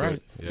 5. That's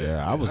right.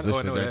 Yeah, I was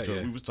listening to that joint.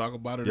 Yeah. We was talking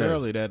about it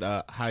earlier,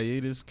 that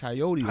Hiatus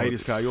Coyote.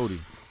 Hiatus Coyote.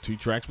 2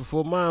 tracks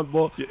before mine,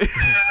 boy. Boy.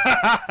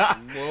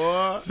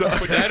 So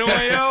put that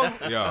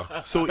on, yo.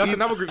 So that's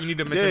another group you need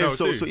to mention.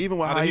 So even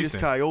with Hiatus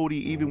Coyote,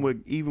 even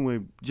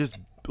with just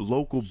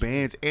local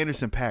bands,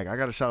 Anderson .Paak. I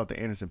got to shout out to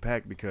Anderson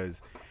 .Paak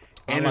because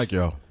I like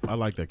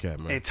that cat,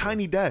 man. And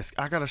Tiny Desk.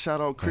 I got to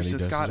shout out Christian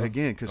Scott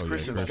again, because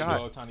Christian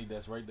Scott. Tiny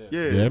Desk right there.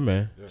 Yeah,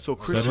 man. So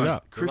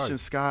Christian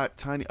Scott,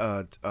 Tiny.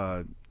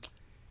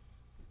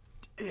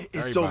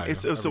 It's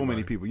so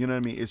many people. You know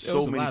what I mean? It's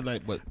so many.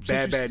 But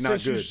bad,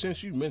 not good.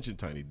 Since you mentioned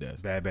Tiny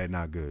Desk, bad,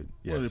 not good.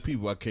 Yes. One of the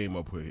people I came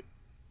up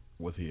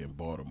with here in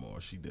Baltimore,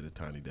 she did a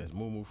Tiny Desk.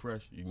 Moo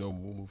Fresh, you know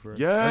Moo Fresh?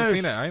 Yes. I ain't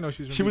seen that. I didn't know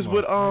she was. She was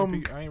with I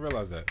ain't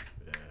realize that.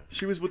 Yeah.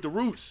 She was with the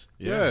Roots.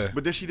 Yeah.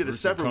 But then she did a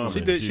separate one. She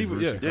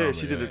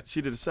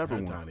did a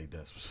separate one. Tiny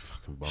Desk was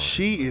fucking bomb.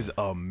 She is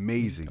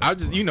amazing. I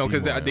just, you know,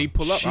 because they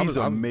pull up. She's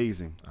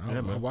amazing. I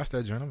watched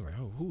that joint. I was like,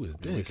 oh, who is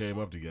this? We came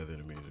up together in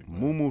the music.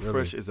 Moo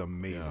Fresh is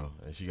amazing.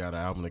 Yeah. And she got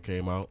an album that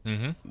came out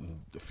a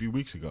few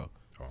weeks ago.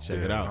 Check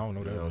it out. I don't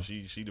know that. You know,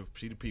 she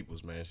the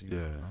people's, man. I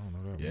don't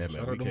know that. Yeah,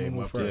 man. We came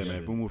up together. Yeah,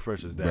 man. Moo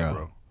Fresh is that,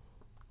 bro.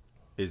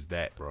 Is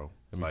that, bro?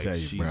 Let me tell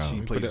you, bro.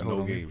 She plays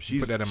no game. She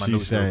put that in my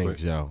notes. She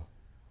sings, yo.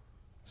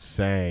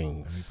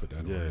 Sings.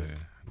 Let me put that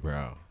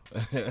bro.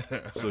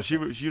 So she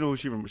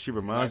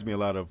reminds me a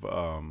lot of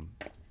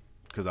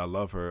because I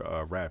love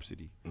her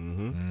Rhapsody.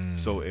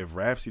 So if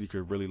Rhapsody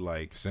could really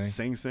like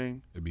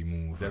sing, it'd be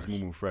Moo Fresh. That's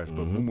Moo Fresh.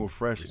 But Moo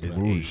Fresh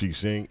is she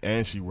sing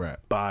and she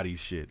rap. Body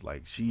shit.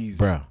 Like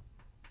she's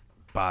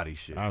body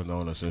shit. I've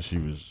known her since she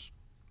was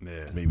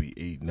maybe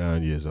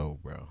 8-9 years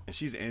old, bro. And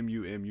she's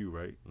MU,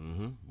 right?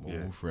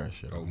 Moo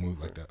Fresh. Oh, move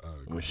like that.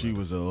 When she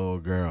was a little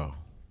girl,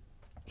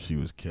 she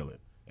was killing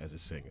as a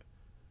singer.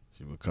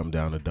 She would come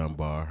down to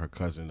Dunbar. Her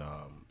cousin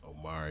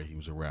Omari, he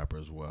was a rapper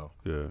as well.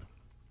 Yeah.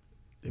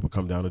 They would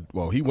come down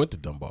to, he went to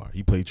Dunbar.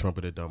 He played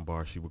trumpet at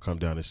Dunbar. She would come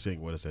down and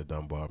sing with us at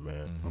Dunbar,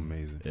 man.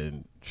 Amazing.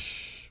 And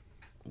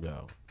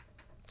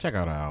check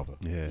out our album.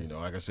 Yeah. You know,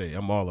 like I say,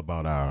 I'm all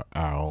about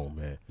our own,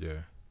 man. Yeah.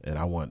 And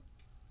I want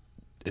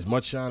as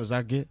much shine as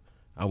I get.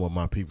 I want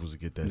my peoples to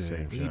get that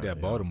same We shine. need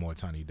that Baltimore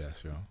Tiny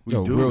Desk, yo.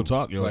 Yo, real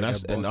talk, yo. Like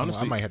and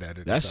honestly, I might have to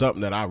edit that's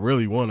something that I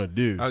really want to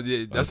do.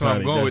 That's where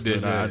I'm going with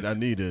this. I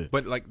need it.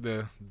 But like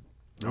I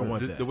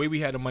want that. The way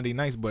we had the Monday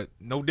nights, but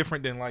no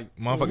different than like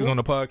motherfuckers on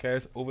the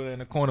podcast over there in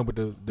the corner with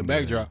the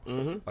backdrop.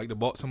 Like the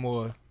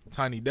Baltimore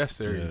Tiny Desk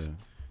series.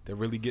 They're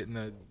really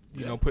getting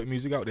you know, put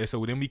music out there,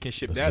 so then we can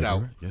ship Let's that get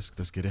out.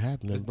 Let's get it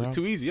happening, It's bro.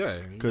 too easy, yeah.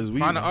 'Cause we-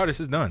 find the artist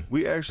is done.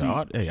 We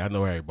actually, Hey, I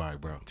know everybody,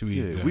 bro. Too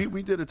easy. yeah,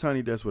 we did a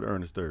Tiny Desk with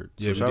Ernest Third.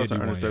 So Yeah, we shout out did to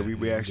do Ernest one, Third. yeah. We Yeah,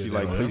 we actually did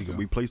like that placed, one.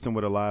 we placed him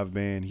with a live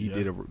band. He Yeah.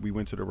 did we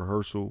went to the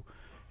rehearsal,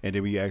 and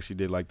then we actually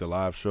did like the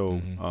live show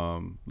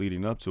Mm-hmm.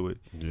 leading up to it.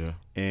 Yeah.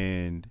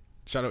 And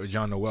Shout out to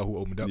John Noel who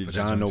opened up for that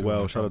John joint, too,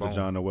 Noel, on shout out to trombone.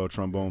 John Noel,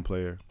 trombone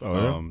player. Oh,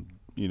 yeah?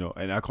 You know,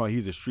 and I call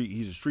he's a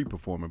street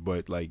performer,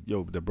 but like,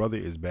 yo, the brother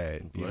is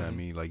bad. You know what I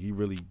mean? Like he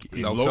really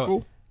He's Self-taught.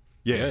 local.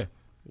 yeah.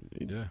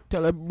 Yeah.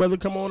 Tell that brother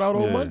come on out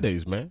on Yeah.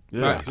 Mondays, man.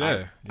 Yeah. Facts,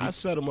 yeah. I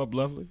set him up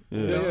lovely.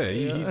 Yeah,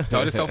 he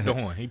taught himself the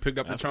horn. He picked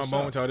up the That's what's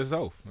trombone, up. taught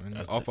himself, and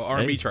That's off the- of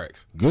R&B hey.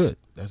 tracks. Good.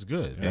 That's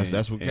good. And-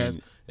 That's what cats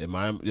and- in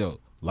my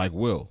like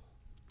Will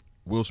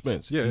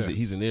Spence. Yeah,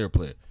 He's an air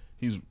player.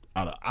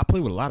 I play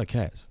with a lot of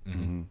cats,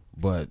 Mm-hmm.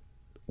 but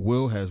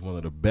Will has one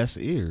of the best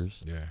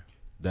ears Yeah.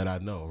 that I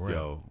know. Right?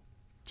 Yo,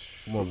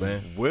 Come on,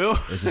 man. Will.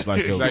 It's just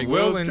like, yo, Like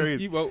Will's Will and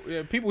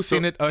crazy. people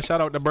seen it.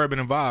 Shout out to Bourbon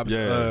and Vibes.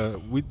 Yeah.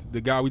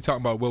 The guy we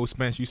talking about, Will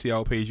Spence. You see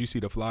our page. You see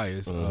the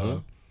flyers.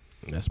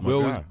 that's my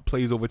Will guy.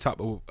 plays over top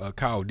of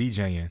Kyle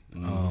DJing.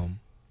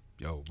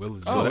 Will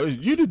is Oh,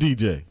 you the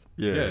DJ?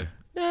 Yeah. yeah.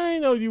 Yeah, I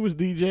ain't know you was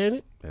DJing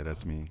it. Yeah,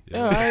 that's me.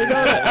 Yeah, I ain't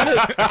know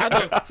that. I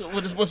didn't,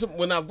 so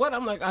when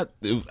I'm like,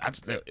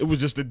 it was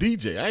just a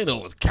DJ. I didn't know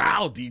it was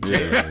Kyle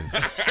DJ.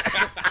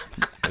 Yeah,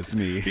 that's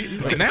me.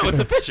 Like, now it's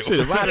official. Shit,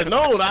 if I'd have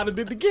known, I'd have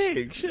did the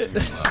gig. Shit.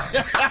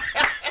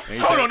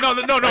 Hold on,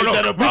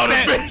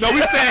 no.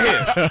 We stand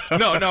here.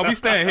 No, we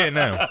stand here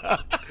now.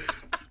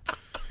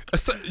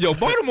 Yo,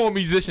 Baltimore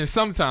musicians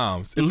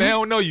sometimes, if they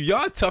don't know you,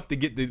 y'all tough to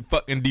get the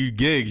fucking do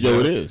gigs.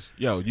 Yo, it is.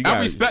 Yo, you got I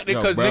respect it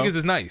because niggas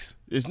is nice.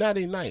 It's not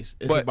even nice.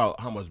 It's But-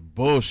 about how much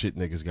bullshit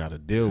niggas got to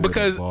deal with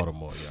Because- in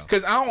Baltimore, yo.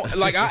 Cause I don't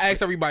like. I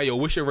ask everybody, yo,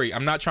 what's your rate?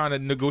 I'm not trying to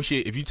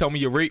negotiate. If you tell me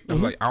your rate,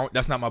 I'm like,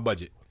 that's not my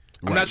budget.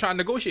 I'm not trying to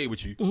negotiate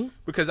with you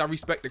because I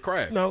respect the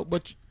craft. No,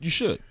 but you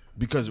should.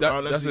 Because That's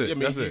honestly, it. I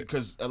mean, That's it.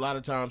 because a lot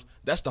of times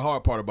that's the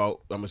hard part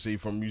about, I'm gonna say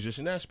from a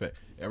musician aspect.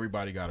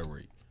 Everybody got a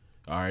rate.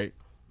 All right.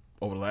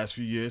 Over the last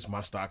few years,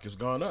 my stock has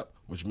gone up,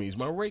 which means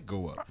my rate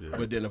go up.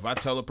 But then if I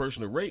tell a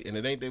person a rate and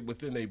it ain't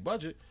within their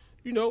budget,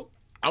 you know,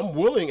 I'm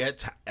willing at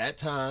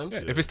times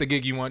If it's the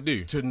gig you want to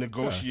do, to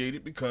negotiate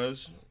it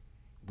because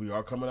we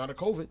are coming out of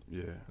COVID.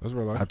 Yeah. that's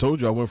real I life. told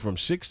you I went from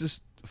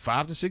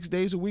 5 to 6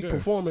 days a week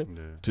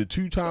performing to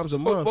 2 times a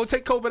month. Well,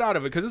 take COVID out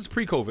of it because it's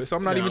pre-COVID, so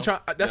I'm not even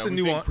trying. That's now a we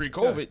think nuance.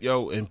 Pre-COVID,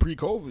 yo, and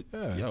pre-COVID,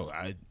 Yeah. yo,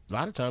 a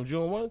lot of times you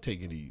don't want to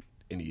take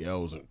any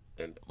L's,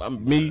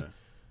 and me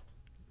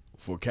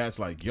for cats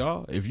like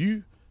y'all.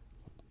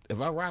 If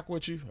I rock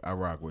with you, I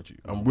rock with you.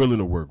 I'm willing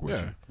to work with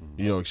Yeah. you.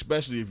 You know,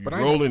 especially if you're But I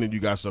ain't- rolling and you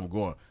got something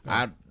going.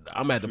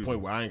 I'm at the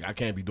point where I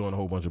can't be doing a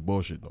whole bunch of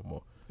bullshit no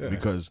more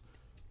because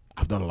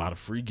I've done a lot of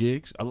free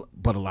gigs,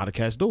 but a lot of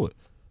cats do it.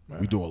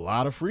 We do a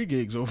lot of free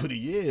gigs over the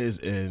years,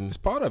 and It's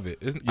part of it.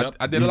 Isn't Yep.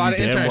 I did a lot of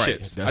You damn right.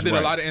 internships. That's I did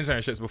right. a lot of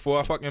internships before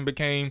I fucking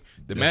became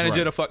the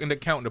manager of the fucking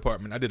accounting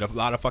department. I did a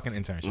lot of fucking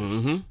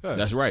internships. Yeah.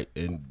 that's right.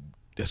 And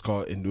that's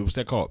called, and what's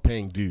that called?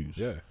 Paying dues.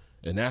 Yeah.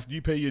 And after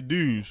you pay your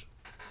dues,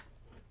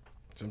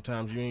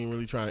 sometimes you ain't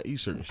really trying to eat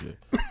certain shit.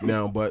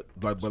 Now, but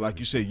like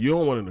you said, you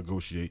don't want to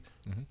negotiate.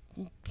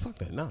 Fuck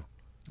that, nah.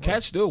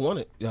 Cats still want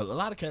it. Yeah, a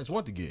lot of cats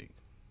want the gig.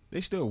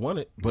 They still want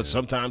it. But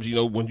sometimes, you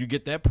know, when you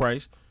get that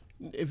price,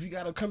 if you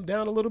got to come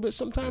down a little bit,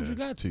 sometimes you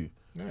got to.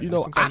 You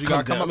know, sometimes you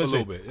gotta come up a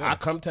little bit, yeah. I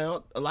come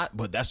down a lot,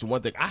 but that's the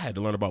one thing I had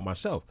to learn about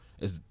myself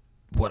is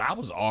what I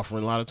was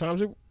offering a lot of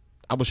times.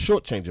 I was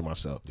shortchanging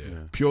myself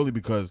purely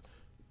because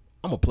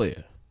I'm a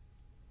player.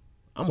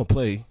 I'm going to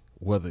play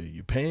whether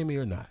you're paying me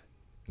or not.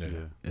 Yeah.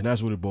 And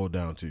that's what it boiled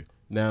down to.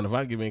 Now, if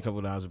I give me a couple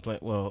of dollars and play,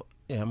 well,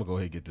 yeah, I'm going to go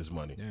ahead and get this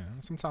money. Yeah.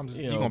 Sometimes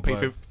You you're know, gonna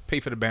pay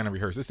but- for the band and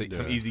rehearse. It's like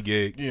some easy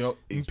gig. You know,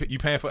 You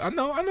paying for? I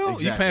know. You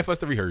Exactly. paying for us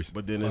to rehearse.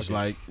 but then it's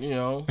like, you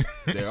know,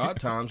 there are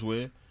times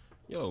where,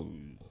 yo,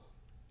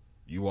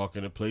 you walk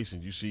in a place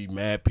and you see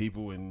mad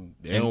people and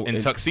they don't. in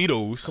and-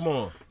 tuxedos. Come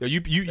on. Yo,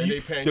 you And they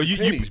paying yo, you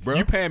pennies, bro.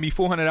 You paying me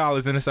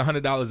 $400 and it's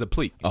 $100 a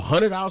plate.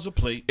 $100 a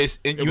plate. It's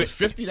and It you was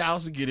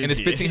 $50 to get in and it's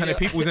here. 1,500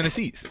 people's in the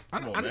seats.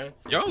 Come on, man.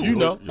 Yo, You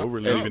know. You're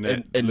really living that,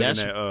 And living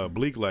that's- that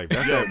bleak life.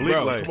 That's that bleak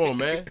Bro, life. come on,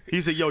 man.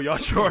 He said, "Yo, y'all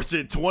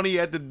charging 20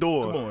 at the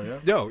door. Come on, yeah.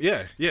 Yo,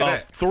 yeah.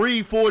 That.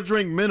 3-4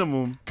 drink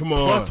minimum. Come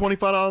on. Plus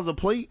 $25 a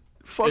plate.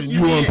 Fuck And you.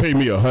 you want mean? to pay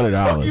me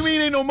 $100. You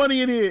mean ain't no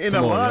money in here? And the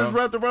Come on, line is yo.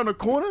 wrapped around the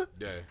corner?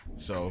 Yeah.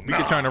 So, We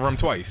could turn the room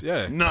twice.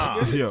 Yeah.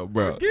 Nah. yo,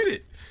 bro. Get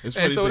it. It's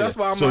And funny so you say that's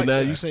that. why I'm so like, now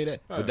yeah. you say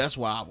that, but that's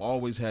why I've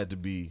always had to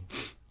be.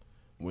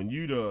 When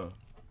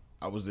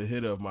I was the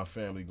hitter of my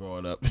family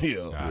growing up.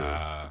 Yo,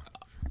 at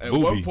booby.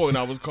 one point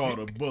I was called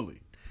a bully.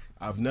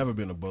 I've never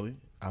been a bully.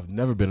 I've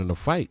never been in a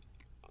fight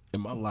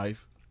in my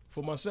life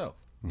for myself.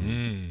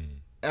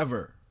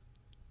 Ever.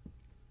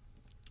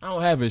 I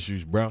don't have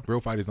issues, bro.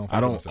 Real fighters don't fight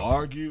I don't themselves.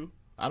 argue.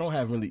 I don't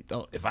have really.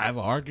 If I ever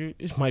argue,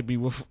 it might be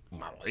with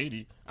my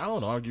lady. I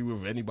don't argue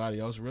with anybody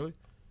else, really.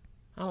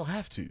 I don't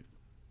have to.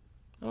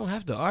 I don't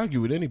have to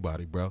argue with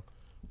anybody, bro.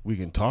 We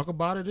can talk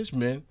about it as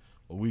men,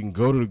 or we can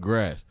go to the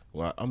grass.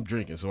 Well, I'm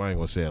drinking, so I ain't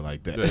gonna say it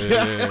like that.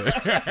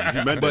 Yeah.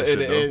 You meant But that in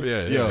shit, the though.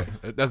 end,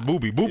 Yeah. That's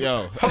Booby. Booby.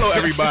 Yo. Hello,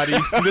 everybody.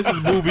 This is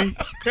Booby.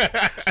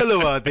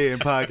 Hello out there in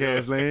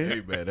podcast land.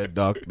 Hey man, that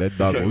dog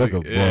liquor,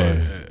 boy.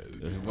 Yeah.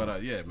 That's what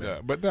man. Yeah,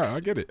 but no, I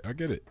get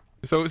it.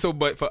 So,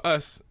 but for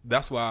us,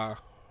 that's why.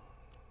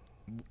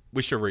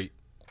 What's your rate?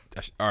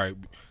 All right,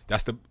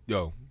 that's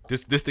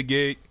This the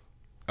gig.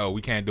 Oh,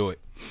 we can't do it.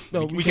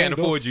 No, we can't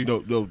afford you. No.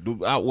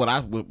 What I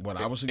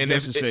was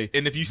suggesting say,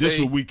 and if you this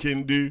say what we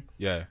can do,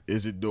 yeah,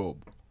 is it doable?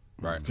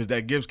 right. Because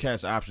that gives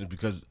cats options.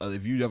 Because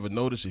if you ever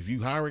notice, if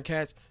you hiring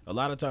cats, a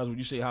lot of times when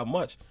you say how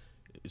much,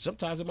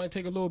 sometimes it might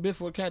take a little bit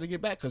for a cat to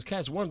get back. Because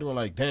cats wondering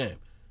like, damn,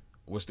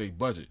 what's their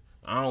budget?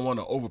 I don't want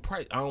to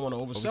overprice. I don't want to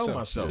oversell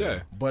myself.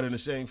 Yeah. But in the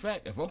same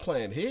fact, if I'm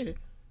playing here,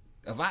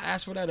 if I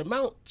ask for that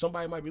amount,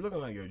 somebody might be looking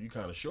like, yo, you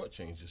kind of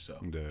shortchanged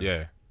yourself.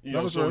 Yeah. You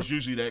know, so it's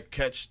usually that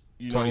catch.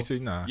 26,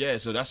 nah. Yeah,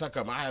 so that's how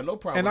come I have no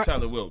problem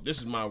telling Will, this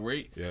is my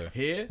rate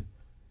here,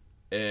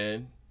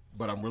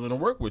 but I'm willing to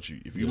work with you.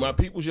 If you my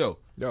peoples,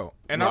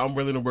 and I'm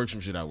willing to work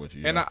some shit out with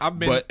you. And I've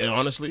been, but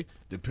honestly,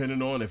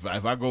 depending on if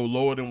I go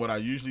lower than what I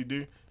usually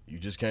do, you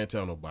just can't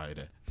tell nobody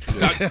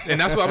that. and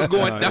that's what I was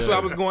going. That's what I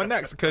was going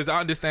next because I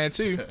understand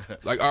too.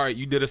 Like, all right,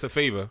 you did us a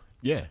favor.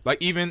 Yeah.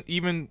 Like even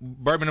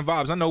Bourbon and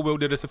Vibes. I know Will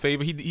did us a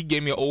favor. He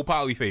gave me an old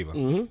Poly favor,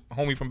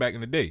 homie from back in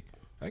the day.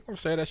 I ain't gonna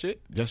say that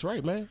shit. That's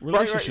right, man.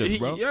 Relationships,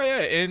 bro. Yeah.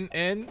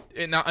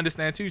 And I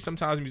understand too.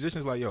 Sometimes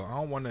musicians like, yo, I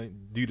don't want to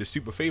do the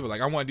super favor. Like,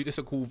 I want to do this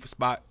a cool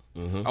spot.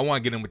 I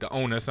want to get in with the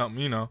owner or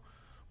something, you know.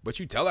 But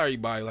you tell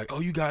everybody like,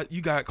 oh, you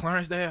got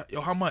Clarence there.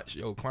 Yo, how much?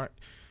 Yo, Clarence.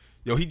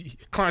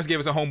 Clarence gave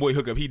us a homeboy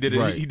hookup. He did it.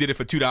 Right. He did it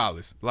for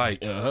 $2.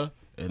 Like, And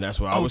that's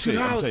what I would say.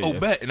 $2. Oh,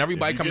 bet. And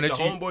everybody coming at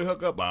you. Homeboy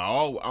hookup.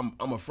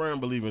 I'm a firm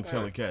believer in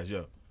telling cats,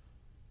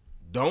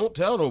 don't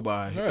tell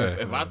nobody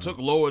if I took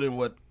lower than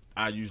what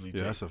I usually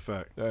take. Yeah, that's a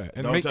fact. Yeah.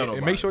 And Don't tell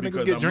nobody. make sure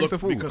niggas get drinks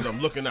and food. Because I'm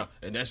looking out.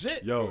 And that's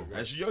it. Yo.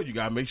 You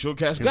got to make sure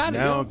cats got it.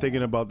 Now I'm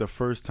thinking about the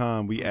first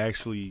time we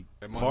actually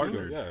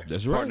partnered. Yeah.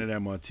 That's right. Partnered at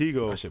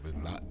Montego. That shit was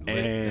not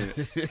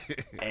lit.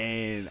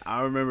 And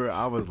I remember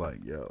I was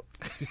like, yo.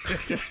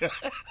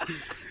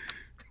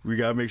 We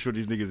got to make sure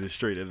these niggas is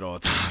straight at all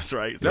times,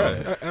 right? So,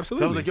 Yeah, absolutely.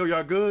 So I was like, yo,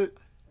 y'all good?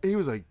 And he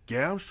was like,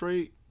 yeah, I'm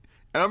straight.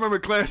 And I remember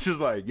Clarence was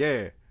like,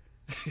 yeah.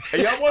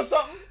 Hey, y'all want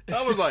something?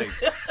 I was like,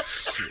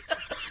 shit.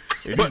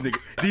 And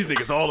these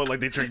niggas all look like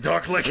they drink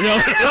dark liquor.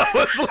 I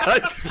was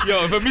like,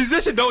 yo, if a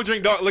musician don't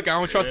drink dark liquor, I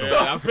don't trust them.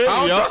 I feel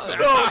I you,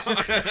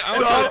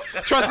 don't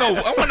trust no.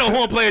 I want no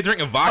horn player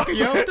drinking vodka,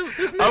 yo.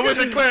 This nigga, I went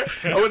to Clarence.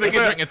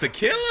 drinking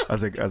tequila. I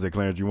was like,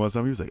 Clarence, you want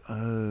something? He was like,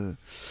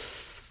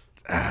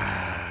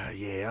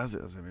 yeah. I was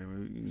like,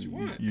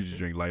 man, you just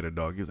drink lighter,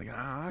 dog. He was like,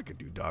 I could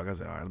do dog. I was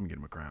like, all right, let me get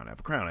him a Crown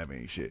Apple. Crown Apple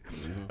ain't shit.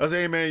 I was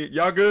like, hey, man,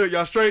 y'all good?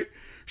 Y'all straight?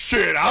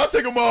 Shit, I'll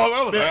take them all.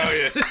 I was like, oh,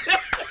 yeah.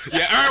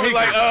 Yeah, Aaron was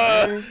like,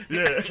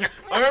 Yeah.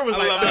 Aaron was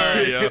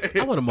like,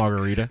 I want a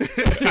margarita.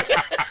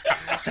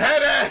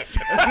 Head ass.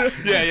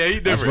 yeah, he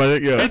different.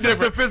 Funny, yeah. He's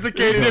just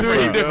sophisticated.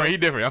 He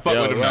different. I fuck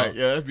with him now. Yeah,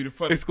 that'd be the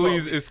funny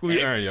Exclude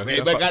Aaron, yo.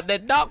 Everybody got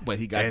that dog, but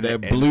he got And- that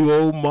and- blue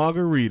old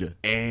margarita.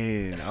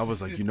 And I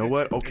was like, you know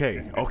what?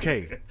 Okay.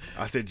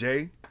 I said,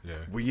 Jay,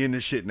 we in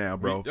this shit now,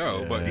 bro.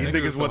 But These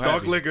niggas niggas so want dark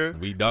happy. liquor.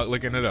 We dark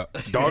licking it up.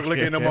 Dog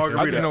liquor and a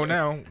margarita. I just know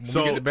now when we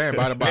get the band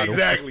by the bottle.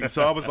 Exactly.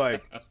 So I was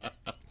like,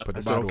 Put the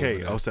I said, bottle okay.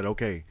 over there. I said,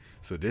 okay.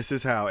 So this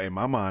is how, in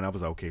my mind, I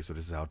was like, okay, so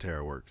this is how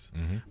Terror works.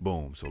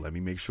 Boom. So let me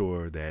make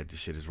sure that the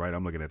shit is right.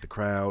 I'm looking at the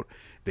crowd.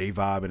 They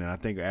vibing. And I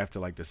think after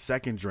like the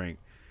second drink,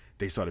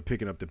 they started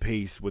picking up the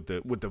pace with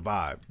the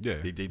vibe. Yeah.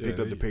 They picked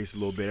up the pace a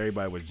little bit.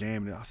 Everybody was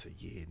jamming. I said,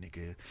 yeah,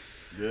 nigga.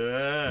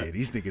 Yeah,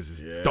 these niggas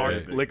is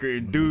dark liquor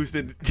induced.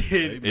 And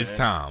It's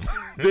time.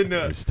 then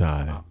It's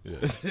time.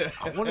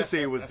 I want to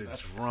say it was the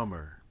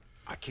drummer.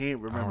 I can't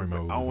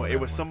remember. It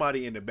was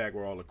somebody in the back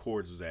where all the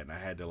chords was at, and I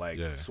had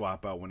to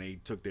swap out when they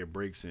took their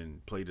breaks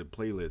and played the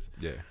playlist.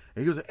 Yeah.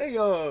 And he was like, "Hey,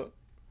 I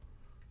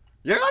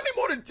need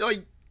more than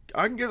like."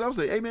 I can guess. I was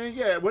like, "Hey, man,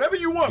 yeah, whatever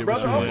you want,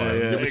 brother." I'm like,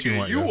 Get what you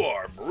want, you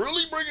are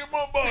really bringing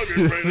my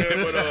buggers right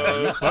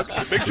there,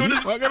 but make sure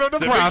this Fucking on the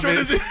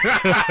profits.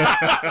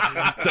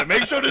 to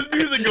make sure this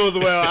music goes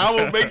well. I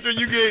will make sure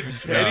you get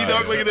any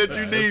dark liquor that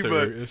you need,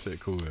 but. That shit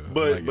cool.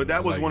 But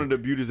that was one of the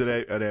beauties of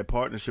that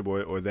partnership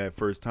or that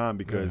first time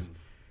because,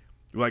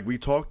 like we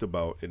talked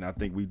about, and I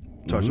think we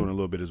touched on it a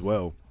little bit as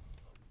well.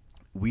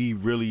 We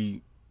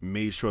really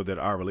made sure that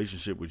our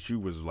relationship with you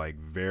was like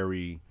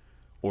very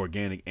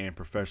organic and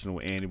professional,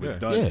 and it was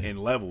done in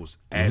levels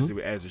as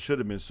it should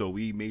have been. So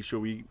we made sure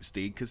we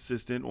stayed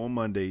consistent on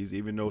Mondays,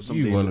 even though some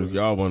days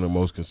y'all one of the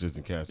most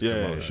consistent cats to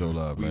come out and show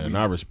love, man. And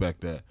I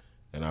respect that.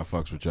 And I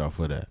fucks with y'all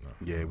for that.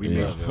 Yeah, we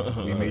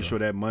made sure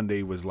that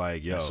Monday was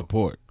like, yo,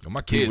 support. Yo,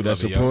 my kids People that love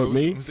it, support yo.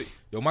 me.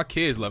 Yo, my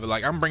kids love it.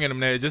 Like I'm bringing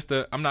them there just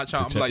to. I'm not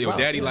trying. I'm like, yo,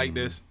 daddy like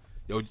this.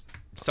 Yo,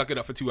 suck it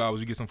up for 2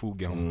 hours. We get some food.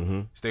 Get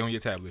home. Stay on your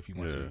tablet if you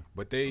want to.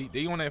 But they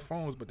on their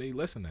phones, but they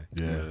listening.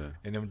 Yeah.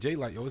 And then Jay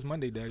like, yo, it's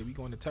Monday, daddy. We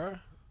going to Terror?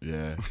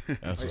 Yeah.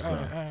 That's what's all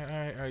up.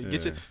 right.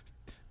 Get your.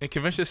 And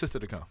convince your sister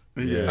to come.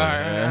 Yeah.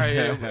 All right,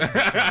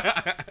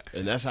 yeah.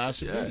 And that's how it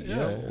should be. Yeah, You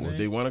know? yeah. If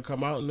they want to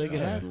come out and make it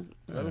happen,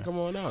 let them come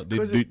on out. Do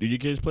 'Cause your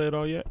kids play it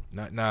all yet?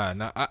 Nah.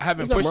 I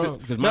haven't There's pushed nothing wrong, it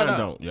because No, mine no.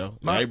 don't, yo.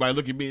 My- Everybody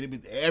look at me.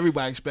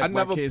 Everybody expect my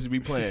never- kids to be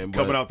playing. But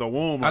Coming out the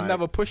womb. I like,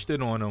 never pushed it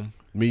on them.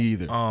 me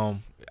either.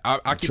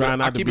 I keep trying it,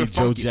 not I to keep be it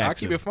Joe funky. I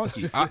Jackson. keep it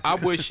funky. I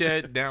would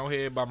shed down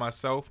here by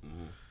myself.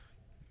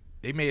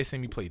 They may have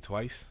seen me play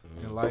twice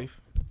in life.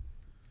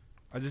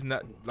 I just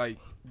not like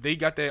they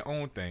got their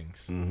own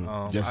things.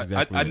 That's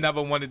exactly I it.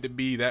 never wanted to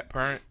be that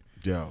parent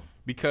Yo,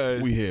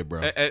 because we here,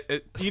 bro.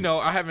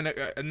 I haven't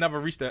I never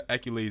reached the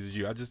accolades as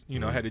you. I just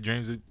had the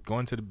dreams of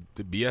going to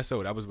the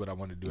BSO. That was what I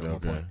wanted to do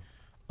at one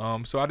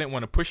point. So I didn't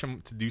want to push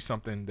them to do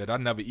something that I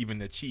never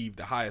even achieved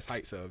the highest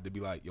heights of. To be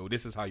like, yo,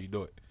 this is how you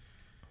do it.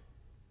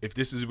 If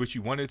this is what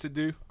you wanted to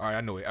do, all right,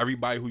 I know it.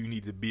 Everybody who you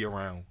need to be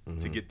around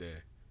to get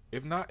there.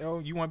 If not, yo,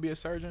 you want to be a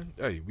surgeon?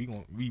 Hey, we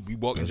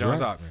walking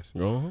Johns Hopkins.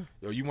 Yo,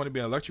 you want to be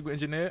an electrical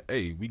engineer?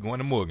 Hey, we going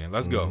to Morgan.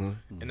 Let's go.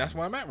 And that's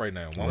where I'm at right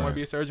now. One want to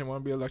be a surgeon, one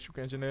want to be an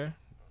electrical engineer.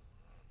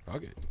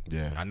 Fuck it.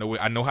 Yeah. I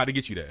know how to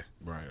get you there.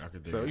 Right. I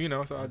could. So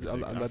so I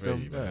let feel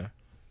them. you,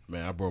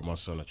 man, I brought my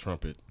son a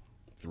trumpet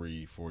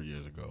 3-4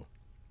 years ago,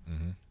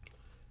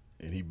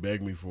 and he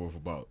begged me for it for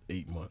about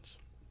 8 months.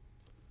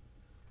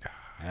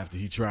 After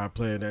he tried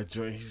playing that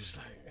joint, he was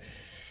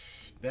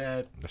like,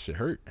 "Dad, That shit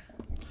hurt.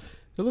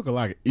 it look a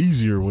lot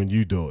easier when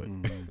you do it."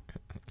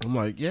 I'm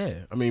like, "Yeah,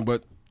 I mean,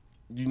 but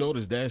you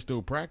notice Dad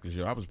still practice.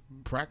 Yo, I was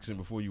practicing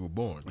before you were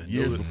born,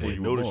 years before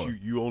you were notice born.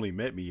 you only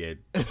met me at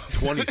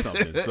 20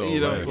 something. So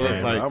You know, so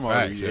it's like, I'm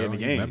already Facts, in yo. the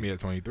You game. met me at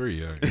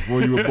 23. Yeah.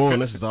 Before you were born,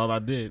 this is all I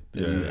did.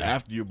 And Yeah.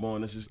 after you're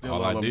born, this is still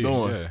all I I'm do.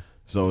 doing. Yeah.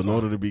 So in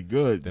order to be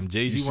good, Them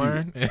J's you see-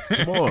 wearing?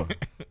 come on,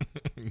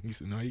 You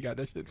said, no, you got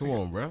that shit. come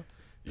on, bro.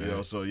 You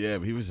know, so yeah,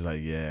 but he was just like,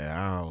 yeah,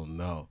 I don't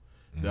know.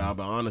 Now, I'll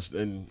be honest,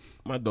 and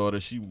my daughter,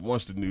 she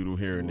wants to noodle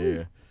here and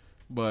there,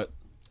 but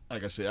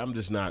like I said, I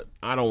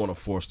don't want to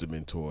force them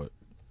into it.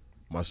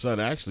 My son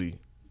actually,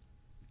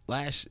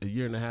 a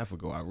year and a half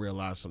ago, I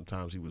realized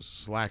sometimes he was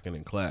slacking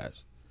in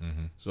class.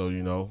 So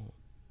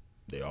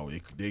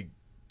the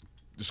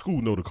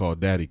school know to call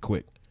daddy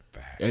quick.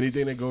 Facts.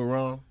 Anything that go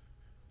wrong,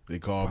 they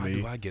call Why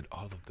me. do I get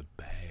all of the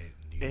bad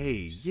news?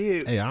 Hey,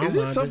 yeah. Hey, I don't is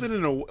it mind something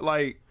in the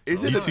like?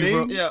 Is it You a too,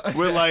 thing bro. Yeah.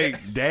 where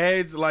like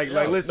dads like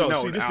listen?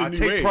 No, see, this the I new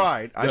take age.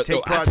 pride. I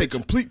take pride. I take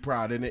complete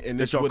pride in it, and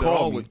that's y'all what it call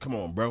always. me. Come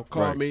on, bro,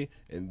 call Right. me,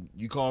 and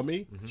you call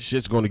me.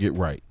 Shit's gonna get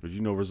right. Because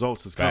you know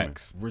results is coming.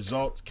 Facts.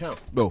 Results count.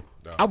 Bro,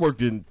 I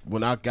worked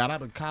when I got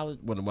out of college.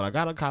 When I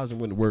got out of college and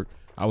went to work,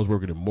 I was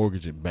working in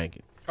mortgage and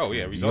banking. Oh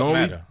yeah, results The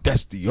only- matter.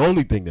 That's the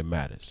only thing that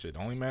matters. Shit,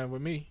 only man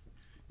with me.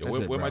 Yo, That's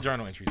where it, my bro.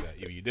 journal entries at?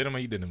 Yo, you did them or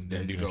you did them? There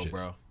Didn't do you them go, shits.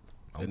 bro.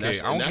 I And don't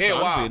care. I don't that's care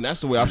what I'm why. saying. That's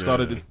the way I've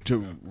started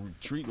to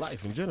treat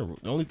life in general.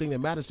 The only thing that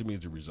matters to me is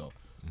the result.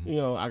 You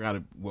know, I got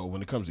to,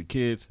 when it comes to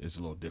kids, it's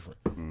a little different.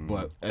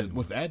 But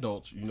with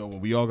adults, when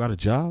we all got a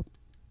job,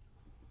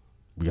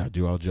 we got to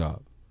do our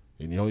job.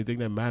 And the only thing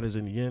that matters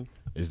in the end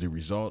is the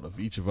result of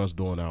each of us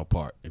doing our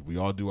part. If we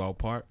all do our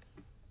part,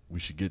 we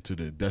should get to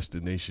the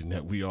destination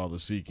that we all are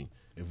seeking.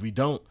 If we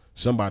don't,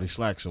 somebody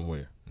slack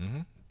somewhere.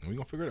 We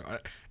gonna figure it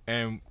out.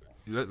 And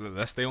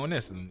let's stay on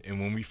this. And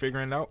when we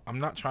figuring it out, I'm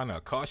not trying to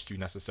accost you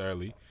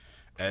necessarily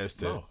as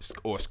to No.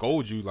 or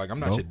scold you. Like I'm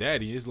not No. your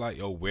daddy. It's like,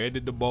 yo, where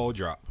did the ball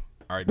drop?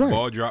 All right, the Right.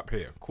 ball dropped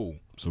here. Cool.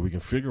 So we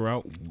can figure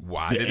out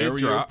Why the did it area of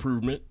drop?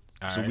 improvement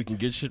so right. we can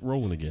get shit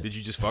rolling again. Did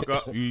you just fuck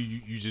up? you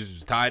just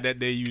was tired that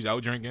day. You was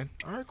out drinking.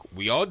 All right, cool.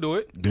 We all do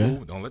it. Yeah.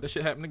 Cool. Don't let that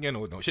shit happen again.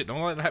 Don't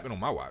let it happen on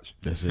my watch.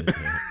 That's it.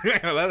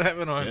 Man. Let it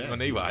happen on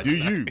their watch. Do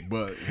you?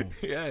 But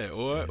Yeah.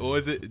 Or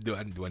is it? Do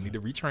I need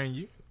to retrain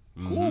you?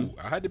 Cool.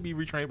 I had to be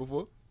retrained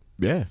before.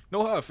 yeah.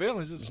 Know how it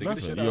feels. Just It's figure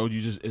the nothing. shit out.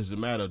 You just it's a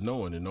matter of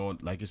knowing and knowing.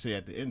 Like I say,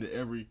 at the end of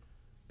every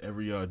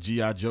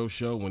G.I. Joe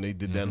show, when they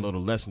did that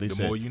little lesson, they The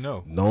said, more you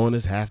know. knowing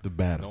is half the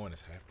battle. Knowing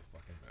is half the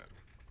fucking battle.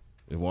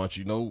 And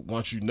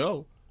once you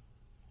know,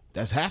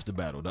 that's half the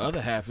battle. The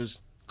other half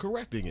is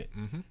correcting it.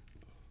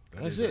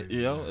 That's it.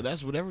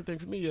 That's what everything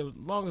for me. As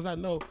long as I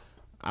know,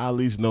 I at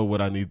least know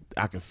what I need.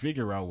 I can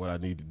figure out what I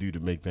need to do to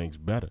make things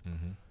better.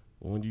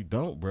 When you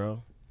don't,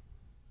 bro,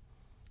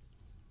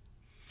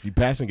 you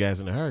passing gas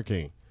in a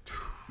hurricane.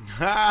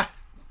 I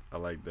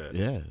like that.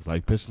 Yeah, it's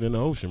like pissing in the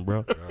ocean,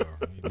 bro.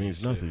 It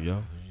means nothing,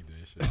 yo.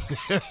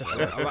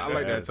 I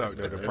like that talk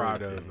though. The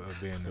pride of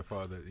being the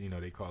father.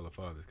 They call the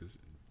fathers because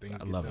things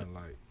get love done it.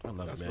 like I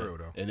love that's it, man. real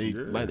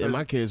though. And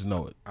my kids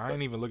know it. I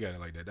ain't even look at it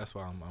like that. That's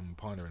why I'm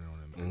pondering on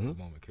it at the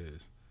moment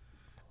because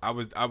I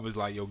was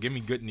like, yo, give me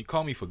good news.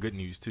 Call me for good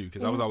news too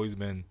because I was always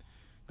been.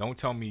 Don't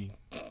tell me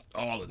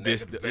All the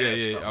this.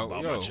 stuff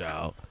about my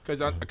child.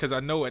 Because I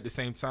know at the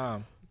same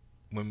time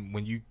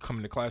when you come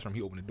in the classroom,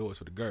 he opened the doors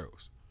for the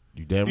girls.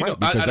 You damn You right, know,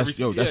 because I that's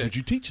what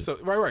you teach. So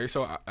right.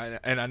 So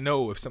I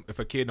know if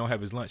a kid don't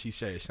have his lunch, he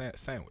shares a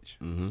sandwich.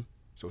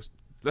 So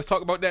let's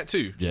talk about that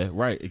too. Yeah,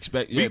 right.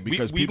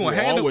 Because we people gonna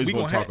handle, always we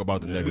gonna gonna talk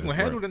about the negative. We gonna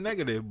handle right. the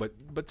negative,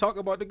 but talk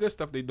about the good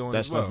stuff they doing. That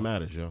as well. stuff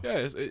matters, yo. Yeah,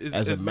 it's As it's a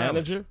balanced.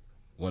 manager,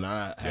 when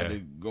I had to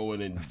go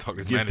in and Let's talk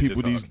this give manager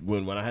people talk. these,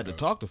 when I had to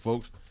talk to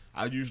folks,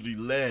 I usually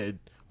led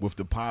with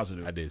the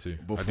positive. I did too.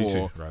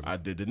 Before Robert. I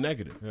did the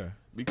negative. Yeah.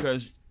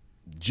 Because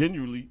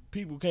genuinely,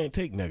 people can't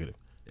take negative.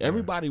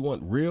 Everybody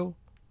want real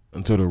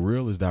until the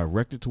real is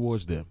directed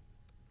towards them.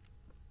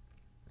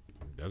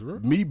 That's real.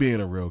 Me being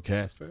a real cat,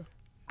 That's fair.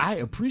 I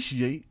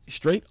appreciate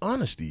straight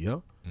honesty,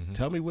 yo.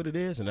 Tell me what it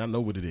is, and I know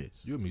what it is.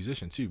 You're a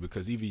musician too,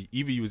 because either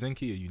you was in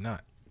key or you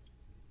not.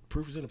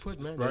 Proof is in the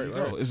pudding, man. Right, There you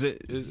right. go. Is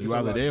it It's you a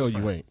either lot there or you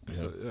different.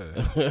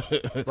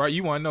 ain't? Yeah. Right,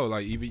 you want to know,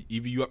 like,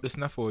 either you up to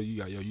snuff or you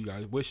got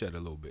to wish at a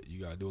little bit. You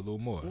got to do a little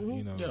more.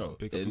 You know, Yo,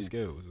 pick up your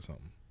skills or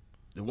something.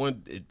 The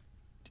one,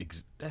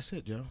 that's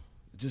it, yo.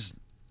 Just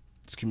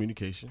it's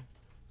communication.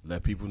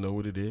 Let people know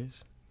what it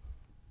is.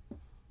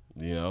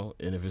 You know,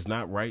 and if it's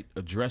not right,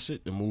 address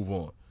it and move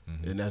on.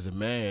 And as a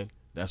man,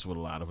 that's what a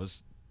lot of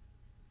us.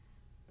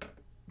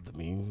 I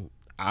mean,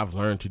 I've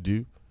learned to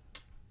do.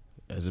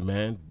 As a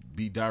man,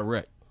 be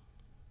direct.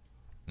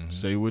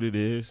 Say what it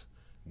is,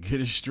 get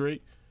it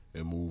straight,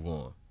 and move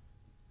on.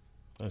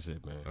 That's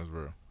it, man. That's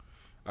real.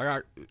 I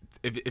got.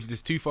 If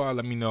it's too far,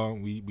 let me know.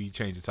 We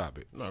change the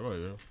topic. No, go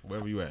ahead, yo.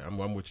 Wherever you at,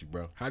 I'm with you,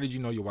 bro. How did you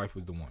know your wife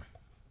was the one?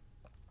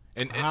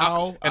 And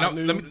How and I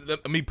knew-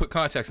 let me put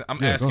context.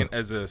 I'm asking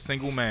as a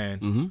single man.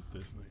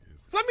 This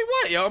nigga's- Let me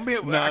what, yo?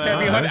 nah.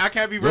 I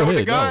can't be Go real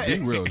with the ahead, guy. no,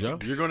 be real, yo.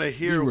 You're gonna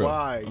hear Be real.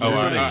 why. You're all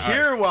gonna right,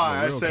 hear why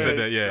I real said, Said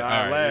that, yeah. I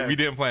All right, laughed. we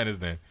didn't plan this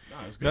then.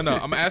 it's No,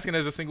 good. I'm asking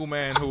as a single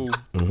man who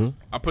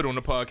I put on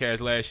the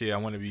podcast last year. I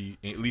want to be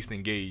at least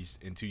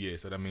engaged in 2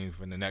 years. So that means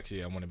for the next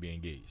year, I want to be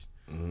engaged.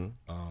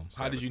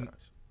 How did you? Sabotage.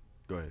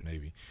 Go ahead.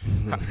 Maybe.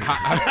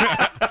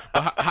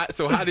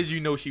 So how did you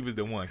know she was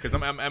the one? Because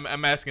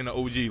I'm asking the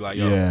OG like,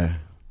 yo, Yeah.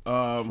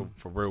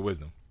 for real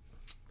wisdom.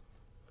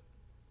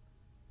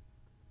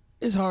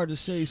 It's hard to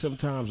say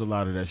sometimes a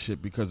lot of that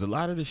shit because a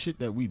lot of the shit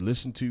that we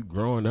listen to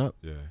growing up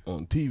Yeah.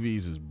 on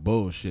TVs is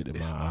bullshit in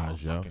It's my all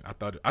eyes, yo.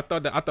 fucking- I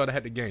thought I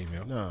had the game,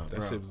 yo. Nah, that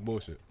bro. shit was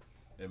bullshit.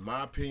 In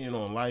my opinion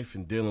on life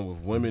and dealing with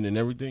women and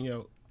everything,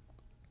 yo,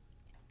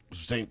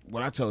 same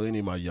what I tell any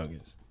of my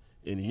youngins.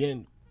 In the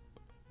end,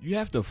 you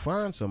have to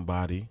find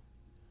somebody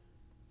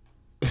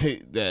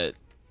that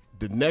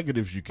the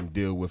negatives you can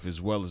deal with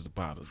as well as the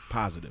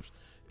positives.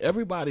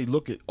 Everybody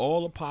look at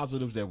all the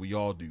positives that we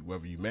all do,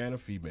 whether you man or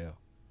female.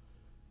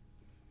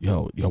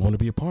 Yo, y'all want to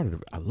be a part of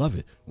it. I love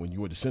it. When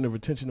you are the center of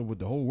attention with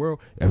the whole world,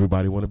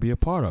 everybody want to be a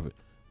part of it.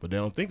 But they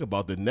don't think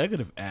about the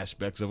negative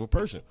aspects of a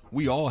person.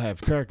 We all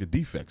have character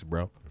defects,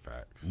 bro.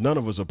 Facts. None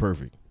of us are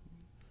perfect.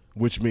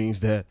 Which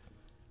means that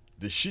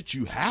the shit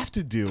you have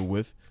to deal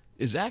with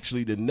is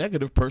actually the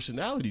negative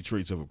personality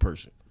traits of a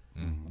person.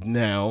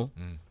 Now,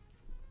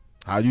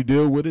 how you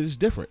deal with it is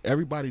different.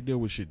 Everybody deal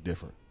with shit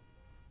different.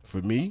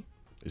 For me,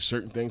 there's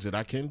certain things that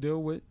I can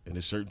deal with, and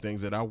there's certain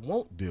things that I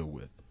won't deal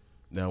with.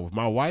 Now, with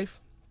my wife,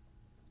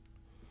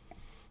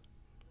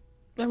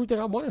 everything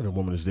I want in a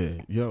woman is there.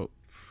 Yo,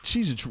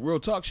 she's real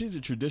talk. She's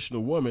a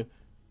traditional woman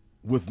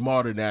with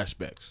modern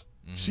aspects.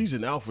 She's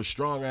an alpha,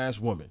 strong ass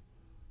woman.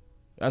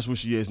 That's what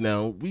she is.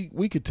 Now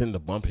we could tend to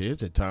bump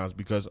heads at times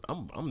because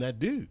I'm that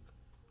dude.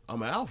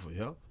 I'm an alpha,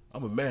 yo.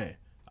 I'm a man.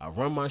 I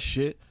run my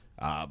shit.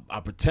 I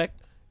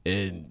protect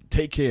and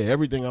take care of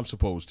everything I'm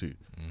supposed to.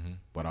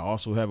 But I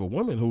also have a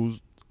woman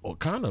who's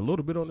kind of a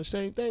little bit on the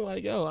same thing.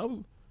 Like,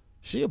 yo,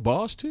 she a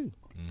boss too.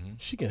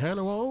 She can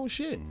handle her own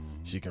shit.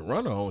 She can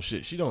run her own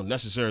shit. She don't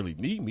necessarily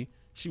need me.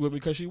 She with me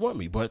because she want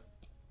me. But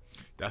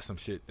That's some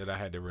shit that I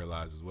had to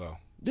realize as well.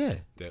 yeah,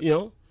 That- you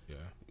know, Yeah.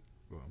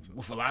 Well, I'm sorry.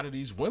 with a lot of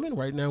these women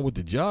right now with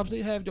the jobs they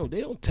have, yo, they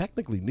don't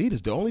technically need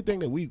us. The only thing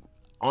that we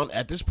on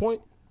at this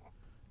point,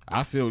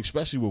 I feel,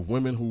 especially with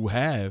women who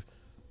have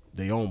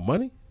their own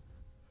money,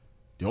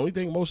 the only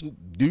thing most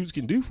dudes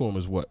can do for them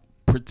is what?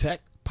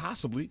 Protect,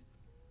 possibly,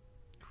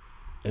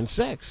 and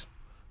sex.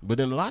 But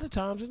then a lot of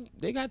times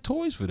they got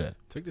toys for that.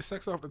 Take the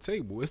sex off the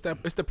table. It's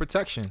the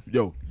protection.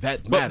 Yo,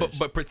 that matters.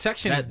 But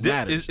protection That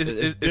matters.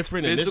 It's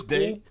different in this physical,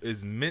 day.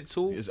 is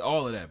mental. It's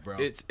all of that, bro.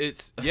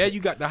 It's yeah, you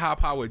got the high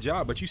powered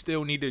job, but you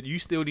still need to you know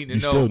still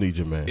need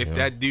your man, if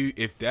yo.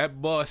 if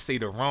that boss say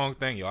the wrong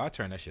thing, yo, I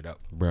turn that shit up.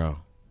 Bro.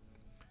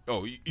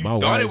 Oh, you My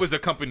thought wife- it was a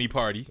company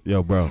party.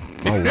 Yo, bro.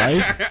 My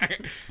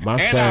wife, my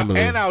family.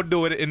 And I'll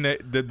do it in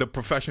the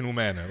professional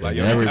manner. Like,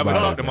 yo, Yeah, I never everybody.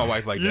 talk to my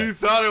wife like You that.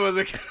 thought it was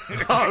a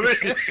comedy.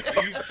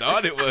 You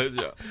thought it was,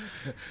 yo.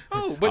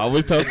 Oh, I but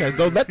always tell guys,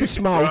 don't let the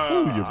smile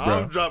fool you, I'm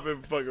bro.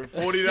 dropping fucking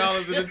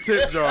 $40 in the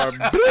tip jar.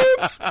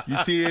 Bloop. You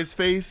see his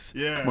face?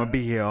 Yeah. I'm gonna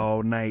be here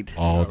all night.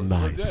 All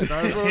night. it's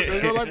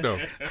real life though.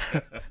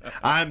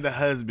 I'm the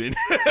husband.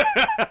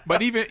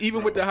 But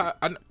even with the high,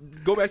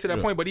 go back to that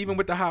point. But even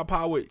with the high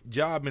powered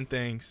job and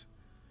things,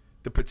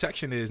 the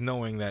protection is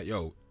knowing that,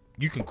 yo,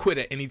 you can quit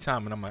at any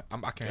time, and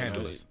I can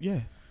handle this.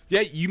 Yeah.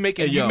 Yeah, you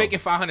making Hey, yo. you making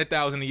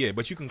 $500,000 a year,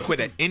 but you can quit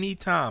at any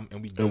time,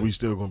 and we good. And we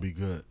still gonna be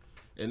good.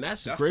 And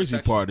that's the That's crazy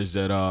protection. part is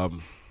that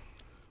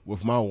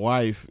with my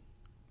wife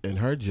and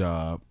her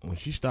job, when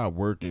she stopped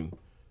working,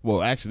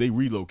 well, actually they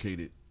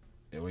relocated,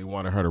 and we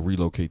wanted her to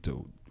relocate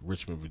to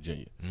Richmond,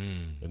 Virginia.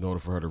 In order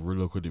for her to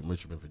relocate to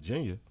Richmond,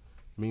 Virginia,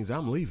 means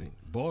I'm leaving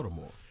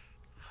Baltimore.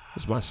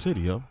 It's my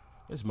city, yo.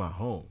 It's my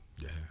home.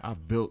 Yeah.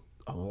 I've built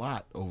a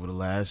lot over the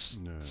last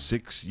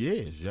 6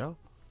 years, yo.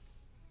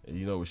 And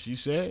you know what she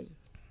said?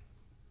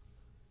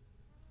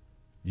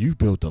 You've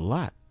built a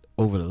lot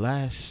over the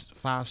last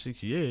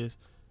 5-6 years.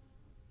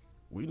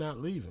 We not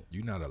leaving.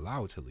 You're not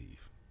allowed to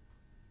leave.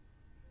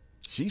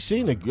 She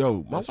seen it,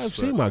 yo. My wife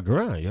seen my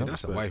grind, yo. See,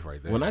 that's a wife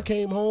right there. When I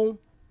came home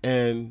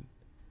and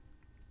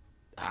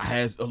I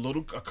had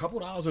a couple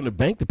dollars in the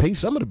bank to pay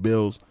some of the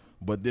bills,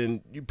 but then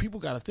people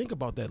got to think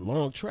about that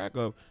long track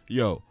of,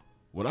 yo,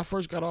 when I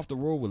first got off the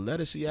road with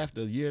Lettucey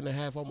after a year and a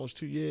half, almost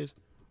 2 years,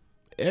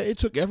 it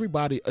took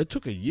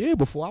a year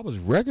before I was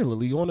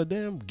regularly on a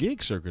damn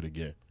gig circuit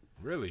again.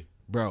 Really?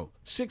 Bro,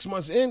 6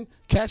 months in,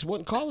 cats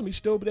wasn't calling me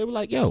still, but they were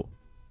like, yo,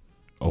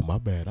 oh, my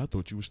bad. I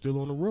thought you were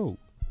still on the road.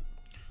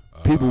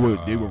 People were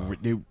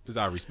It's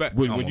out of respect.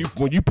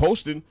 when you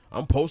posting,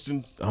 I'm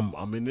posting.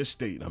 I'm in this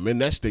state. I'm in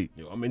that state.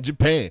 Yo, I'm in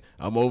Japan.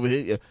 I'm over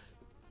here.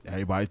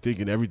 Everybody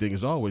thinking everything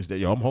is always that.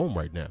 Yo, I'm home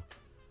right now.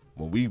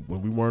 When we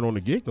weren't on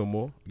the gig no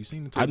more, you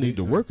seen the I need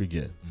to work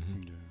again.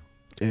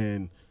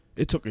 And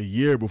it took a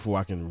year before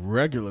I can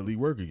regularly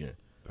work again.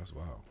 That's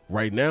wild.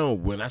 Right now,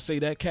 when I say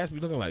that, cats be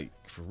looking like,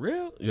 for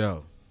real,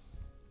 yo.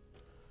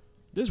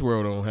 This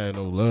world don't have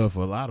no love for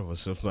a lot of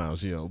us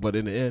sometimes, you know. But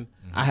in the end,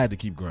 I had to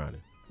keep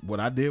grinding. What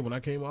I did when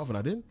I came off and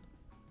I didn't,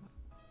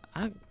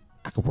 I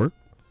could work.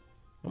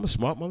 I'm a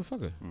smart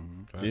motherfucker.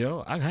 You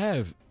know, I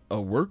have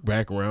a work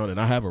background and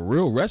I have a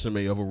real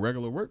resume of a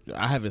regular work.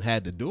 I haven't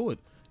had to do it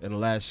in the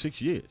last 6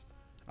 years.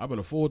 I've been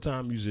a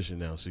full-time musician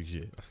now 6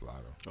 years. That's a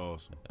lot.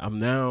 Awesome.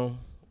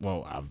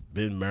 I've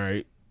been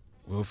married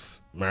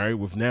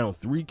with now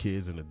 3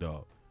 kids and a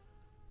dog.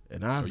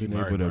 And I've been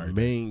able to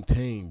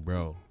maintain,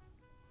 bro.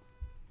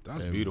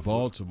 That's in beautiful.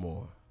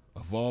 Baltimore,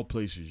 of all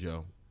places,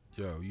 yo.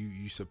 Yo,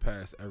 you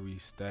surpassed every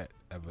stat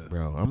ever.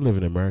 Bro, I'm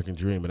living the American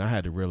dream, and I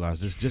had to realize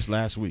this just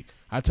last week.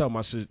 I tell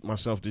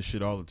myself this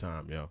shit all the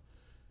time, yo.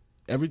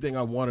 Everything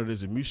I wanted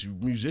as a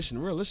musician,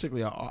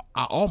 realistically, I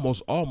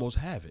almost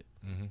have it.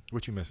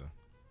 What you missing?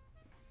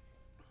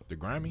 The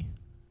Grammy?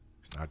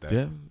 It's not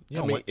that.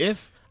 Yeah. I mean,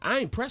 if I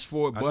ain't pressed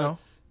for it, but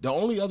the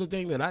only other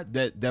thing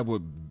that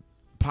would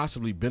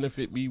possibly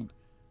benefit me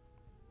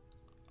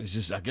is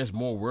just, I guess,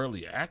 more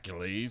worldly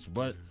accolades,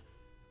 but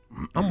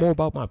I'm more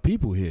about my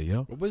people here,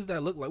 yo. What does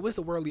that look like? What's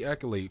a worldly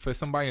accolade for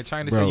somebody in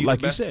China to Bro, say you like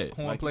the best you said,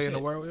 horn like player you in the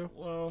said. world, yo?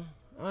 Well,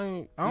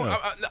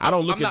 I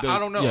don't look at I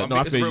don't know. Yeah,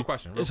 no, it's a real you.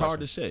 question. It's hard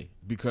to say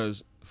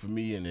because for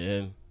me, in the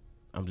end,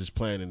 I'm just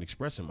playing and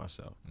expressing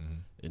myself.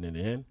 And in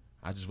the end,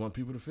 I just want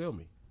people to feel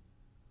me.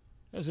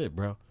 That's it,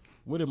 bro.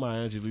 What did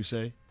Maya Angelou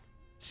say?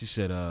 She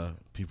said,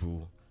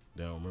 people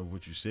that don't remember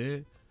what you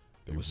said.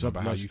 It was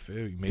something how else you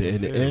feel. You made in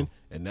it the feel. end,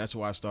 and that's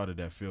why I started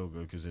that feel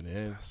good. Because in the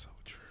end, That's so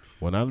true.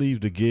 when I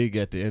leave the gig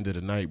at the end of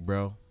the night,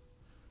 bro,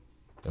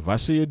 if I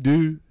see a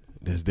dude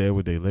that's there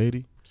with their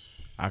lady,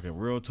 I can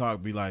real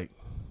talk be like,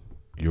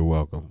 "You're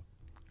welcome.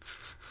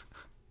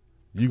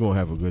 You gonna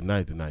have a good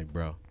night tonight,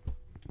 bro."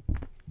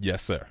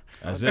 Yes, sir.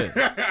 That's it.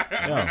 Yo,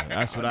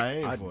 that's what I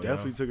aim I for.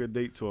 definitely took a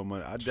date to a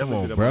Monday. I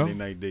definitely did a bro. Monday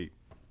night date,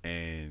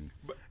 and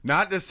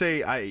not to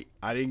say I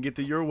didn't get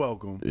the "you're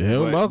welcome." Yeah,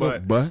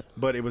 welcome,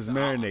 but it was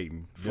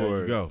marinating there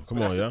for you go. Come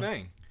But on, that's yo. the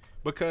thing.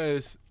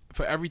 Because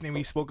for everything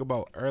we spoke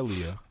about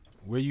earlier,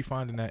 where you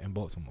finding that in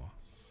Baltimore?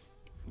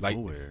 Like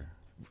nowhere.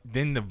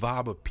 then the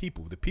vibe of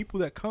people, the people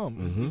that come,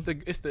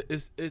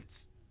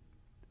 it's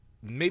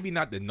maybe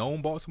not the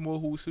known Baltimore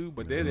who's who,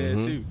 but they're there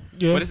too.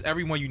 Yeah. But it's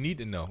everyone you need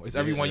to know. It's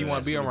everyone you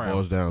want to be That's what it around.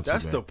 boils down to,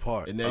 That's man. the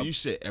part. And then you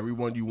said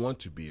everyone you want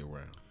to be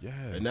around. Yeah.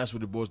 And that's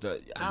what it boils down.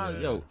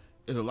 Yo,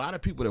 there's a lot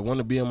of people that want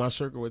to be in my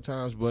circle at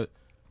times, but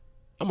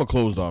I'm a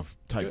closed off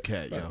type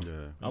cat, yo. Yeah.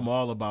 I'm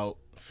all about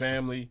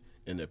family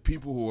and the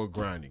people who are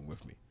grinding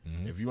with me.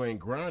 If you ain't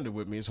grinding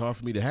with me, it's hard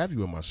for me to have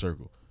you in my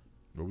circle.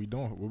 What we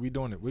doing? What we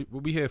doing?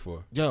 What we here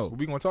for? Yo. What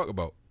we gonna talk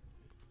about?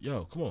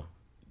 Yo, come on.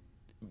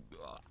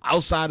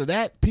 Outside of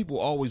that, people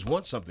always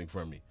want something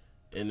from me.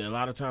 And a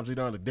lot of times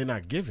they're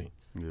not giving.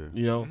 Yeah.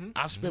 You know,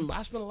 I spend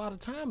a lot of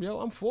time, yo.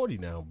 I'm 40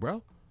 now,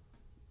 bro.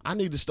 I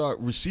need to start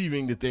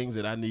receiving the things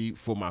that I need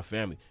for my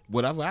family.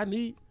 Whatever I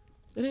need,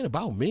 it ain't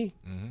about me.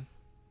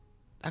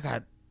 I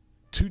got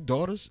 2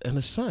 daughters and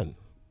a son,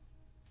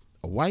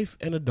 a wife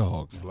and a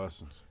dog,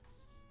 Blessings.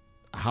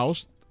 a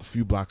house a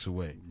few blocks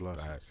away.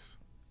 Blessings. Facts.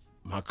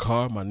 My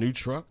car, my new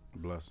truck,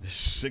 Blessings. is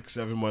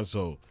 6-7 months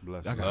old.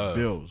 Blessings. I got Love.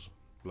 bills,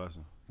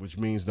 Blessings. which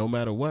means no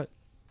matter what,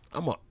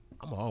 I'm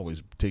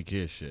always take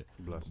care of shit.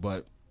 Blessings.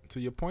 But To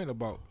your point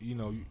about,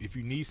 if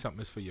you need something,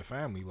 it's for your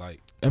family.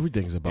 Like,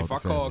 everything's about if the I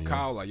call family, yo.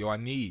 Kyle, like, yo, I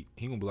need,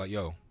 he gonna be like,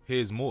 yo,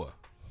 here's more.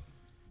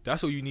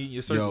 That's what you need in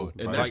your circle.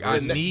 Yo, and like,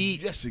 that's, I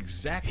need, yes,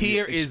 exactly.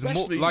 here is more.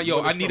 Especially Like, yo,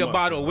 when I it's need from a us,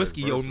 bottle of right?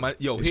 whiskey.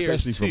 Yo, here's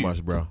Especially from 2. us,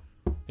 bro.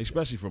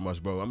 Especially from us,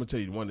 bro. I'm gonna tell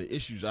you, one of the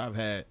issues I've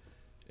had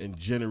in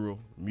general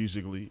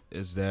musically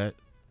is that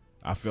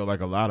I feel like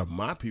a lot of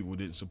my people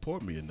didn't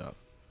support me enough,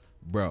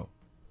 bro.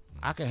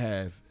 I could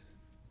have,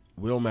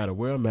 well, no matter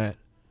where I'm at,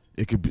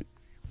 it could be.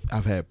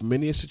 I've had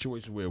many a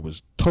situation where it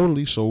was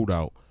totally sold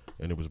out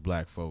and it was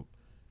black folk,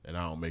 and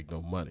I don't make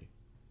no money.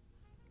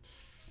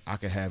 I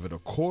could have it a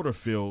quarter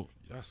filled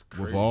That's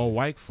crazy. with all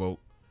white folk,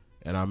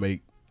 and I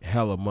make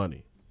hella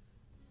money.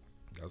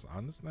 I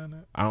understand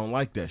that. I don't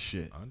like that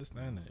shit. I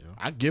understand that, yo.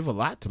 I give a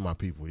lot to my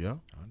people,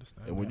 yo. I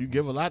understand. And when that, you man.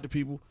 give a lot to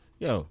people,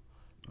 yo,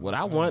 what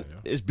I want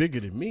is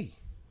bigger than me.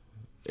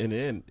 In the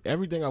end,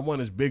 everything I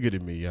want is bigger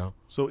than me, yo.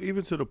 So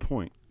even to the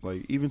point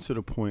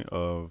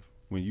of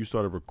when you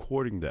started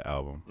recording the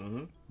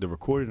album, the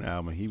recording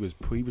album, he was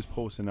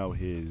posting out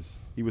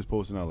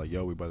like,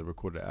 yo, we about to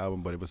record the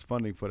album, but it was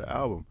funding for the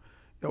album.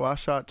 Yo, I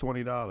shot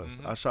 $20.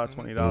 I shot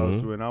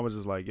 $20 through it, and I was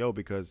just like, yo,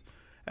 because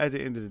at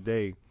the end of the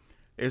day,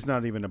 it's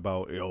not even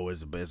about, yo,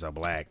 it's a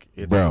black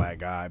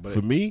guy. But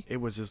for me, it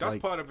was just that's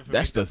like, part of it. For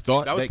that's me. the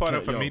thought. That was part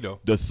of it for me, though.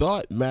 The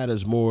thought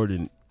matters more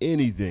than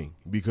anything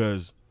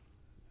because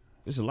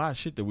there's a lot of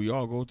shit that we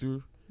all go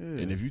through. Yeah.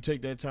 And if you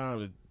take that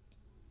time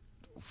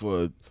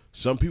for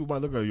some people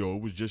might look at, yo,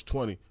 it was just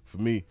 20. For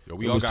me, it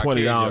was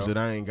 $20 that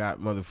I ain't got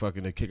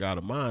motherfucking to kick out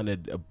of mine.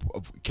 That a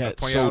cat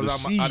sowed the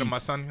seed out of my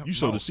son. You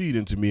sowed the seed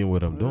into me and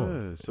what I'm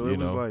doing. So it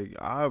was like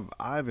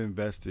I've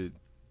invested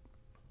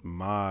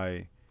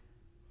my,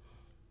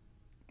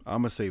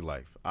 I'm gonna say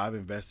life. I've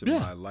invested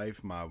my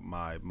life,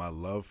 my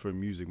love for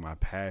music, my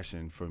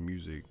passion for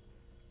music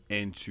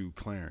into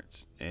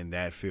Clarence, and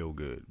that feel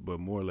good. But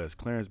more or less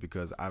Clarence,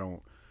 because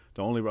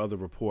the only other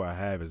rapport I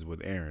have is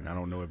with Aaron. I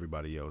don't know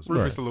everybody else.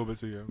 Rufus a little bit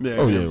too, yeah.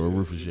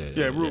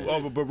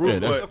 Rufus, but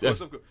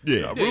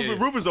Rufus,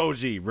 Rufus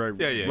OG, right?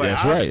 Yeah. Like,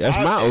 that's right. That's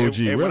my OG.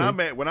 And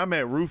really. when I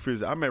met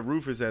Rufus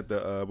at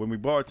the when we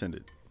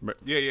bartended.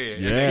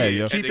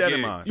 Yeah. Keep that in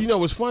mind. You know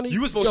what's funny?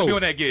 You were supposed to be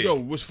on that gig. Yo,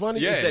 what's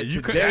funny is that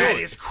you today, that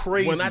is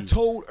crazy. When I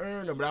told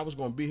Ern that I was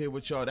going to be here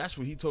with y'all, that's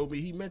what he told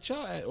me. He met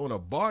y'all on a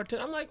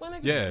bartend. I'm like, my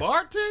nigga,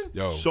 bartend?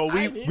 Yo. So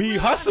we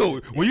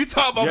hustled. When you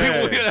talk about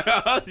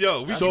people,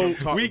 yo,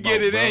 we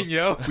get it in,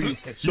 yo.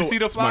 You see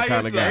the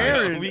flyers?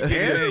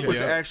 Aaron was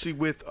actually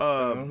with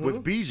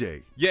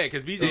BJ. Yeah,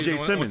 because BJ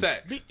Simmons.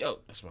 Yo,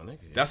 that's my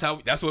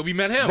nigga. That's where we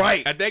met him.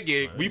 Right. At that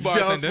gig. We See how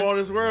bartended. small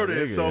this world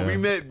is. So we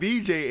met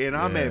BJ, and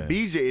I met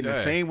BJ in the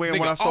same way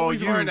when I saw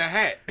you. Wearing a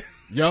hat.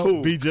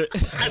 Yo, BJ.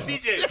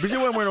 BJ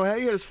wasn't wearing no hat.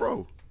 He had his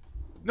fro.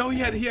 No, he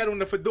had on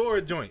the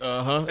fedora joint.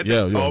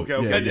 Yeah.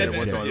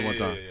 Okay. One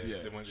time.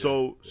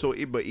 So,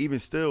 but even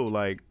still,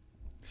 like,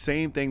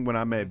 same thing when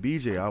I met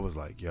BJ. I was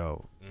like,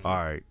 yo, all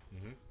right,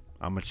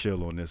 I'm gonna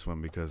chill on this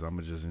one because I'm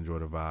gonna just enjoy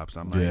the vibes.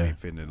 I'm not even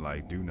finna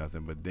like do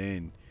nothing. But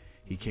then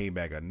he came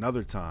back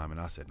another time, and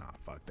I said, nah,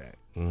 fuck that.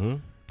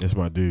 That's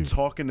my dude.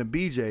 Talking to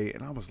BJ,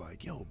 and I was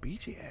like, yo,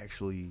 BJ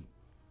actually.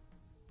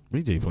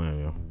 BJ playing,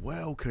 yo.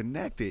 Well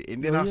connected,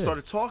 and then I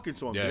started talking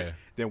to him. Yeah.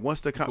 Then once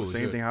the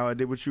same thing how I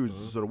did with you.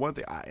 So the one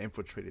thing I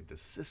infiltrated the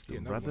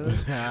system, brother.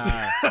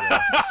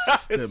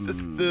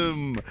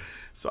 System.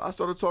 So I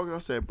started talking. I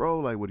said,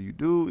 bro, like, what do you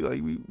do?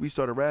 Like, we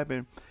started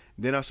rapping.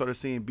 Then I started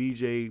seeing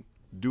BJ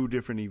do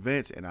different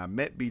events, and I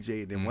met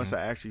BJ. And then once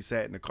I actually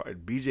sat in the car,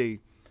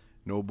 BJ,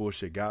 no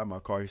bullshit, got in my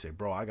car. He said,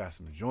 bro, I got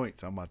some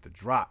joints I'm about to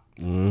drop.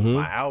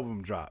 My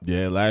album dropped.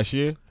 Yeah, last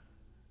year.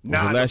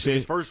 Nah, last year?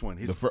 His first one.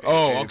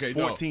 Okay,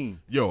 14. No.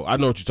 Yo, I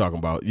know what you're talking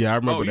about. Yeah, I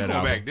remember that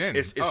album. Back then.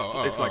 It's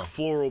like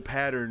floral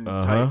pattern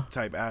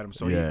type album.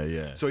 So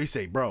So he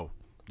said, bro,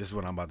 this is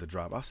what I'm about to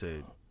drop. I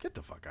said, get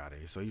the fuck out of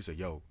here. So he said,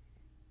 yo,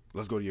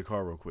 let's go to your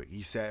car real quick.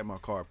 He sat in my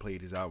car,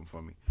 played his album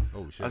for me.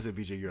 Oh shit. I said,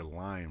 BJ, you're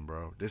lying,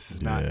 bro. This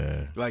is not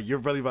like you're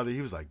really about to.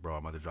 He was like, bro,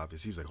 I'm about to drop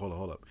this. He was like,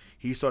 hold up.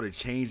 He started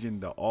changing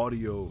the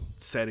audio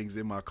settings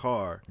in my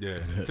car. Yeah,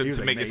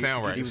 to make it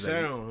sound right. He was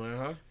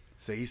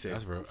So he said,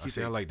 that's real.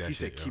 I like that. He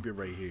said, keep it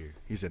right here.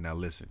 He said, now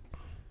listen.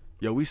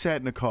 Yo, we sat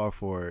in the car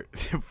for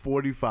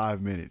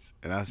 45 minutes.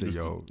 And I said,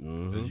 yo,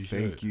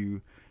 thank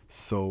you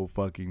so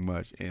fucking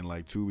much. And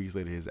like 2 weeks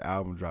later, his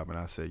album dropped. And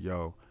I said,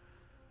 yo,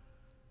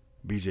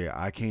 BJ,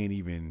 I can't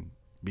even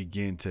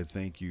begin to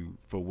thank you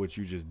for what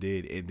you just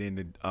did. And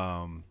then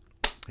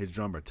his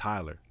drummer,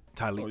 Tyler.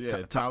 Oh,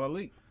 yeah, Tyler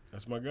Lee.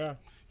 That's my guy.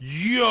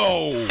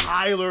 Yo,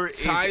 Tyler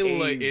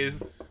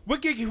is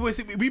what gig was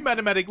it? We met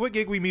him at what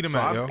gig we meet him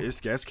at? Yo, it's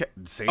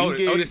same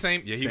gig. Oh, the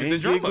same. Yeah, he same was the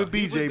drummer gig with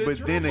BJ.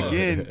 But then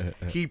again,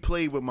 he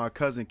played with my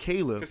cousin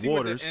Kayla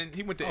Waters. And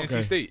he went to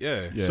NC State.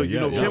 Yeah. So you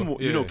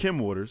know Kim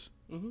Waters.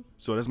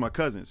 So that's my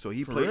cousin. So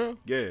he played. Real?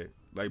 Yeah,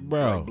 like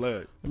bro,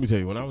 blood. Let me tell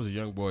you, when I was a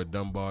young boy at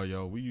Dunbar,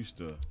 yo, we used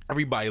to.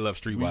 Everybody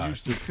loved Streetwise. We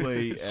used to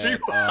play at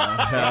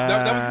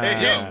that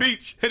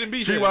was Hidden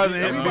Beach. Streetwise and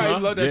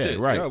everybody loved that shit.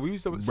 Right. Yeah, we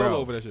used to solo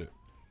over that shit.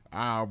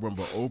 I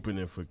remember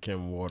opening for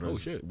Kim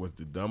Waters with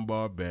the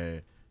Dunbar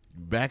Band.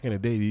 Back in the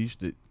day, they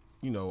used to,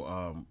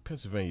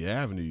 Pennsylvania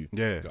Avenue.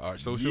 Yeah, the Art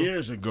Social.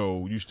 Years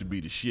ago, used to be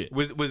the shit.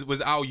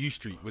 Was our U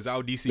Street? Was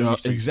our DC U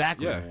Street?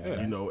 Exactly.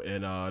 Yeah.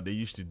 And they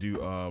used to do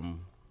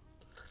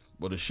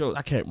the show.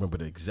 I can't remember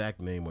the exact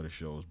name of the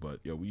shows, but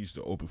we used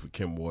to open for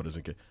Kim Waters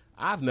and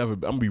I'm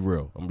gonna be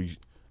real.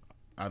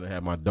 I done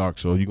had my dark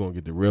soul. You gonna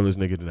get the realest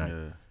nigga tonight.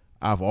 Yeah.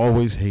 I've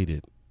always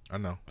hated. I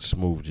know.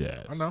 Smooth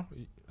jazz. I know.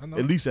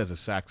 At least as a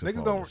saxophone.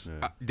 Niggas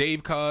don't.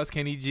 Dave Cos,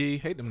 Kenny G,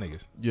 hate them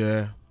niggas.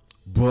 Yeah,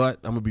 but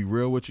I'm gonna be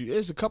real with you.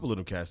 There's a couple of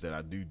them cats that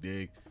I do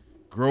dig.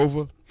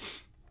 Grover.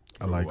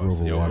 I like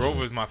Grover.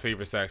 Grover's my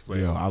favorite sax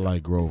player. Yeah, I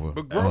like Grover.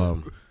 But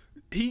Grover,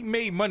 he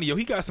made money, yo.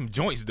 He got some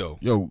joints though.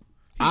 Yo,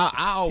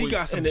 I always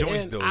got some in the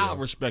joints, end, though, I yo.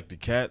 respect the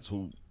cats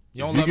who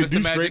You don't if love can Mr. do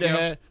Magic, straight yo?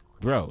 ahead,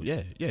 bro.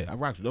 Yeah, I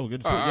rock. Don't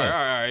get it. All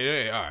right,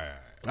 Yeah. all right.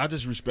 I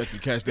just respect the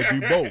cats that do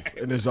both,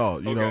 and it's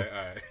all you know. All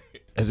right.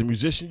 As a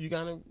musician, you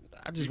gotta.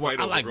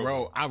 I like, bro.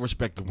 bro. I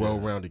respect the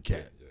well-rounded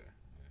cat.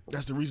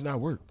 That's the reason I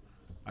work.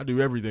 I do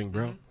everything,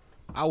 bro.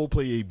 I will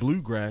play a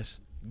bluegrass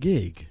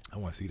gig, I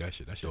want to see that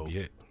shit. That should be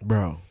it.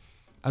 bro.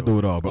 I do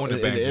it all, bro. On the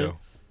In the banjo. end,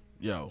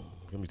 yo,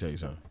 let me tell you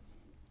something.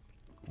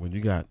 When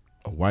you got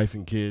a wife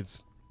and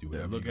kids Do that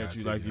whatever look you at got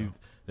you to, like yo. you,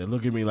 that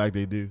look at me like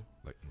they do,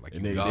 Like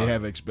and you they God.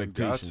 have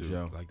expectations, to.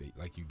 yo,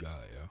 like you got,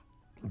 yo.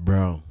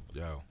 bro.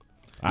 Yo.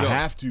 I Yo.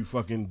 have to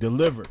fucking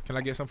deliver. Can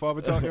I get some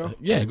father talk, yo?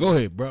 Yeah, go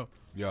ahead, bro.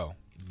 Yo,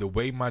 the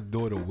way my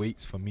daughter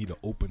waits for me to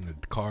open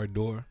the car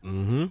door.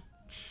 Mm-hmm.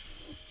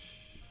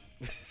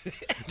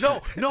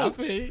 No,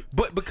 feel you.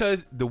 but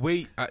because the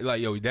way,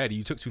 like, yo, daddy,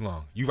 you took too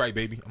long. You right,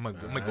 baby. I'm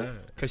gonna go,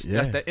 cause Yeah.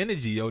 that's that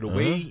energy, yo. The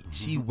way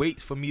she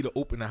waits for me to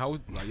open the house,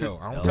 like, yo,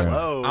 I don't touch,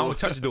 Hello. I don't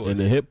touch doors. And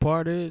the hip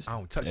part is, I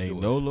don't touch ain't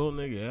doors. no little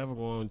nigga ever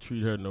going to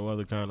treat her no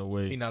other kind of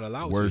way. He not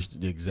allowed Worse,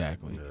 to.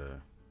 exactly. Yeah.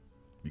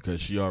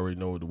 Because she already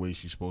know the way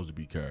she's supposed to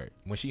be carried.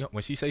 When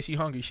she say she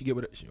hungry, she get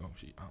with it.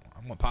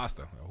 I want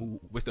pasta.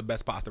 What's the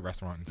best pasta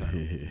restaurant in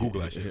town?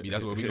 Google that shit.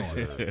 That's what we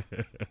doing.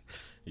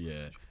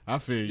 Yeah, I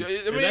feel you.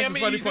 Yeah, And that's the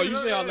funny part. You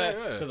say all that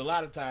yeah. because a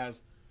lot of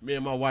times me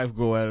and my wife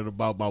go at it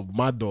about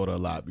my daughter a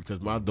lot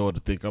because my daughter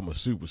think I'm a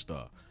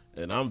superstar.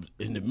 And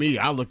to me,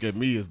 I look at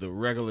me as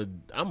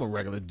I'm a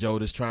regular Joe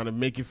that's trying to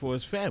make it for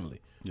his family.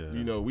 Yeah.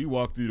 You know, we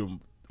walk through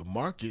the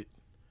market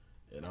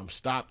and I'm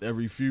stopped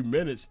every few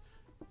minutes.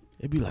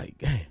 It'd be like,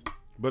 dang.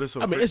 But it's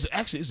so I mean, crazy.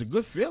 it's a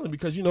good feeling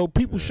because, you know,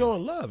 people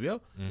showing love, yo.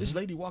 This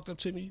lady walked up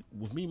to me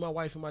with me, my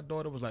wife, and my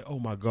daughter was like, oh,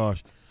 my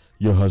gosh,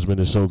 your husband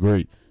is so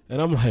great.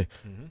 And I'm like,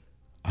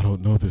 I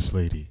don't know this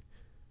lady.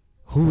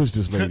 Who is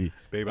this lady?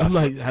 Baby, I'm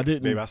like, I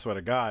didn't. Babe, I swear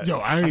to God. Yo,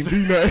 I ain't do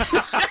nothing.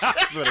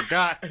 I swear to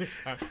God.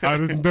 I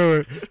didn't do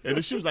it. And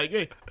then she was like,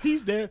 hey,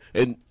 he's there.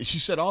 And she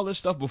said all this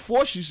stuff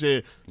before she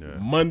said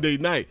Monday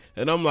night.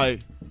 And I'm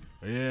like,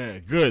 yeah,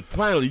 good.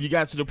 Finally, you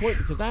got to the point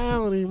because I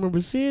don't even remember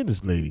seeing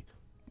this lady.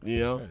 You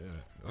know?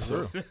 That's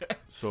real.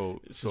 So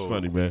It's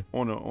funny, man.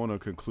 On a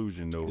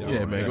conclusion though.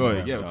 Yeah, man, go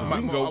ahead.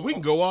 Yeah, we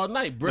can go all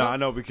night, bro. No, I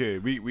know we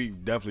could. We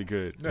definitely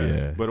could.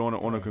 Yeah. But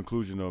on a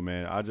conclusion though,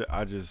 man,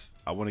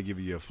 I want to give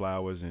you your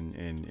flowers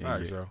and All right,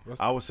 your, Joe.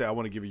 I would say I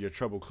want to give you your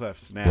treble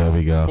clefs now. There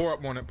we go. Pour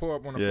up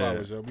on the Yeah.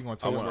 flowers, yo. We gonna I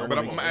toast wanna- it. But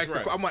I I'm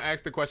wanna- gonna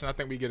ask the question. I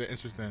think we get an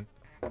interesting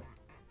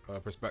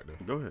perspective.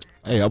 Go ahead.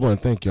 Hey, I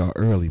want to thank y'all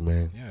early,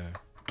 man.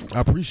 Yeah. I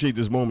appreciate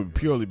this moment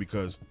purely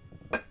because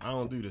I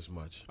don't do this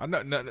much. I'm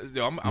Yo.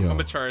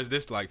 gonna cherish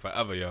this like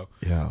forever, yo.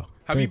 Yeah.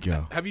 Thank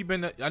y'all. Have you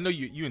been? I know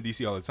you in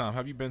DC all the time.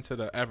 Have you been to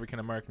the African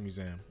American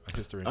Museum of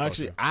History and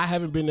Actually, Culture? I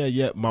haven't been there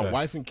yet. My Yeah.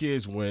 wife and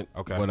kids went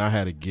Okay. when I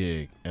had a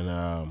gig, and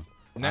I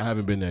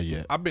haven't been there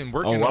yet. I've been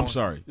working. Oh, on, I'm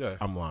sorry. Yeah.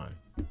 I'm lying.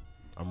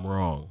 I'm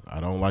wrong. I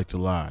don't like to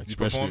lie, especially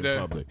performed in there?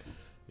 public.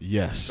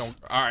 Yes.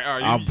 All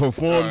right. I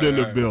performed in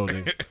the all right.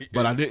 building,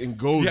 but I didn't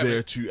go Yeah.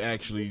 there to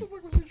actually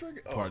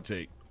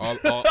partake. All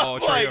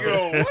Like,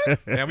 yo, what?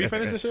 Damn, we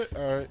finished the shit.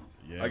 All right.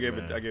 Yeah, I gave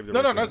man. it the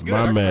No, rest that's of good.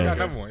 My I man. got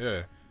another one.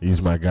 Yeah. He's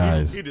my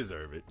guys. He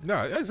deserve it. No,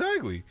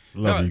 exactly.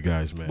 Love No, you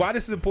guys, man. Why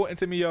this is important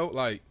to me, yo?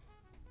 Like,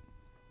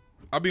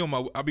 I'll be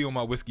on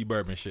my whiskey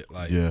bourbon shit.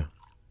 Like, Yeah.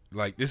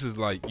 like this is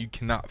like you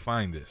cannot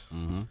find this.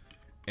 Mm-hmm.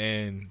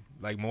 And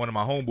like one of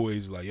my homeboys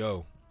was like,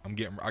 yo,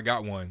 I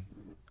got one.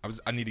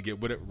 I need to get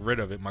rid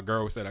of it. My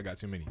girl said I got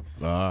too many.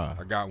 Ah.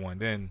 I got one.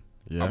 Then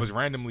Yeah. I was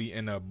randomly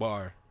in a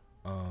bar,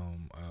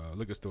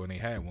 liquor store, and they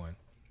had one.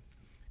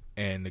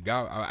 And the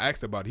guy I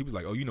asked about it, he was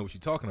like, "Oh, you know what you're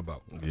talking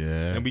about."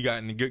 Yeah. And we got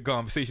in a good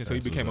conversation, so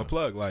That's he became a what's up.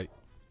 plug. Like,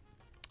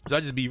 so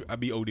I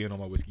be ODing on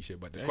my whiskey shit.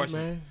 But the Hey, question,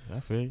 man. I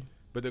feel you.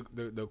 but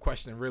the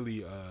question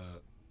really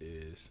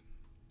is,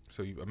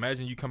 so you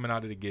imagine you coming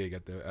out of the gig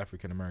at the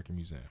African American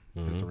Museum,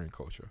 History and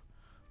Culture.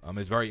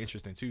 It's very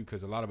interesting too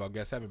because a lot of our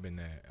guests haven't been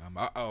there.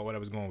 What I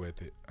was going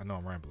with it. I know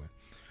I'm rambling.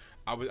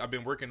 I've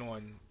been working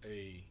on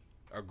a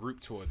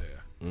group tour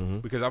there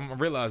because I'm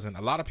realizing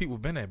a lot of people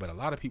have been there, but a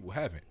lot of people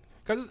haven't.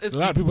 Because it's A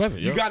lot of people haven't.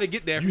 You yo. got to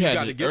get there. You You had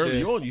got to to, get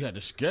early there. on. You had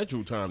to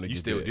schedule time to You get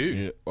still there. do.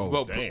 Yeah. Oh,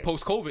 well, damn.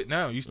 post COVID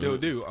now, you still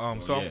do.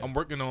 So yeah. I'm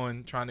working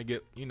on trying to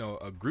get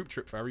a group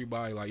trip for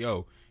everybody. Like,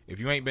 yo, if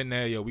you ain't been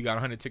there, yo, we got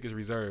 100 tickets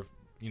reserved.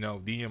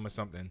 DM or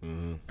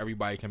something.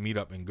 Everybody can meet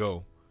up and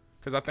go.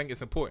 Because I think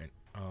it's important.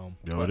 Yo,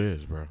 but it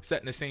is, bro.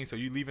 setting the scene. So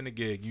you leaving the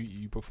gig,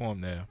 you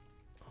perform there.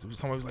 So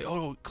somebody was like,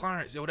 "Oh,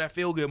 Clarence, yo, that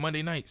feel good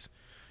Monday nights.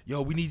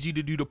 Yo, we need you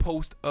to do the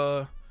post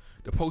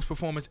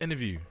performance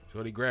interview."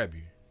 So they grab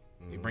you,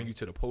 they bring you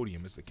to the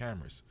podium. It's the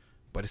cameras,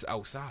 but it's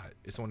outside.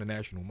 It's on the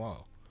National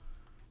Mall.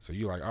 So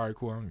you're like, "All right,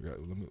 cool.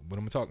 What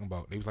am I talking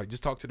about?" They was like,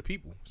 "Just talk to the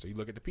people." So you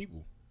look at the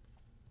people.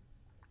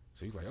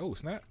 So he's like, "Oh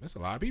snap! There's a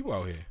lot of people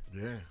out here.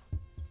 Yeah.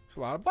 It's a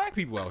lot of black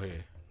people out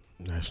here.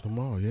 National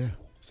Mall, yeah.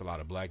 It's a lot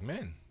of black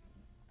men."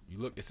 You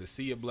look, it's a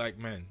sea of black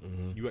men.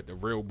 You at the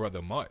Real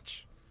Brother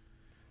March.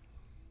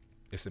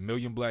 It's 1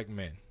 million black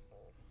men.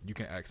 You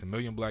can ask 1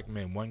 million black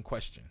men one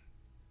question.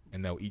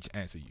 and they'll each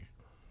answer you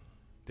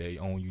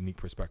their own unique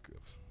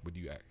perspectives. What do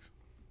you ask?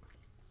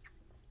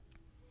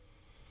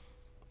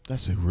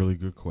 That's a really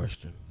good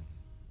question.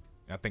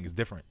 And I think it's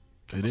different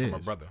It from is. a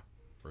brother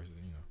versus,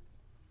 you know.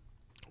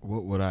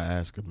 What would I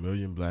ask a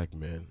million black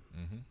men?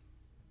 Mm-hmm.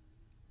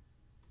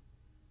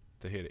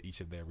 To hear each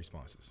of their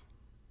responses.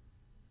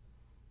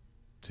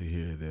 To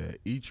hear that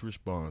each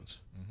response,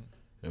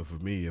 Mm-hmm. and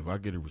for me, if I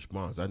get a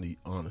response, I need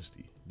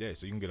honesty. Yeah,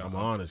 so you can get I'm an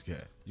honest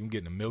cat, You can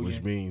get in a million.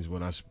 which means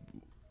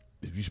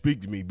if you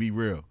speak to me, be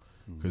real.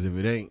 Because if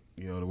it ain't,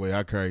 the way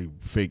I carry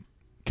fake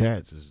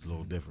cats is a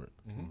little different.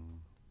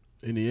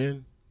 Mm-hmm. In the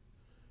end,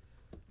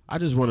 I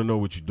just want to know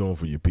what you're doing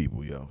for your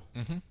people, yo.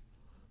 Mm-hmm.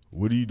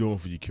 What are you doing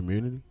for your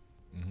community?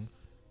 Mm-hmm.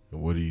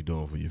 And what are you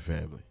doing for your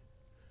family?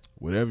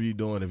 Whatever you're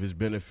doing, if it's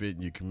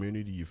benefiting your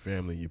community, your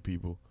family, your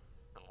people,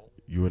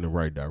 you're in the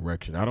right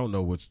direction. I don't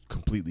know what's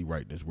completely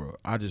right in this world.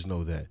 I just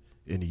know that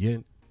in the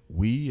end,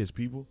 we as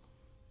people,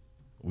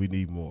 we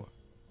need more.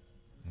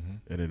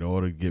 Mm-hmm. And in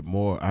order to get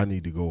more, I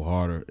need to go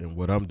harder in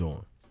what I'm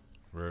doing.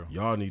 Real.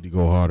 Y'all need to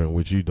go harder in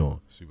what you're doing.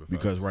 Super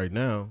Because fast. right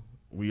now,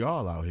 we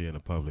all out here in the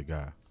public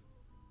eye.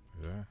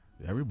 Yeah,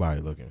 Everybody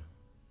looking.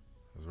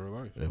 it's real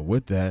life. And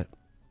with that,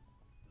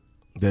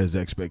 there's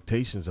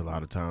expectations a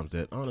lot of times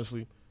that,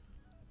 honestly,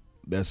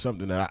 that's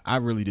something that I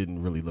really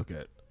didn't really look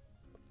at.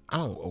 I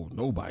don't owe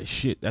nobody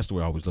shit. That's the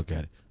way I always look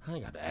at it. I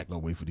ain't got to act no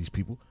way for these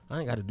people. I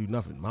ain't got to do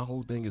nothing. My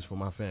whole thing is for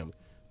my family.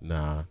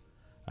 Nah,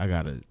 I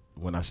got to,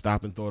 when I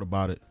stopped and thought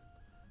about it,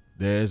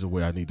 there's a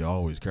way I need to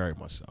always carry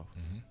myself.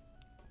 Mm-hmm.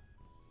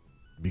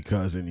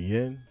 Because in the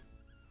end,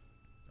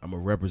 I'm a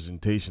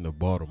representation of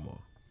Baltimore.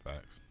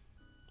 Facts.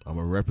 I'm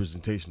a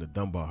representation of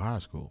Dunbar High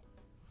School.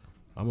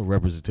 I'm a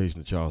representation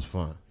of Charles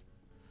Fun.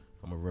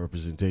 I'm a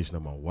representation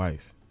of my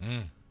wife.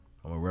 Mm.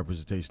 I'm a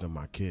representation of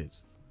my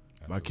kids.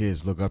 My Absolutely.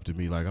 kids look up to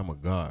me like I'm a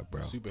god,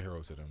 bro.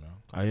 Superhero to them now.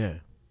 I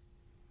am.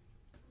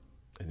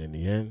 And in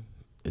the end,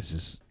 it's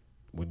just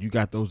when you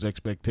got those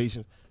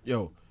expectations.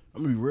 Yo,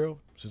 I'm gonna be real.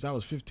 Since I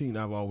was 15,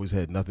 I've always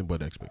had nothing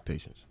but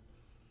expectations.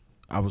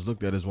 I was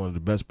looked at as one of the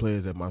best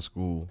players at my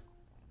school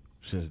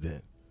since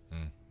then.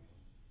 Mm.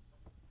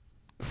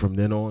 From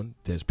then on,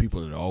 there's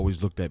people that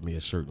always looked at me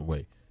a certain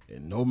way.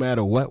 And no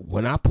matter what,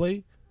 when I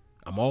play,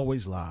 I'm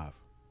always live.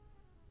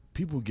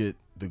 People get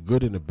the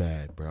good and the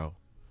bad, bro.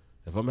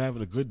 If I'm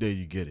having a good day,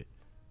 you get it.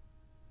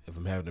 If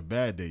I'm having a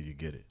bad day, you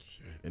get it.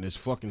 Shit. And it's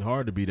fucking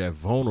hard to be that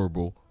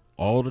vulnerable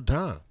all the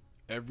time.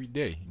 Every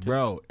day.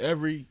 Bro,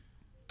 every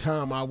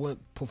time I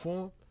went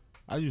perform,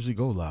 I usually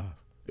go live.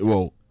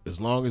 Well, as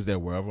long as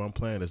that wherever I'm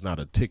playing, it's not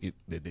a ticket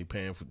that they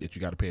paying for that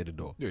you got to pay at the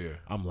door. Yeah.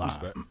 I'm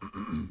live. Respect.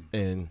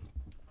 And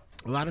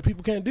a lot of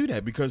people can't do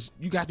that because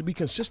you got to be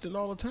consistent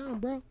all the time,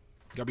 bro.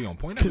 Gotta be on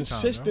point every time,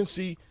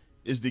 Consistency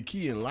is the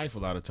key in life a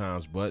lot of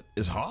times, but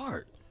it's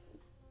hard.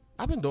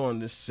 I've been doing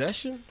this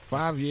session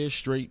 5 years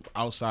straight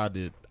outside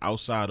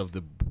of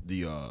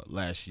the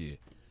last year.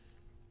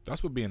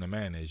 That's what being a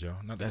man is, yo.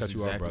 Not to That's cut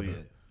you exactly off, brother.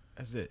 it.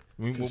 That's it.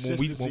 When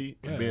Consistency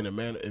yeah. and being a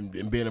man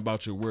and being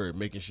about your word,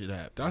 making shit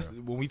happen. That's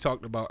bro. when we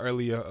talked about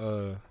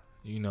earlier.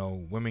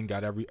 Women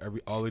got every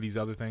all of these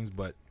other things,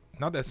 but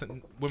not that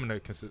women are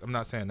consistent. I'm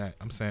not saying that.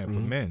 I'm saying for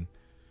men,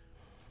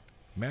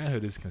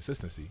 manhood is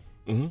consistency.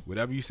 Mm-hmm.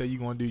 Whatever you say you're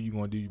gonna do, you're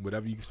gonna do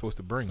whatever you're supposed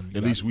to bring.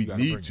 At least we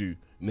need to.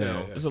 Now,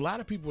 Yeah. there's a lot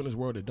of people in this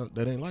world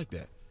that ain't like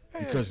that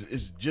because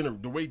it's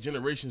the way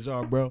generations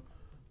are, bro.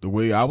 The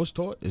way I was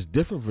taught is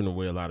different from the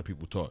way a lot of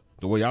people taught.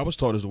 The way I was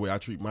taught is the way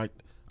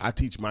I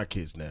teach my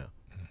kids now.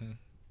 Mm-hmm.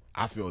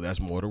 I feel that's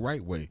more the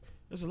right way.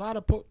 There's a lot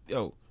of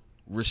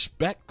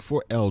respect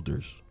for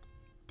elders.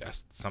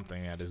 That's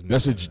something that is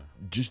That's missing.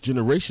 just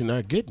generation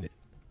not getting it.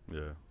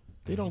 Yeah.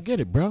 They don't get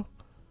it, bro.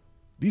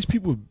 These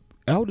people,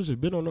 elders,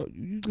 have been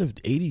you lived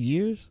 80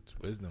 years. It's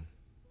wisdom.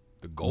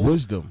 The goal.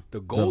 Wisdom. The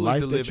goal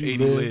life is to that live you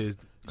 80 live, years.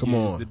 Come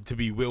on. To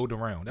be wheeled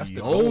around. That's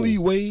the only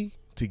goal. way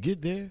to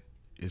get there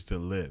is to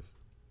live.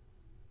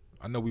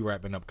 I know we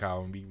wrapping up,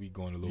 Kyle, and we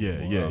going a little Yeah,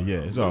 bit more. yeah.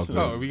 It's all good.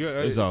 No,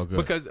 It's all good.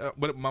 Because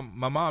but my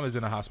mom is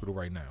in a hospital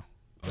right now.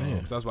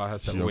 Damn. So that's why I had to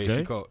step She away. okay?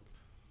 She called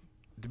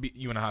to be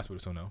you in the hospital,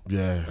 so no.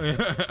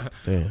 Yeah.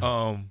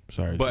 Damn.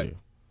 Sorry. but G.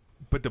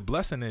 but the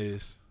blessing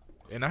is,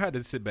 and I had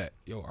to sit back.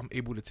 Yo, I'm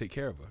able to take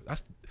care of her.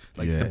 That's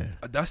like Yeah.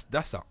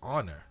 that's an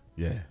honor.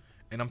 Yeah.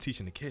 And I'm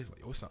teaching the kids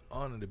like, it's an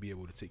honor to be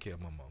able to take care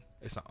of my mom.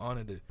 It's an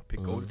honor to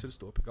Mm-hmm. go to the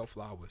store, pick out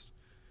flowers,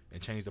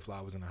 and change the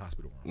flowers in the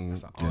hospital room.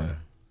 That's an Yeah.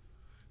 honor.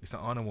 It's an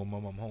honor when my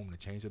mom home to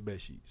change the bed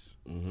sheets.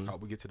 Mhm. How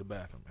we get to the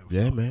bathroom.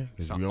 Yeah, man. 'Cause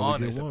It's you an only honor.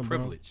 get It's a one, bro.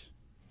 privilege.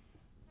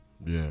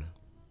 Yeah.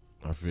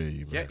 I feel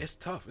you, man. Yeah, it's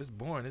tough. It's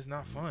boring. It's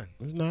not fun.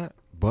 It's not,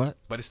 but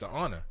But it's the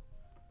honor.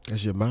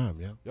 that's your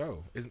mom, yo.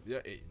 Yo,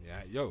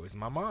 it's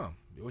my mom.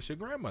 Yo, it's your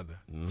grandmother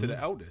to Mm-hmm. the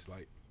eldest.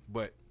 Like,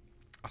 but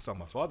I saw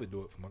my father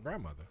do it for my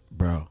grandmother.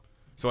 Bro.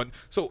 So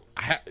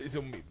it's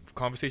a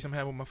conversation I'm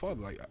having with my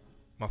father. Like,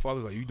 my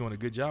father's like, "You doing a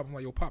good job." I'm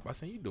like, "Yo, Pop, I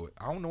seen you do it.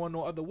 I don't know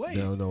no other way.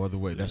 There's no other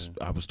way.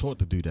 I was taught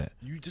to do that.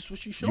 You just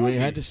what you showed You me.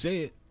 ain't had to say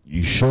it.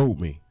 You showed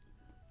me.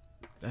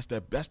 That's the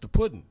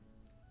pudding.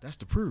 That's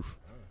the proof.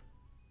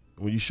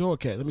 When you show a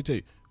cat, let me tell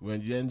you,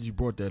 when you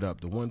brought that up,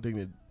 the one thing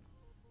that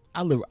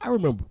I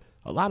remember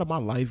a lot of my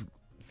life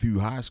through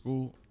high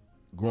school,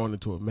 growing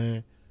into a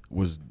man,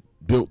 was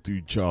built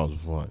through Charles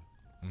Vaughn.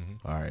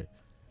 Mm-hmm. All right,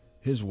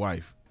 his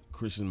wife,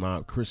 Chris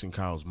and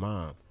Kyle's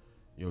mom.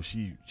 You know,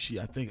 she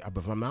I think,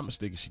 if I'm not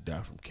mistaken, she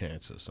died from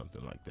cancer or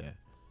something like that.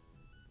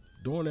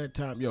 During that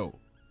time,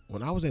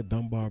 when I was at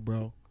Dunbar,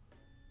 bro,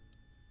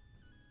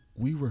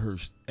 we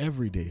rehearsed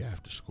every day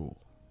after school.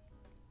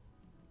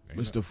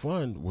 Mr.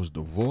 Fun was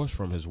divorced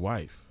from his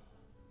wife.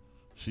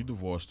 She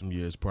divorced him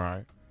years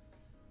prior.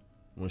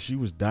 When she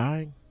was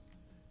dying,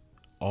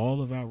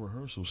 all of our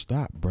rehearsals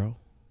stopped, bro.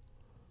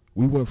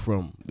 We went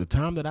from the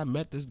time that I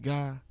met this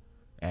guy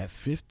at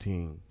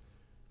 15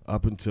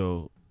 up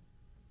until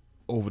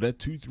over that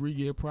 2-3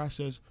 year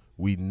process,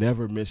 we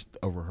never missed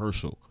a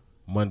rehearsal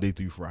Monday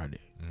through Friday.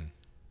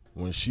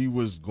 When she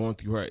was going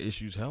through her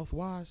issues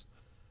health-wise,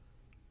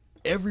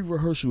 every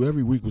rehearsal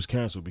every week was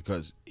canceled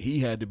because he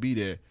had to be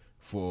there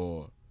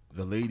for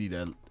the lady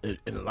that,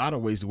 in a lot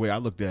of ways, the way I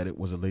looked at it,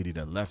 was a lady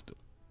that left him.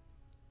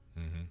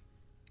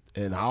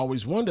 Mm-hmm. And I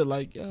always wondered,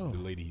 like, the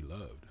lady he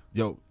loved.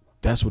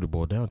 That's what it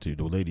boiled down to,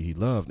 the lady he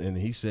loved. And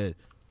he said,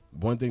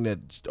 one thing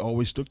that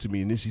always stuck to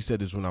me, and he said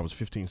this when I was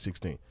 15,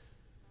 16.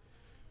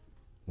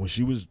 When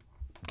she was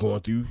going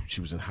through, she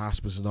was in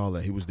hospice and all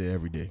that, he was there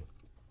every day.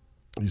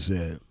 He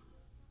said,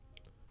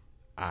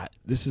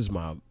 this is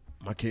my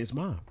kid's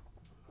mom.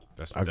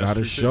 I got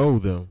to show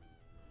them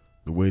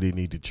the way they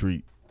need to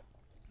treat,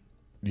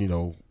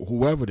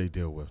 whoever they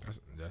deal with.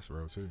 That's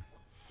real too.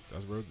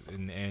 That's real.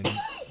 And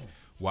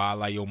while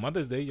like your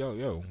Mother's Day,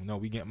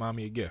 we get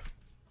mommy a gift.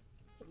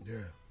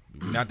 Yeah.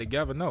 We're not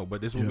together, no, but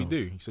this is what we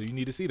do. So you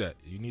need to see that.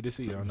 You need to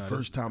see it. The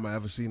first time I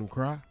ever seen him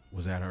cry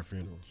was at her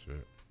funeral.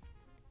 Shit.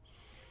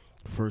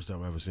 The first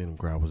time I ever seen him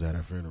cry was at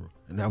her funeral.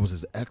 And that was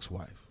his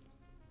ex-wife.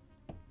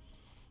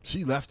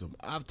 She left him.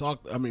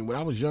 When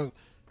I was young,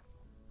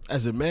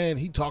 as a man,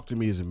 he talked to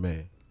me as a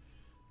man.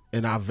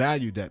 And I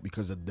valued that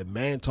because of the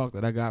man talk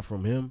that I got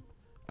from him,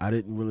 I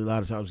didn't really a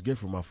lot of times get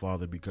from my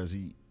father because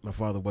my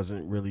father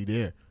wasn't really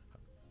there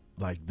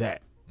like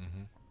that.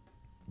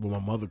 Mm-hmm. When my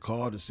mother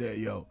called and said,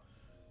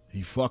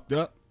 he fucked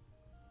up,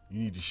 you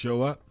need to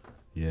show up,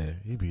 yeah,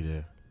 he'd be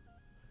there.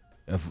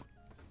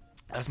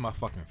 That's my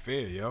fucking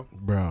fear, yo.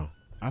 Bro,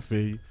 I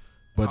feel you.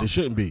 But it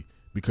shouldn't be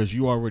because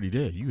you already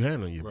there. You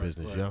handling your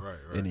business, yo. Right.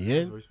 In the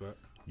end,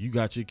 you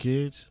got your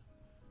kids,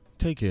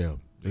 take care of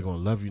them. They're going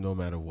to love you no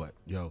matter what,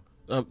 yo.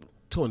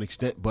 To an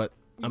extent, but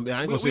I ain't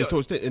going to say it's to an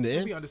extent. In the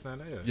end, we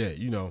understand that, yeah.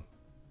 Yeah,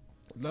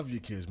 love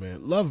your kids,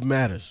 man. Love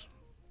matters.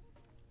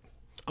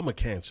 I'm a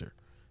Cancer,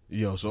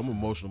 so I'm an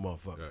emotional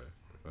motherfucker.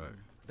 Right.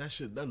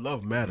 That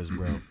love matters,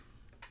 bro.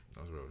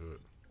 That's real good.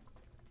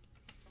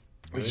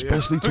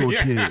 Especially to a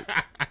kid.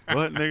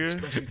 What,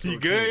 nigga? You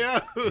good, yo?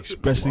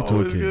 Especially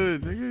to a kid.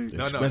 Good, nigga.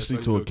 Especially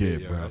to a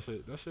kid, bro.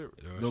 That shit,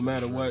 no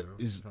matter what,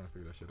 is trying to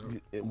figure that shit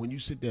out. When you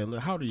sit there and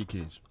look, how old are your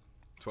kids?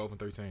 12 and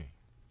 13.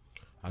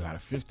 I got a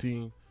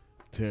 15,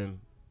 10,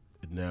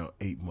 and now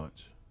 8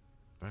 months.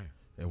 Right.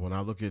 And when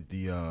I look at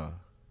the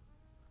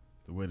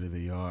way that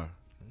they are,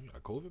 You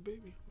got COVID,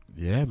 baby?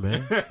 yeah,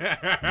 man. You're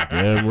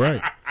damn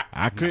right.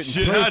 I couldn't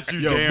Shit play. out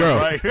you, damn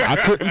right. I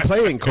couldn't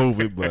play in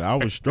COVID, but I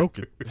was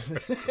stroking.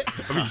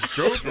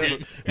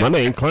 Stroking. My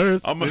name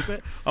Clarence. I'm I'll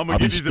gonna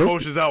be get these stroking.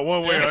 emotions out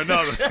one way or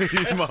another. These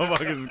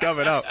motherfuckers is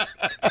coming out.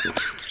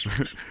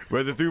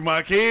 Whether through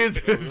my kids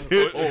or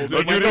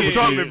you never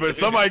talk me, but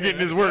somebody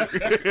getting this work.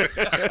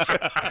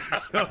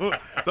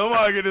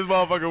 Somebody getting this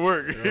motherfucking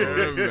work.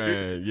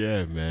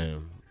 Yeah,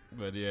 man.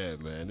 But yeah,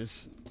 man.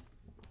 It's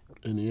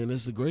in the end,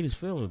 it's the greatest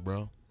feeling,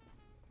 bro.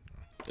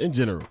 In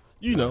general,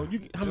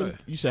 how many?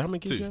 You said how many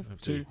kids you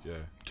have? Two. Yeah.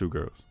 2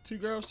 girls. 2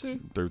 girls too.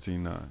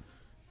 13-9.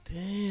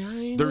 Damn, I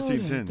ain't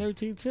 13-10.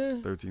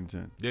 13-10.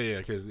 13-10. Yeah,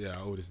 because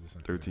our oldest is the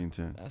same.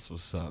 13-10. That's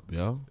what's up,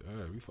 yo.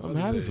 Yeah, I'm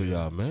happy for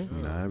y'all, man.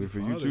 Nah, happy for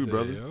you too,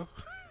 brother.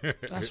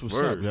 That's what's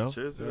Word. up, yo.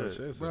 Cheers to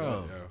that.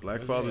 Bro.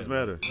 Black fathers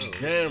matter.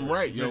 Damn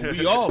right, yo.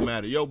 We all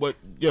matter, yo. But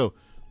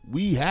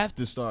we have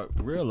to start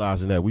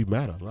realizing that we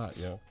matter a lot,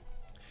 yo.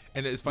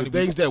 And it's funny. The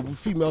things that we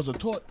females are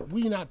taught,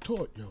 we not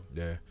taught, yo.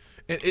 Yeah,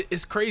 and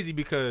it's crazy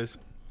because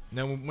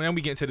now when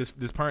we get into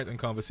this parenting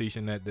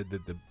conversation, that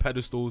the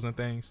pedestals and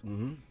things,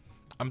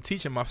 I'm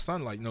teaching my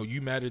son like, no,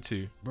 you matter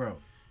too, bro.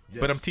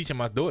 Yes. But I'm teaching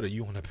my daughter,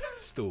 you on a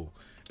pedestal.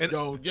 And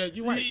yeah,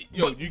 you right.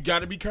 You got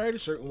to be carried a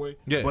certain way.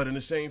 Yeah. But in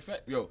the same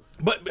fact,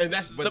 But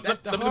that's the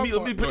hard part.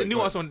 Let me put a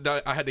nuance on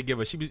that I had to give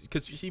her.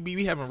 Because she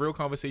be having real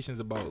conversations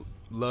about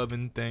love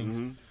and things.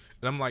 Mm-hmm.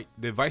 And I'm like,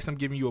 the advice I'm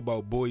giving you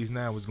about boys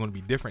now is going to be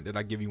different that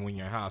I give you when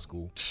you're in high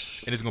school,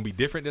 and it's going to be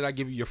different that I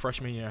give you your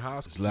freshman year in high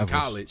school, in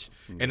college,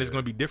 and it's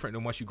going to be different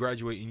than once you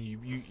graduate and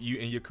you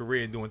in your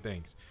career and doing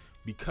things.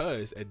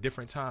 Because at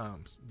different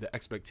times,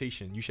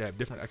 you should have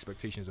different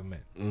expectations of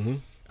men. Mm-hmm.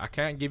 I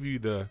can't give you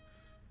the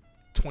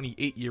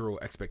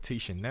 28-year-old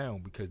expectation now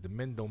because the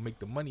men don't make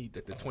the money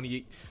that the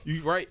 28.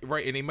 You right,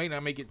 and they might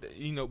not make it.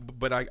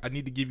 But I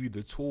need to give you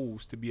the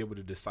tools to be able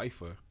to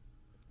decipher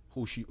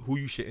who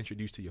you should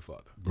introduce to your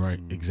father. Right,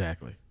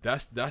 exactly.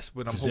 That's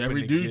what I'm Because hoping.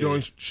 every to dude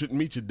get. shouldn't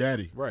meet your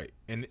daddy. Right,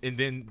 and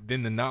then the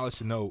knowledge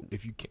to know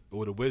if you can,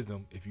 or the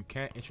wisdom, if you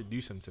can't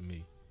introduce him to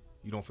me,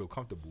 you don't feel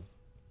comfortable.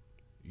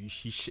 He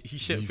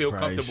shouldn't feel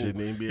probably comfortable. shouldn't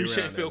even be He around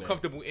shouldn't feel that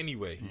comfortable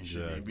anyway. He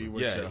shouldn't even be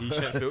with Yeah, y'all. he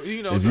shouldn't feel.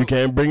 You know, If so- you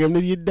can't bring him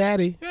to your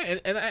daddy, yeah,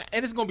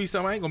 and it's gonna be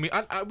something. I ain't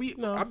gonna be.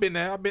 No. I've been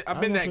there. I've been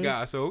know that you.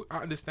 guy, so I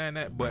understand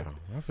that. But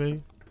I feel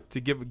you. to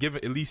give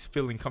it at least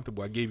feeling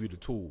comfortable, I gave you the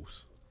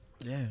tools.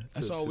 Yeah,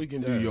 that's To- all to- we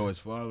can yeah. do, yo, as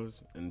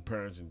fathers and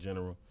parents in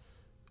general,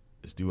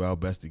 is do our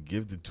best to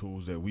give the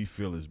tools that we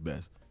feel is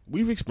best.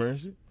 We've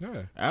experienced it.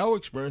 Yeah, Our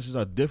experiences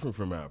are different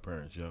from our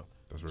parents, yo.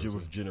 that's real.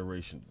 With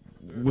generation,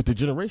 with the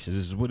generations,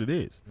 this is what it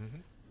is.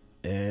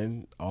 Mm-hmm.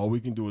 And all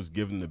we can do is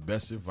give them the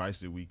best advice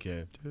that we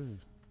can,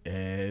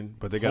 and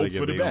But they got to hope for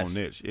give the their best. own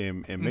niche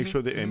and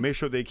make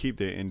sure they keep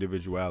their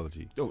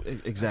individuality. Oh,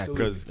 exactly.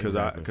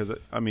 Because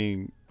I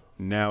mean,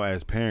 now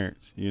as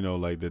parents, you know,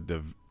 like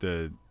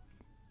the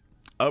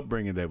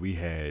upbringing that we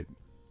had,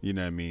 you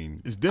know what I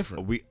mean, it's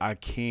different, I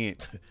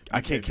can't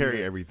can't do carry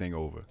that. everything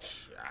over.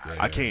 Yeah,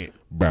 I can't.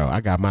 bro. I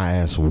got my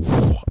ass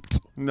whooped.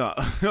 No,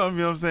 you know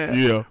what I'm saying?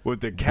 Yeah.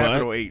 With the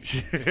capital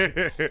H.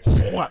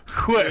 What?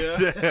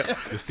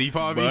 The Steve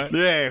Harvey. But-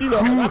 Yeah. You know,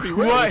 I'll be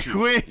real What?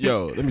 with you.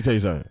 Yo, let me tell you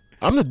something.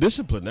 I'm the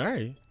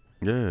disciplinarian,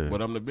 Yeah.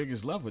 but I'm the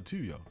biggest lover too,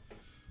 yo.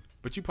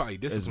 But you probably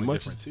discipline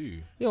much different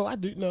too. Yo, I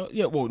do no.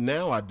 Yeah, well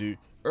now I do.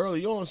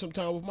 Early on,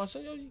 sometime with my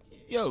son,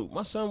 yo,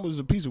 my son was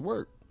a piece of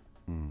work.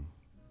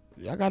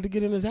 I got to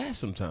get in his ass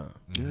sometime.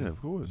 Yeah,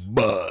 of course.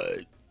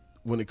 But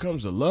when it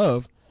comes to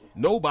love,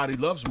 nobody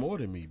loves more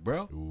than me,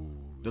 bro.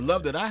 The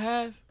love that I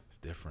have, It's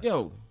different.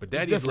 yo. But it's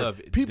daddy's different. love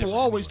is People different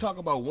always anyway. talk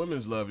about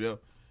women's love, yo.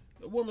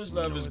 The woman's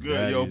love is good,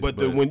 daddy's, yo. But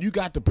but- when you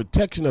got the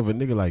protection of a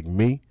nigga like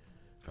me,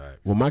 Facts.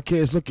 when my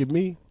kids look at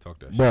me, Talk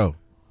that shit. bro.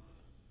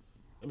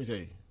 Let me tell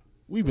you,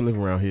 we've been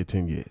living around here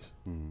 10 years.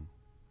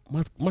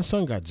 Mm-hmm. My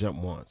son got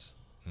jumped once.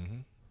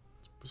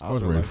 It's I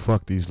was part of ready to life.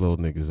 fuck these little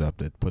niggas up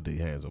that put their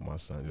hands on my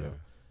son, Yeah. yo.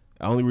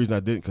 The only reason I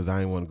didn't because I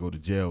didn't want to go to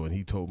jail, and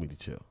he told me to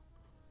chill.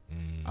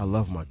 Mm. I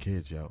love my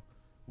kids, yo,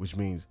 which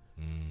means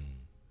Mm.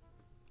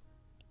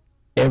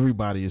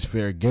 everybody is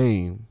fair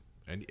game.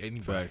 Anybody.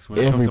 Facts. When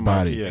it comes to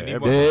my Everybody. kid, Anybody.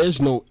 everybody. There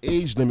is no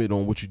age limit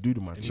on what you do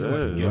to my Anyone Yeah,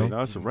 children, can yeah, get yo. it. no,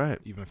 it's a wrap.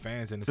 Even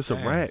fans in the It's a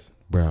stands. wrap.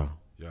 Bro,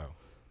 Yo.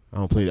 I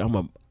don't play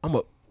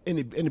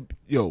that.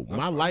 Yo, my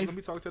Let life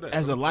me talk to that.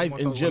 as a Let's- life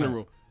let's in talk about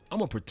general,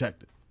 I'm a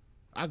protector.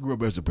 I grew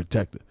up as a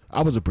protector.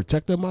 I was a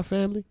protector of my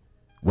family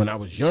when I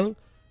was young,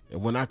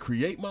 and when I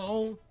create my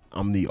own,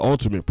 I'm the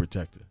ultimate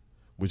protector,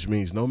 which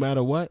means no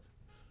matter what,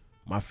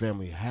 my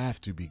family have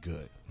to be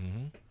good.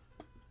 Mm-hmm.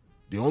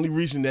 The only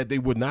reason that they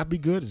would not be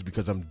good is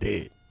because I'm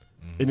dead.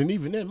 And then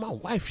even then, my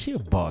wife, she a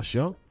boss,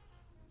 yo.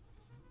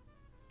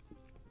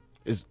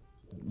 It's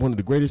one of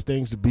the greatest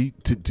things to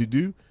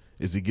do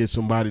is to get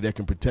somebody that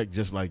can protect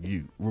just like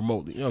you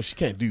remotely. You know, she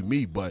can't do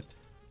me, but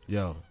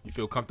yo, You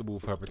feel comfortable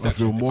with her protection. I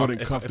feel more If than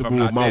if comfortable I'm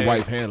with not my there,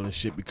 wife handling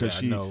shit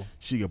because Yeah, I know.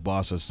 she a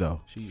boss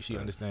herself. She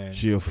understands.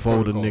 She'll the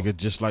fold a protocol. nigga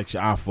just like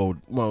I fold.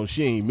 Well,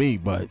 she ain't me,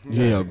 but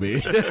yeah,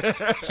 man.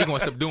 She gonna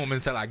subdue him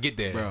until I get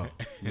there. Bro.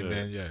 And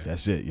then yeah.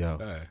 That's it, yo.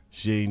 Yeah,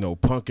 She ain't no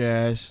punk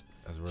ass.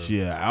 that's real. She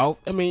a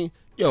alpha. I mean,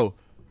 yo,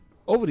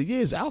 over the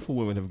years, alpha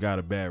women have got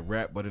a bad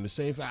rap, but in the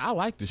same fact, I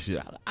like the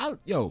shit.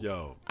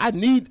 Yo. I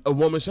need a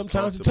woman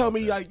sometimes to Talked tell about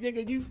me that. like,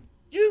 nigga,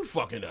 you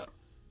fucking up.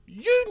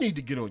 You need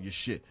to get on your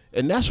shit.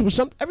 And that's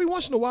what every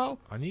once in a while,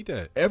 I need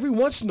that.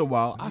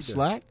 I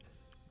slack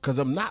because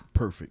I'm not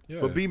perfect.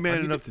 Yeah. But be I man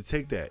need enough to- to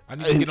take that. I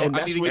need to And- get on. and I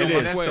that's need to what get it on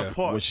is. my That's square. the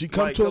part. When she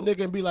come Like, to a look,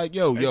 nigga and be like,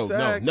 yo,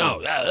 Exactly.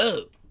 no,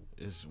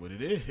 it's what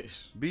it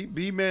is.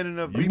 Be man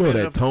enough. You Be know man that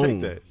enough tone. to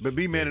take that. But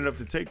be man enough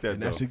to take that.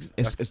 And that's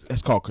though.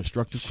 that's called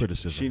constructive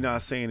criticism. She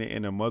not saying it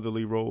in a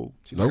motherly role.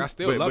 She's like, Nope. I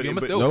still But- love but- you. I'ma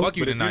but- still nope. fuck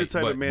you But if you tonight. the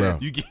type of But man Bro.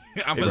 that's-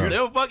 you, I'ma Bro.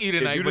 still fuck you If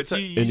tonight. you the But type-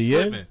 you in the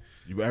slipping. end,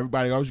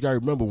 everybody always gotta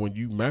remember when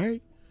you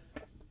married,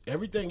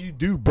 everything you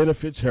do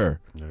benefits her.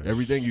 Yeah.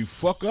 Everything you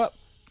fuck up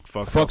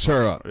fucks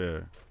her up. Yeah.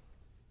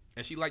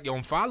 And she like, yo,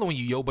 I'm following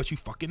you, yo, but you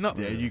fucking up.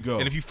 There you go.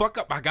 And if you fuck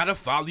up, I gotta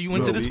follow you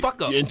into this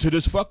fuck up. Into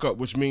this fuck up,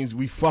 which means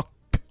we fuck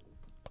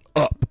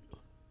up.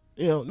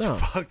 You know, no.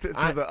 Fucked it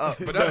to the up.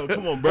 But No,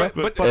 come on, bro.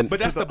 But And-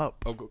 that's to the the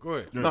up. Oh, go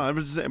ahead. No, I'm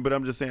just saying. But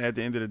I'm just saying. At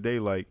the end of the day,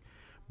 like,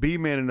 be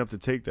man enough to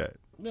take that.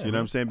 Yeah, You know what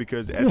man. I'm saying?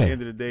 Because at Yeah, the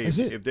end of the day, that's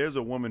it. if there's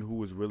a woman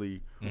who is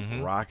really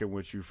rocking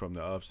with you from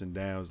the ups and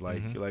downs,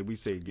 like we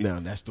say, now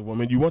that's the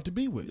woman you want to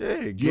be with.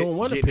 yeah, you don't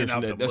want a getting person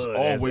out the that's mud,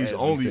 always as we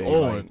only say,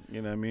 on like,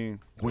 you know what I mean?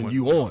 when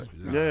you on.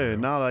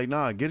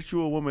 Nah. Get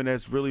you a woman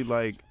that's really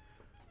like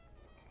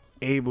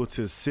able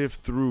to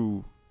sift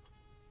through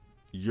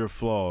your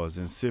flaws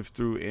and sift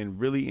through and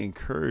really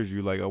encourage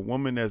you. Like a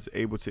woman that's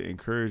able to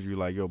encourage you.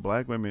 Like, yo,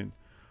 black women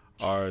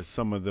are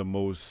some of the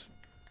most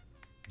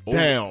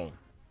Down.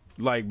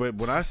 like, but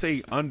when I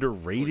say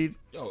underrated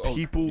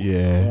people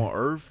Yeah. on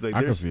earth, like I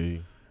can there's, feel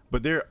you.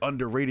 but they're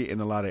underrated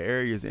in a lot of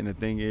areas. And the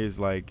thing is,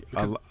 like,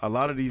 a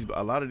lot of these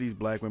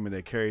black women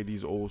that carry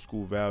these old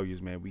school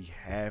values, man, we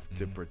have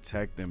to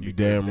protect them. You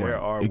because damn right. there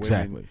are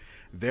Exactly. women,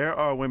 there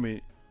are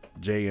women,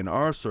 Jay, in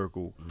our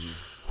circle,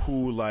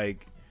 who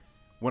like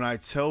when I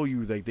tell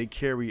you like they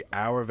carry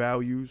our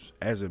values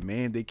as a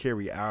man, they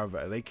carry our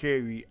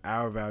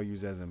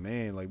values as a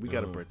man. Like we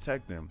got to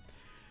protect them.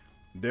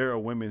 There are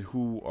women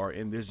who are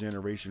in this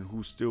generation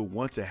who still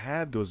want to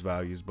have those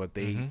values, but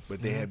they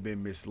have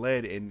been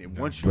misled. And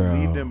once you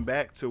lead them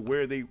back to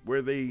where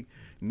they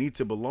need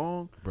to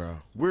belong,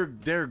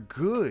 they're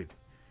good.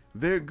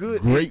 They're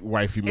good. Great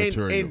wifey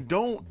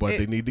material. But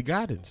they need the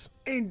guidance.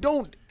 And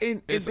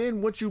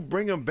then once you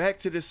bring them back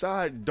to the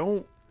side,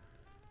 don't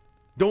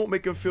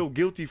make them feel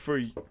guilty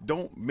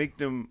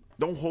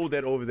don't hold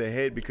that over their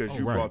head because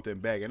you brought them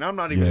back. And I'm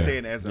not even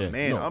saying as a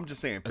man. No. I'm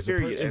just saying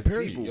period. As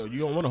people. Yo, you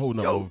don't want to hold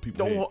nothing over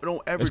people.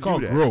 Don't ever it's do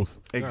called that. Growth.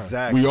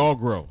 Exactly. We all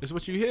grow. It's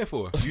what you're here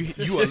for.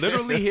 You are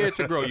literally here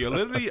to grow. You're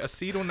literally a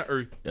seed on the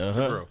earth to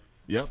grow.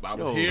 Yep, I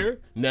was here.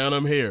 Now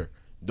I'm here.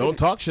 Don't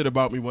talk shit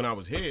about me when I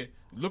was here.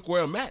 Look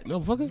where I'm at,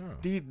 motherfucker.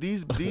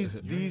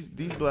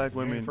 These black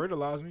women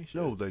fertilize me.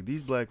 Yo, like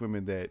these black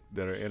women that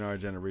are in our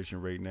generation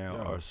right now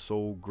are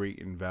so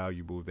great and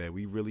valuable that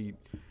we really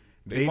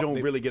they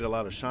don't really get a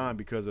lot of shine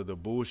because of the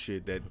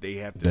bullshit that they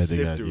have to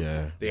sift through.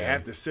 They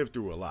have to sift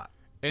through a lot.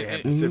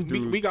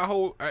 We got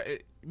hold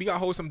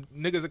some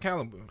niggas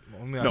accountable.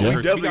 We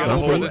definitely got to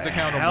hold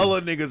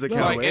hella niggas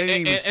accountable.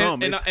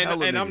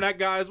 And I'm that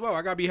guy as well.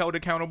 I got to be held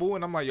accountable,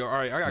 and I'm like, yo, all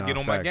right, I got to get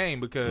on my game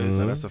because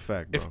that's a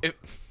fact, bro.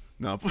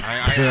 No,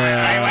 I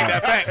ain't like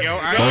that fact, yo.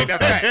 I ain't like that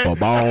fact.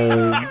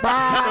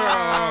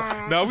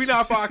 No, we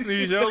not Fox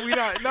News, yo. We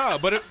not. No,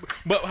 but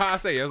how I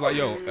say it, it's like,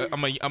 yo,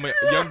 I'm a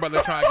young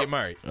brother trying to get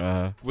married.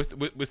 What's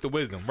the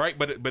wisdom, right?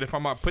 But if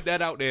I'm gonna put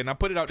that out there and I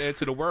put it out there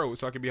to the world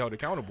so I can be held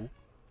accountable,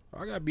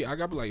 I gotta be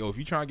like, yo, if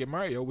you trying to get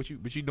married, yo, what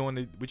you doing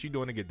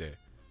to get there?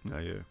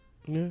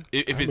 Yeah.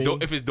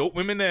 If it's dope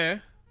women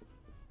there.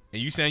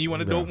 And you saying you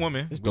want a dope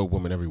woman? There's dope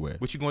women everywhere.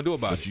 What you gonna do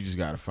about it? But you just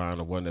gotta find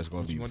the one that's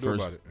gonna be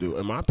first. Do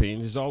in my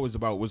opinion, it's always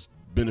about what's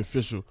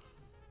beneficial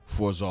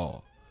for us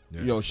all.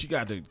 Yeah. You know, she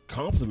got to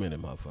compliment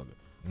him, motherfucker.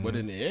 But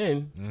in the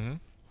end,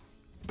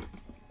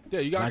 yeah,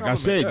 you got. Like I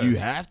said, you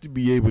have to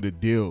be able to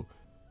deal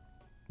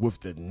with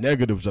the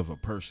negatives of a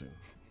person,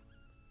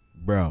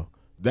 bro.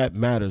 That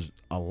matters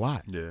a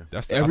lot. Yeah,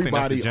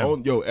 everybody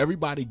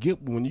everybody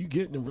get when you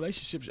get in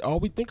relationships. All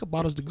we think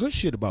about is the good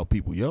shit about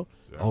people, yo.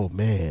 Yeah. Oh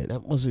man,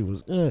 that pussy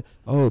was.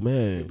 Oh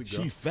man,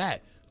 she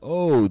fat.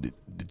 Oh, the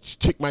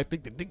chick might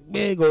think the dick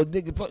big or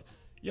dick.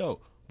 Yo,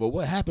 but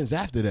what happens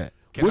after that?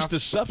 What's the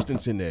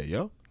substance in there,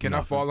 yo? Can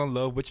I fall in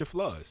love with your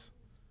flaws?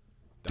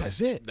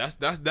 That's it. That's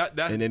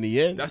and in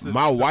the end,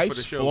 my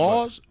wife's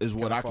flaws is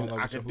what I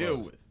can deal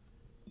with.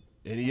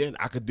 In the end,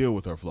 I could deal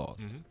with her flaws.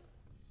 Mm-hmm.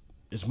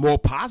 It's more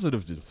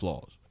positive than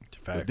flaws.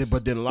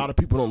 But then a lot of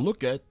people don't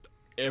look at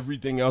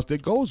everything else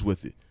that goes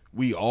with it.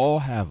 We all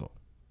have them.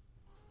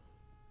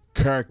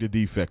 Character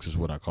defects is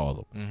what I call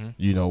them. Mm-hmm.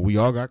 You know, we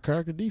all got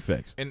character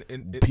defects.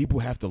 And people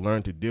have to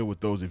learn to deal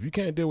with those. If you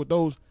can't deal with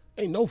those,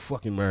 ain't no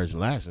fucking marriage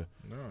lasting.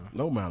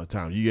 No amount of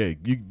time.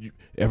 You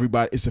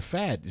everybody, it's a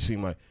fad. It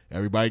seems like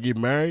everybody get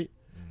married,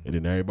 and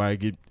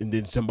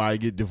then somebody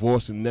get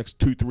divorced in the next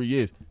 2-3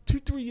 years.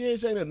 2-3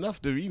 years ain't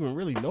enough to even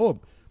really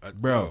know.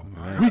 Bro,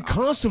 we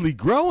constantly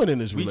growing in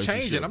this relationship.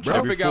 We changing. I'm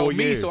trying to figure out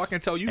me so I can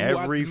tell you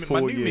every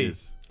 4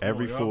 years.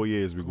 Every 4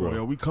 years we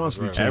grow. We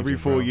constantly change. Every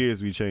 4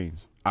 years we change.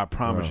 I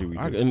promise you we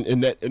do.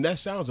 And that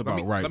sounds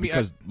about right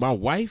because my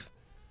wife,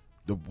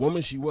 the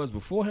woman she was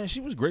beforehand,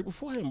 she was great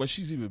beforehand, but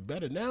she's even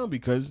better now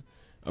because,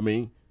 I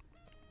mean,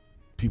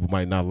 people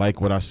might not like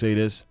what I say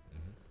this,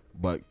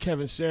 but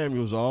Kevin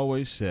Samuels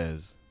always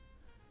says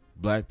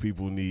black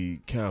people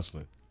need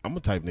counseling. I'm a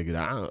type nigga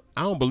that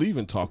I don't believe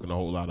in talking to a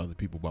whole lot of other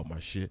people about my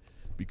shit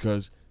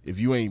because if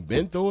you ain't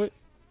been through it,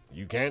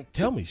 you can't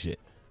tell me shit.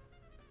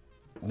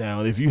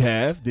 Now, if you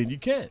have, then you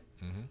can.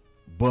 Mm-hmm.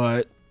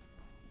 But,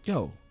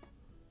 yo,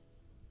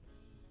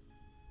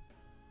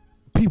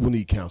 people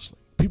need counseling.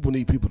 People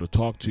need people to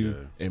talk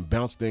to and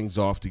bounce things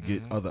off to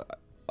get other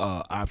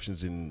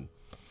options and.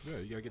 Yeah,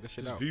 you gotta get that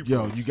shit out.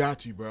 Yo, you got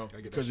to, bro.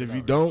 Because if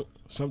you don't,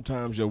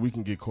 sometimes, we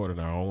can get caught in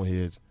our own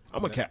heads.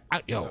 I'm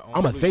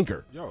a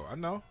thinker. Yo, I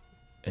know.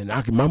 And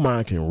my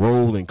mind can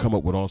roll and come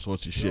up with all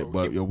sorts of shit.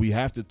 But we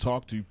have to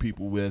talk to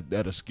people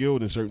that are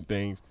skilled in certain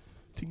things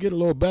to get a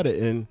little better.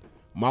 And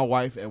my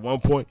wife, at one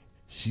point,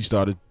 she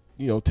started,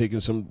 talking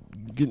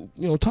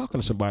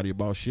to somebody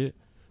about shit,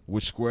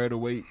 which squared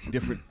away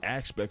different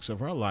aspects of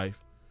her life,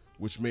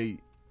 which made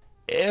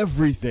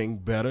everything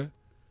better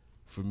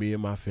for me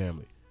and my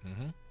family.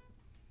 Mm-hmm.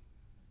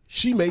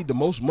 She made the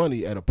most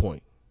money at a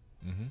point.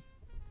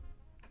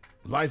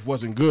 Mm-hmm. Life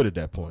wasn't good at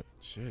that point.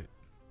 Shit.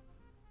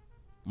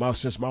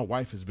 Since my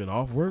wife has been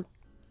off work,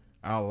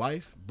 our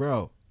life,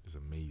 bro, is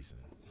amazing.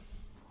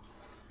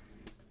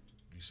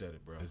 You said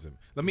it, bro.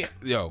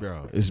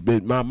 Bro, it's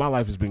been my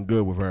life has been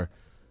good with her.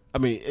 I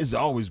mean, it's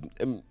always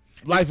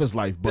life is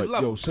life,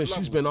 but since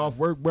she's been off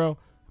work, bro,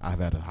 I've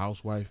had a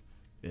housewife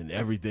and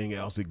everything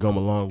else that come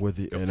along with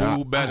it. The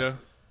food better.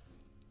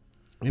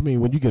 I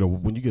mean, when you get a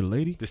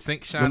lady, the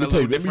sink shine a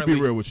little differently. Let me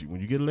be real with you. When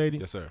you get a lady,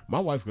 yes, sir. My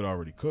wife could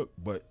already cook,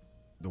 but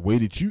the way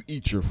that you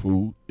eat your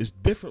food is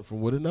different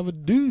from what another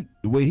dude,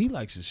 the way he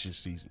likes his shit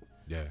seasoned.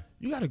 Yeah.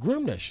 You gotta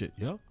groom that shit,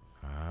 yo.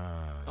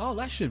 Ah. All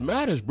that shit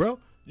matters, bro.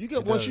 You get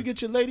It once does. you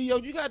get your lady, yo,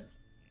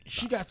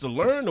 she got to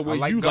learn the way I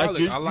like you garlic.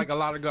 like it. I like a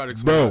lot of garlic.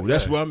 Bro,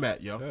 that's yeah. where I'm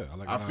at, yo. Yeah, I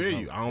like I a lot feel of you.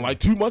 I garlic. don't like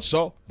too much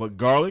salt, but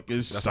garlic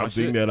is That's my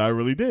something shit. that I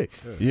really dig.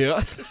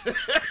 Yeah.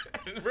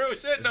 Real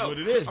shit, That's what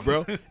it is,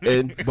 bro.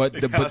 And but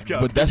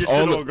Gotta that's get shit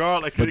all. on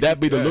garlic. But that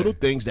be the Yeah. little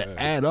things that Yeah.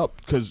 add up,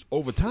 because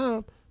over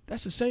time,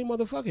 that's the same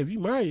motherfucker. If you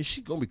marry her,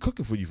 she gonna be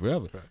cooking for you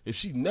forever. If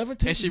she never And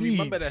takes she heeds,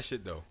 remember that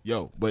shit though.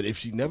 yo. But if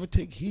she never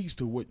take heeds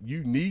to what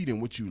you need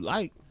and what you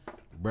like,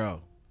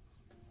 bro,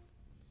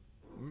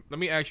 Let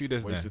me ask you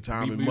this waste then. of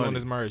time we, and we money. on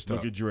this marriage Look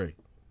talk. at Dre.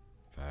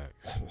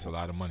 Facts. It's a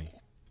lot of money.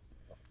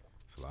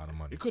 It's a lot of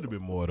money. It could have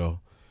been more though.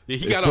 Yeah,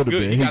 he It got off could've good.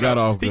 been. He got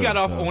off. He good, got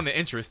off so. on the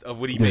interest of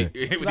what he Yeah. make. What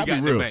 'Cause he I'll got be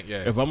in the real. bank.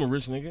 Yeah. If I'm a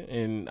rich nigga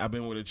and I've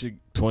been with a chick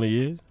 20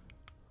 years,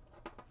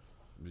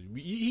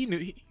 He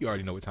knew. You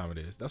already know what time it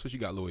is. That's what you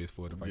got lawyers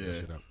for to fight that Yeah.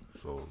 shit up.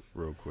 So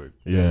real quick,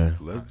 yeah.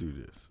 let's do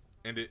this.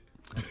 And it.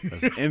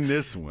 Let's end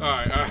this one. All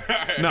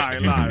right.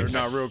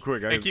 Nah, real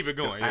quick. And keep it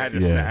going, I had to,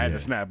 yeah. snap, I had Yeah.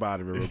 to snap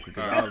out of it real quick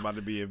because I was about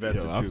to be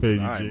invested Yo, I too. feel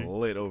you, I'm G.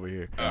 lit over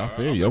here. I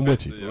feel you. I'm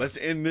with you. Yeah. Let's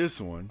end this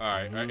one. All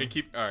right. And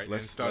keep. All right.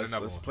 And start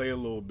another let's one. play a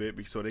little bit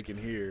so they can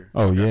hear.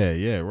 Oh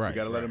yeah, right. We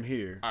gotta let right. them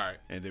hear. All right.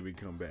 And then we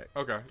come back.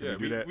 Okay. Can Yeah. we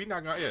do that? We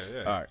not gonna. Yeah.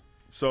 All right.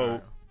 So All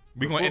right.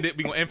 We gonna end it.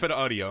 We gonna end for the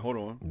audio. hold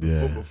on.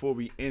 Yeah. Before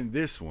we end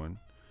this one,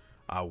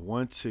 I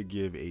want to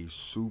give a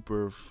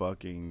super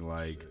fucking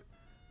like.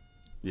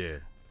 Yeah,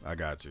 I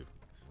got to.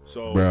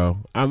 So Bro,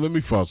 let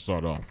me first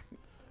start off.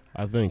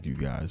 I thank you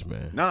guys,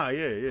 man. Nah,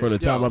 yeah. From the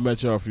time Yo. I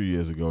met y'all a few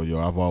years ago, yo,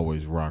 I've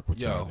always rocked with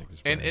y'all Yo. niggas.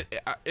 And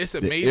man. it's the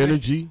amazing.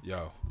 energy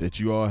Yo. that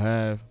you all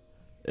have,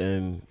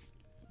 and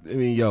I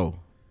mean, yo,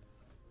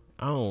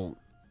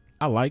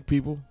 I like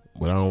people,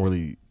 but I don't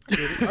really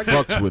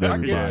fucks with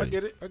everybody. I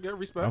get it. I get I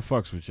respect.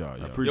 fucks with y'all,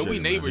 yo. appreciate Yo, we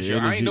it, neighbors, The yo.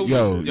 I ain't know.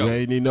 energy- yo, you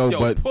ain't even know, yo,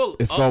 but pull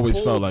it's up, always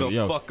pull felt like, the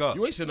yo, fuck up.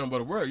 you ain't saying nothing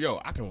but a word. Yo,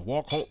 I can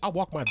walk home. I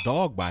walk my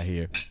dog by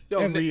here Yo,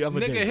 every other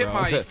nigga day, hit bro.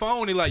 my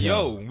phone and like,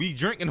 Yo. yo, we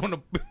drinking on the.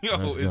 Yo,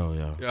 Let's go,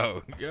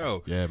 yo.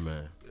 yo. Yeah,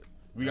 man.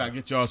 We gotta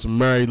get y'all some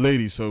married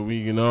ladies so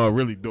we can all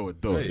really do it.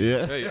 Hey,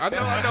 Yeah. hey, I know.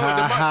 You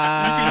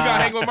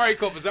gotta hang with married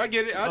couples. I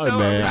get it. I know. Oh,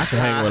 man, I can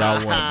hang what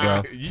I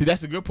want, bro. You- See, that's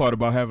the good part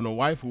about having a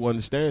wife who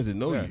understands and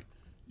knows Yeah. you.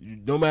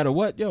 No matter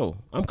what, yo,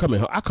 I'm coming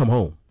home. I come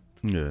home.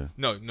 Yeah.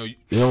 No. It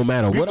don't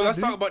matter what I Let's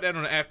do. talk about that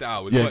on the after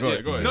hours. Yeah, But go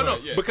ahead, go ahead, No, go no,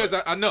 ahead, yeah. because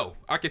I know.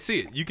 I can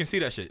see it. You can see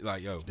that shit.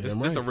 Like, yo, this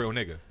Damn a right. real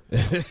nigga.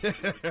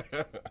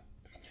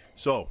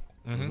 So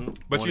But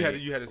you Wanna-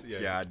 had to.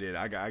 yeah, I did.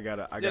 I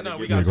gotta no,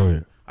 we give got this, go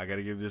ahead. I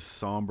gotta give this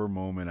somber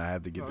moment. I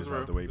have to get No, this it's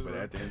out the real. way. It's But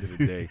real. at the end of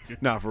the day,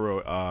 not for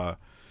real.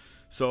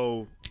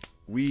 So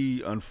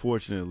we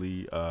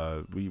unfortunately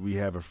we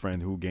have a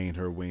friend who gained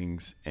her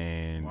wings,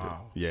 and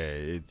Wow. yeah,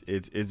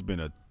 it's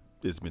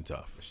been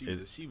tough.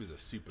 She was a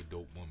super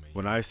dope woman.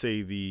 When I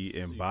say the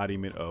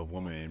embodiment of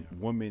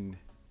woman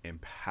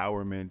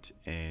empowerment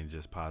and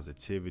just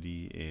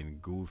positivity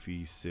and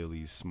goofy,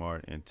 silly,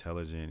 smart,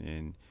 intelligent,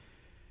 and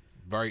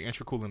Very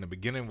integral in the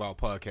beginning of our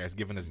podcast,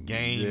 giving us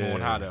game Yeah.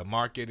 on how to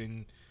market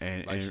and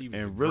and she was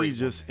a really great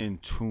just woman. in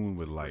tune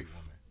with life.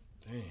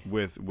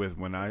 With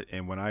when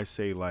I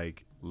say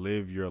like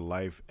live your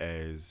life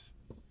as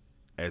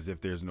if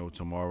there's no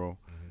tomorrow,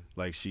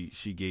 like she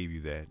gave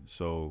you that.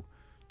 So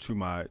to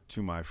my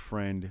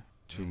friend,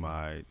 to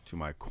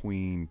my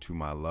queen, to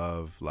my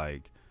love,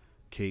 like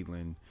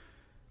Caitlyn,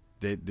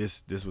 that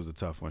this was a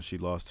tough one. She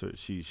lost her.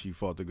 She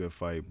fought a good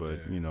fight,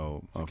 but Yeah. you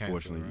know, To cancer,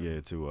 unfortunately, right?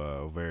 yeah, to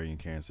ovarian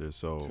cancer.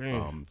 So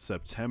Damn.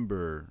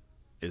 September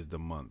is the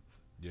month.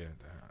 Yeah.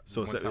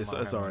 So One time it's I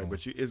had all right, one.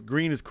 but it's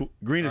green is cool.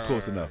 Green is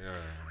close enough. Yeah.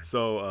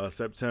 So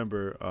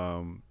September,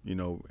 you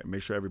know,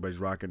 make sure everybody's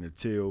rocking their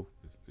teal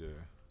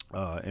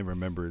Yeah. in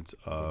remembrance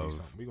of.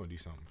 We're gonna do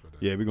something for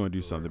that. Yeah, we're gonna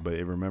do something, but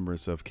in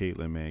remembrance of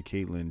Caitlyn, man,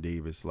 Caitlyn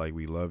Davis, like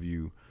we love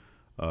you.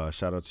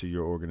 Shout out to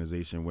your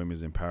organization,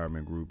 Women's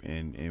Empowerment Group,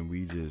 and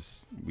we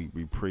just we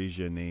praise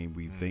your name.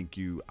 We thank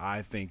you.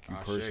 I thank you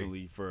Ashe.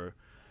 personally for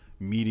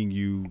meeting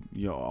you.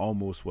 You know,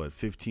 almost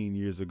 15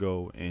 years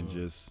ago, and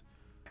just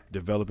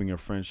developing a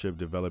friendship,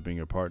 developing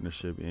a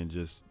partnership, and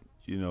just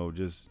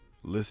just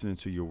listening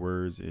to your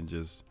words and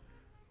just.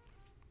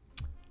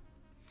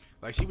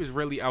 Like she was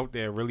really out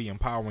there, really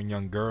empowering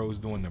young girls,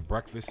 doing the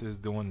breakfasts,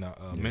 doing the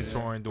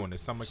mentoring, doing the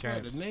summer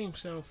camps. The name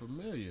sound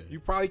familiar. You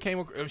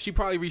probably she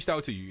probably reached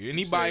out to you.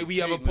 Anybody said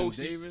we ever Caitlyn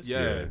posted? Davis?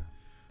 Yeah.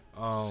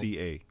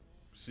 CA.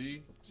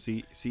 See?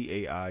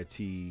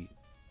 CAIT.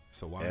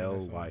 So why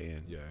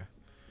LYN. Yeah.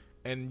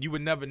 And you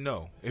would never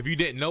know if you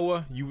didn't know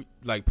her. You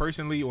like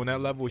personally on that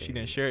level, she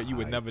didn't share it. You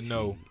would never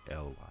know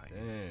Damn.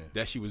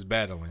 that she was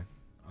battling.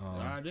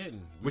 I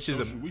didn't. which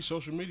is we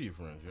social media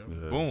friends,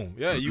 yo. Boom.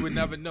 Yeah, you would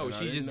never know. I She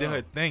didn't just did know.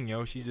 her thing,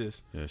 yo. She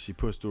just Yeah, she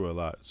pushed through a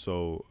lot.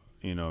 So,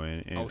 and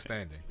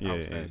outstanding. Yeah,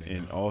 Outstanding.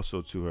 and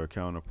also to her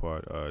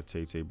counterpart,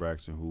 Tay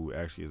Braxton, who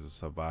actually is a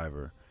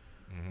survivor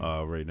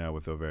right now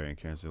with ovarian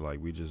cancer. Like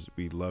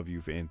we love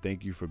you and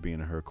thank you for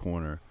being in her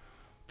corner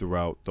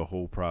throughout the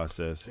whole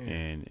process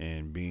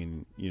and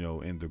being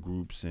in the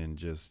groups and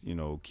just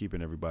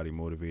keeping everybody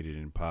motivated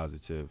and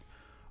positive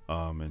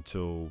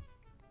until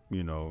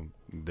you know,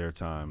 their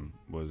time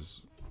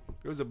was.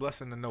 It was a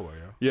blessing to know her,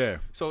 yo. Yeah.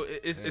 So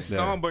it's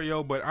somber,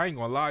 yo, but I ain't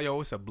gonna lie,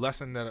 yo. It's a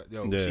blessing that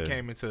she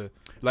came into,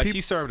 like, she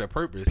served a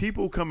purpose.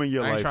 People come in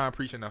your life. I ain't trying to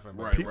preach nothing,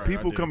 bro.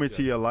 People come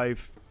into your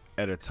life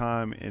at a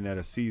time and at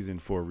a season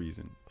for a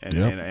reason,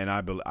 and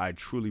I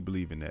truly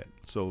believe in that.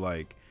 So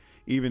like,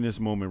 even this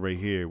moment right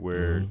here,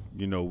 where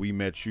you know we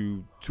met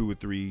you 2 or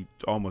 3,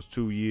 almost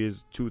 2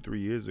 or 3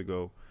 years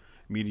ago,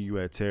 meeting you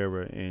at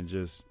Terra and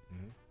just.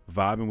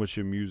 Vibing with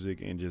your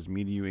music and just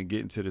meeting you and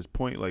getting to this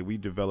point, like we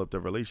developed a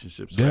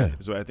relationship.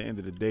 So at the end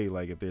of the day,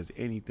 like if there's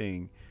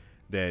anything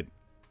that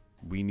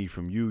we need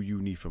from you,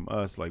 you need from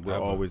us, like we're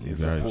always in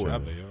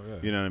support.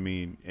 You know what I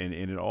mean? And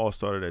it all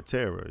started at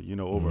Terra, you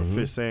know, over a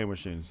fish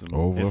sandwich and some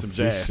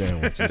jazz.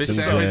 Fish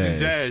sandwich and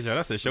jazz, yo.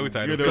 That's a show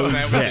title. Fish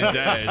sandwich and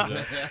jazz.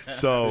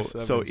 So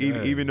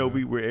even though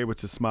we were able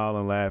to smile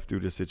and laugh through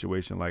this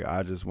situation, like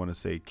I just want to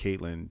say,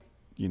 Caitlin,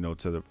 you know,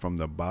 from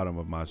the bottom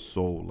of my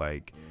soul,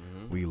 like.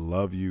 We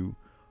love you.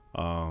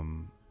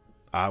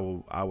 I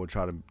will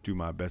try to do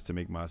my best to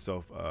make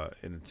myself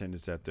in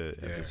attendance at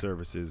the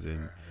services,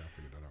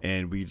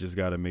 and we just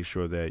got to make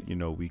sure that, you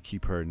know, we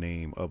keep her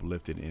name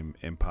uplifted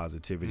in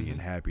positivity and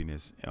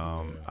happiness.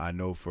 I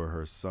know for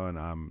her son,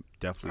 I'm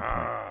definitely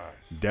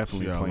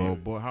playing. Little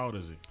boy, how old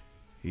is he?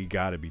 He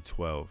got to be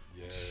 12.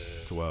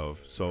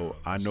 12. So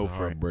I know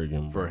for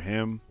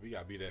him, we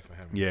gotta be there for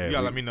him. Yeah, you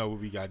gotta let me know what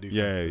we gotta do.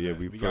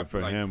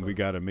 For him, we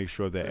gotta make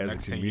sure that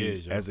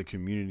as a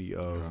community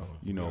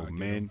of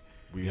men,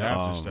 we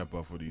have to step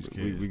up for these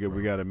kids.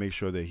 We gotta make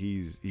sure that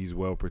he's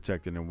well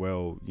protected and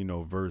well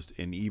versed.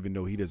 And even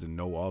though he doesn't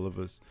know all of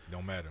us,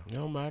 don't matter.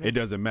 It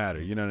doesn't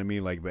matter. You know what I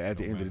mean? Like, but at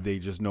the end of the day,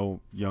 just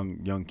know,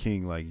 young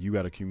King, like you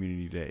got a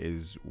community that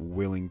is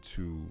willing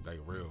to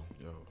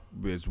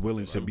is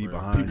willing to be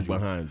behind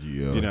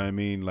you. You know what I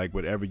mean? Like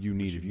whatever you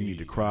need, if you need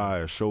to cry,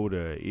 a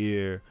shoulder, an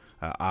ear,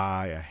 an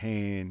eye, a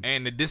hand,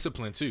 and the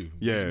discipline too.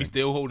 Yeah, we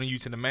still holding you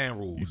to the man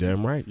rules. You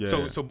damn right. Yeah.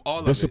 So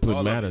all discipline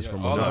of it, matters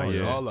from all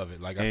of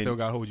it. Like I still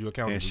gotta hold you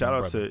accountable. And shout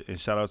out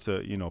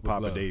to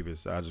Papa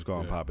Davis. I just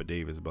call him Papa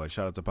Davis, but like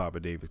shout out to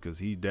Papa Davis because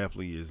he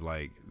definitely is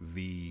like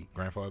the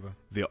grandfather,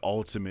 the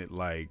ultimate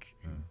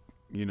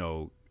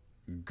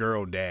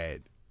girl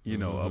dad.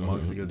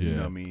 Amongst because you know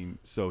what I mean.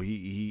 So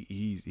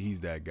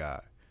he's that guy.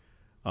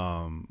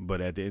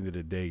 But at the end of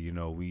the day,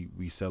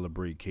 we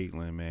celebrate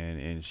Caitlin, man,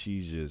 and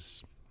she's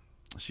just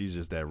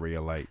that ray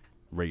of light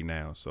right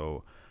now.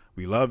 So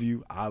we love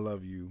you. I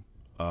love you.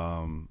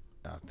 I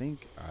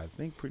think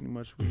pretty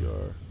much we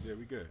are. Yeah,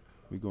 we good.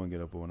 We gonna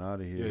get up on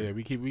out of here. Yeah,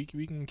 we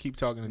can keep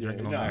talking and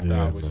drinking on after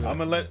hours. I'm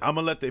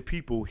gonna let the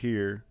people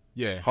hear.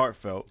 Yeah,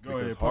 Heartfelt. Go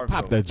ahead,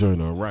 pop that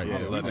joint on right. I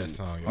love that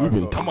song. I'm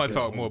gonna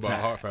talk more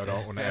about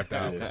Heartfelt on the after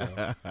hours.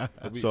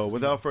 So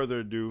without further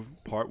ado,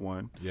 part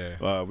 1.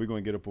 Yeah, we're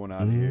gonna get up on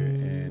out of here,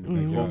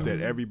 and we hope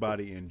that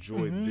everybody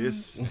enjoyed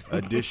this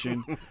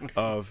edition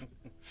of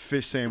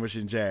Fish Sandwich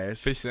and Jazz.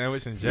 Fish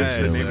Sandwich and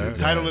Jazz. The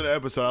title of the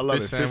episode, I love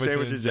it. Fish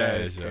Sandwich and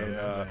Jazz.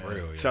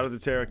 And shout out to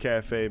Terra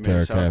Cafe,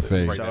 man. Shout out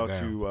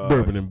to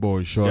Bourbon and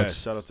Boy Shorts.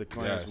 Shout out to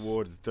Clarence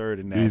Ward III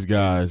and these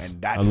guys.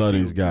 I love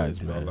these guys,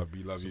 man. Love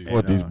you.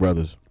 Support these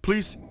brothers.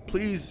 Please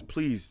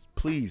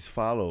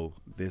follow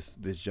this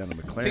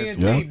gentleman,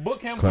 Clarence. TNT,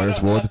 book him.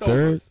 Clarence Ward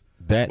III.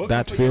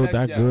 That feel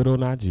that good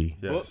on IG.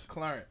 Yes. Book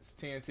Clarence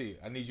TNT.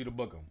 I need you to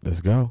book him. Let's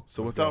go.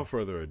 So without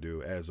further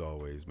ado, as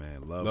always,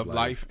 man, love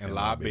life and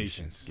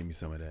libations. Give me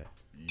some of that.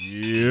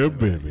 Yeah,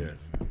 baby.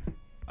 Yes.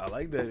 I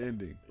like that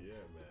ending. Yeah.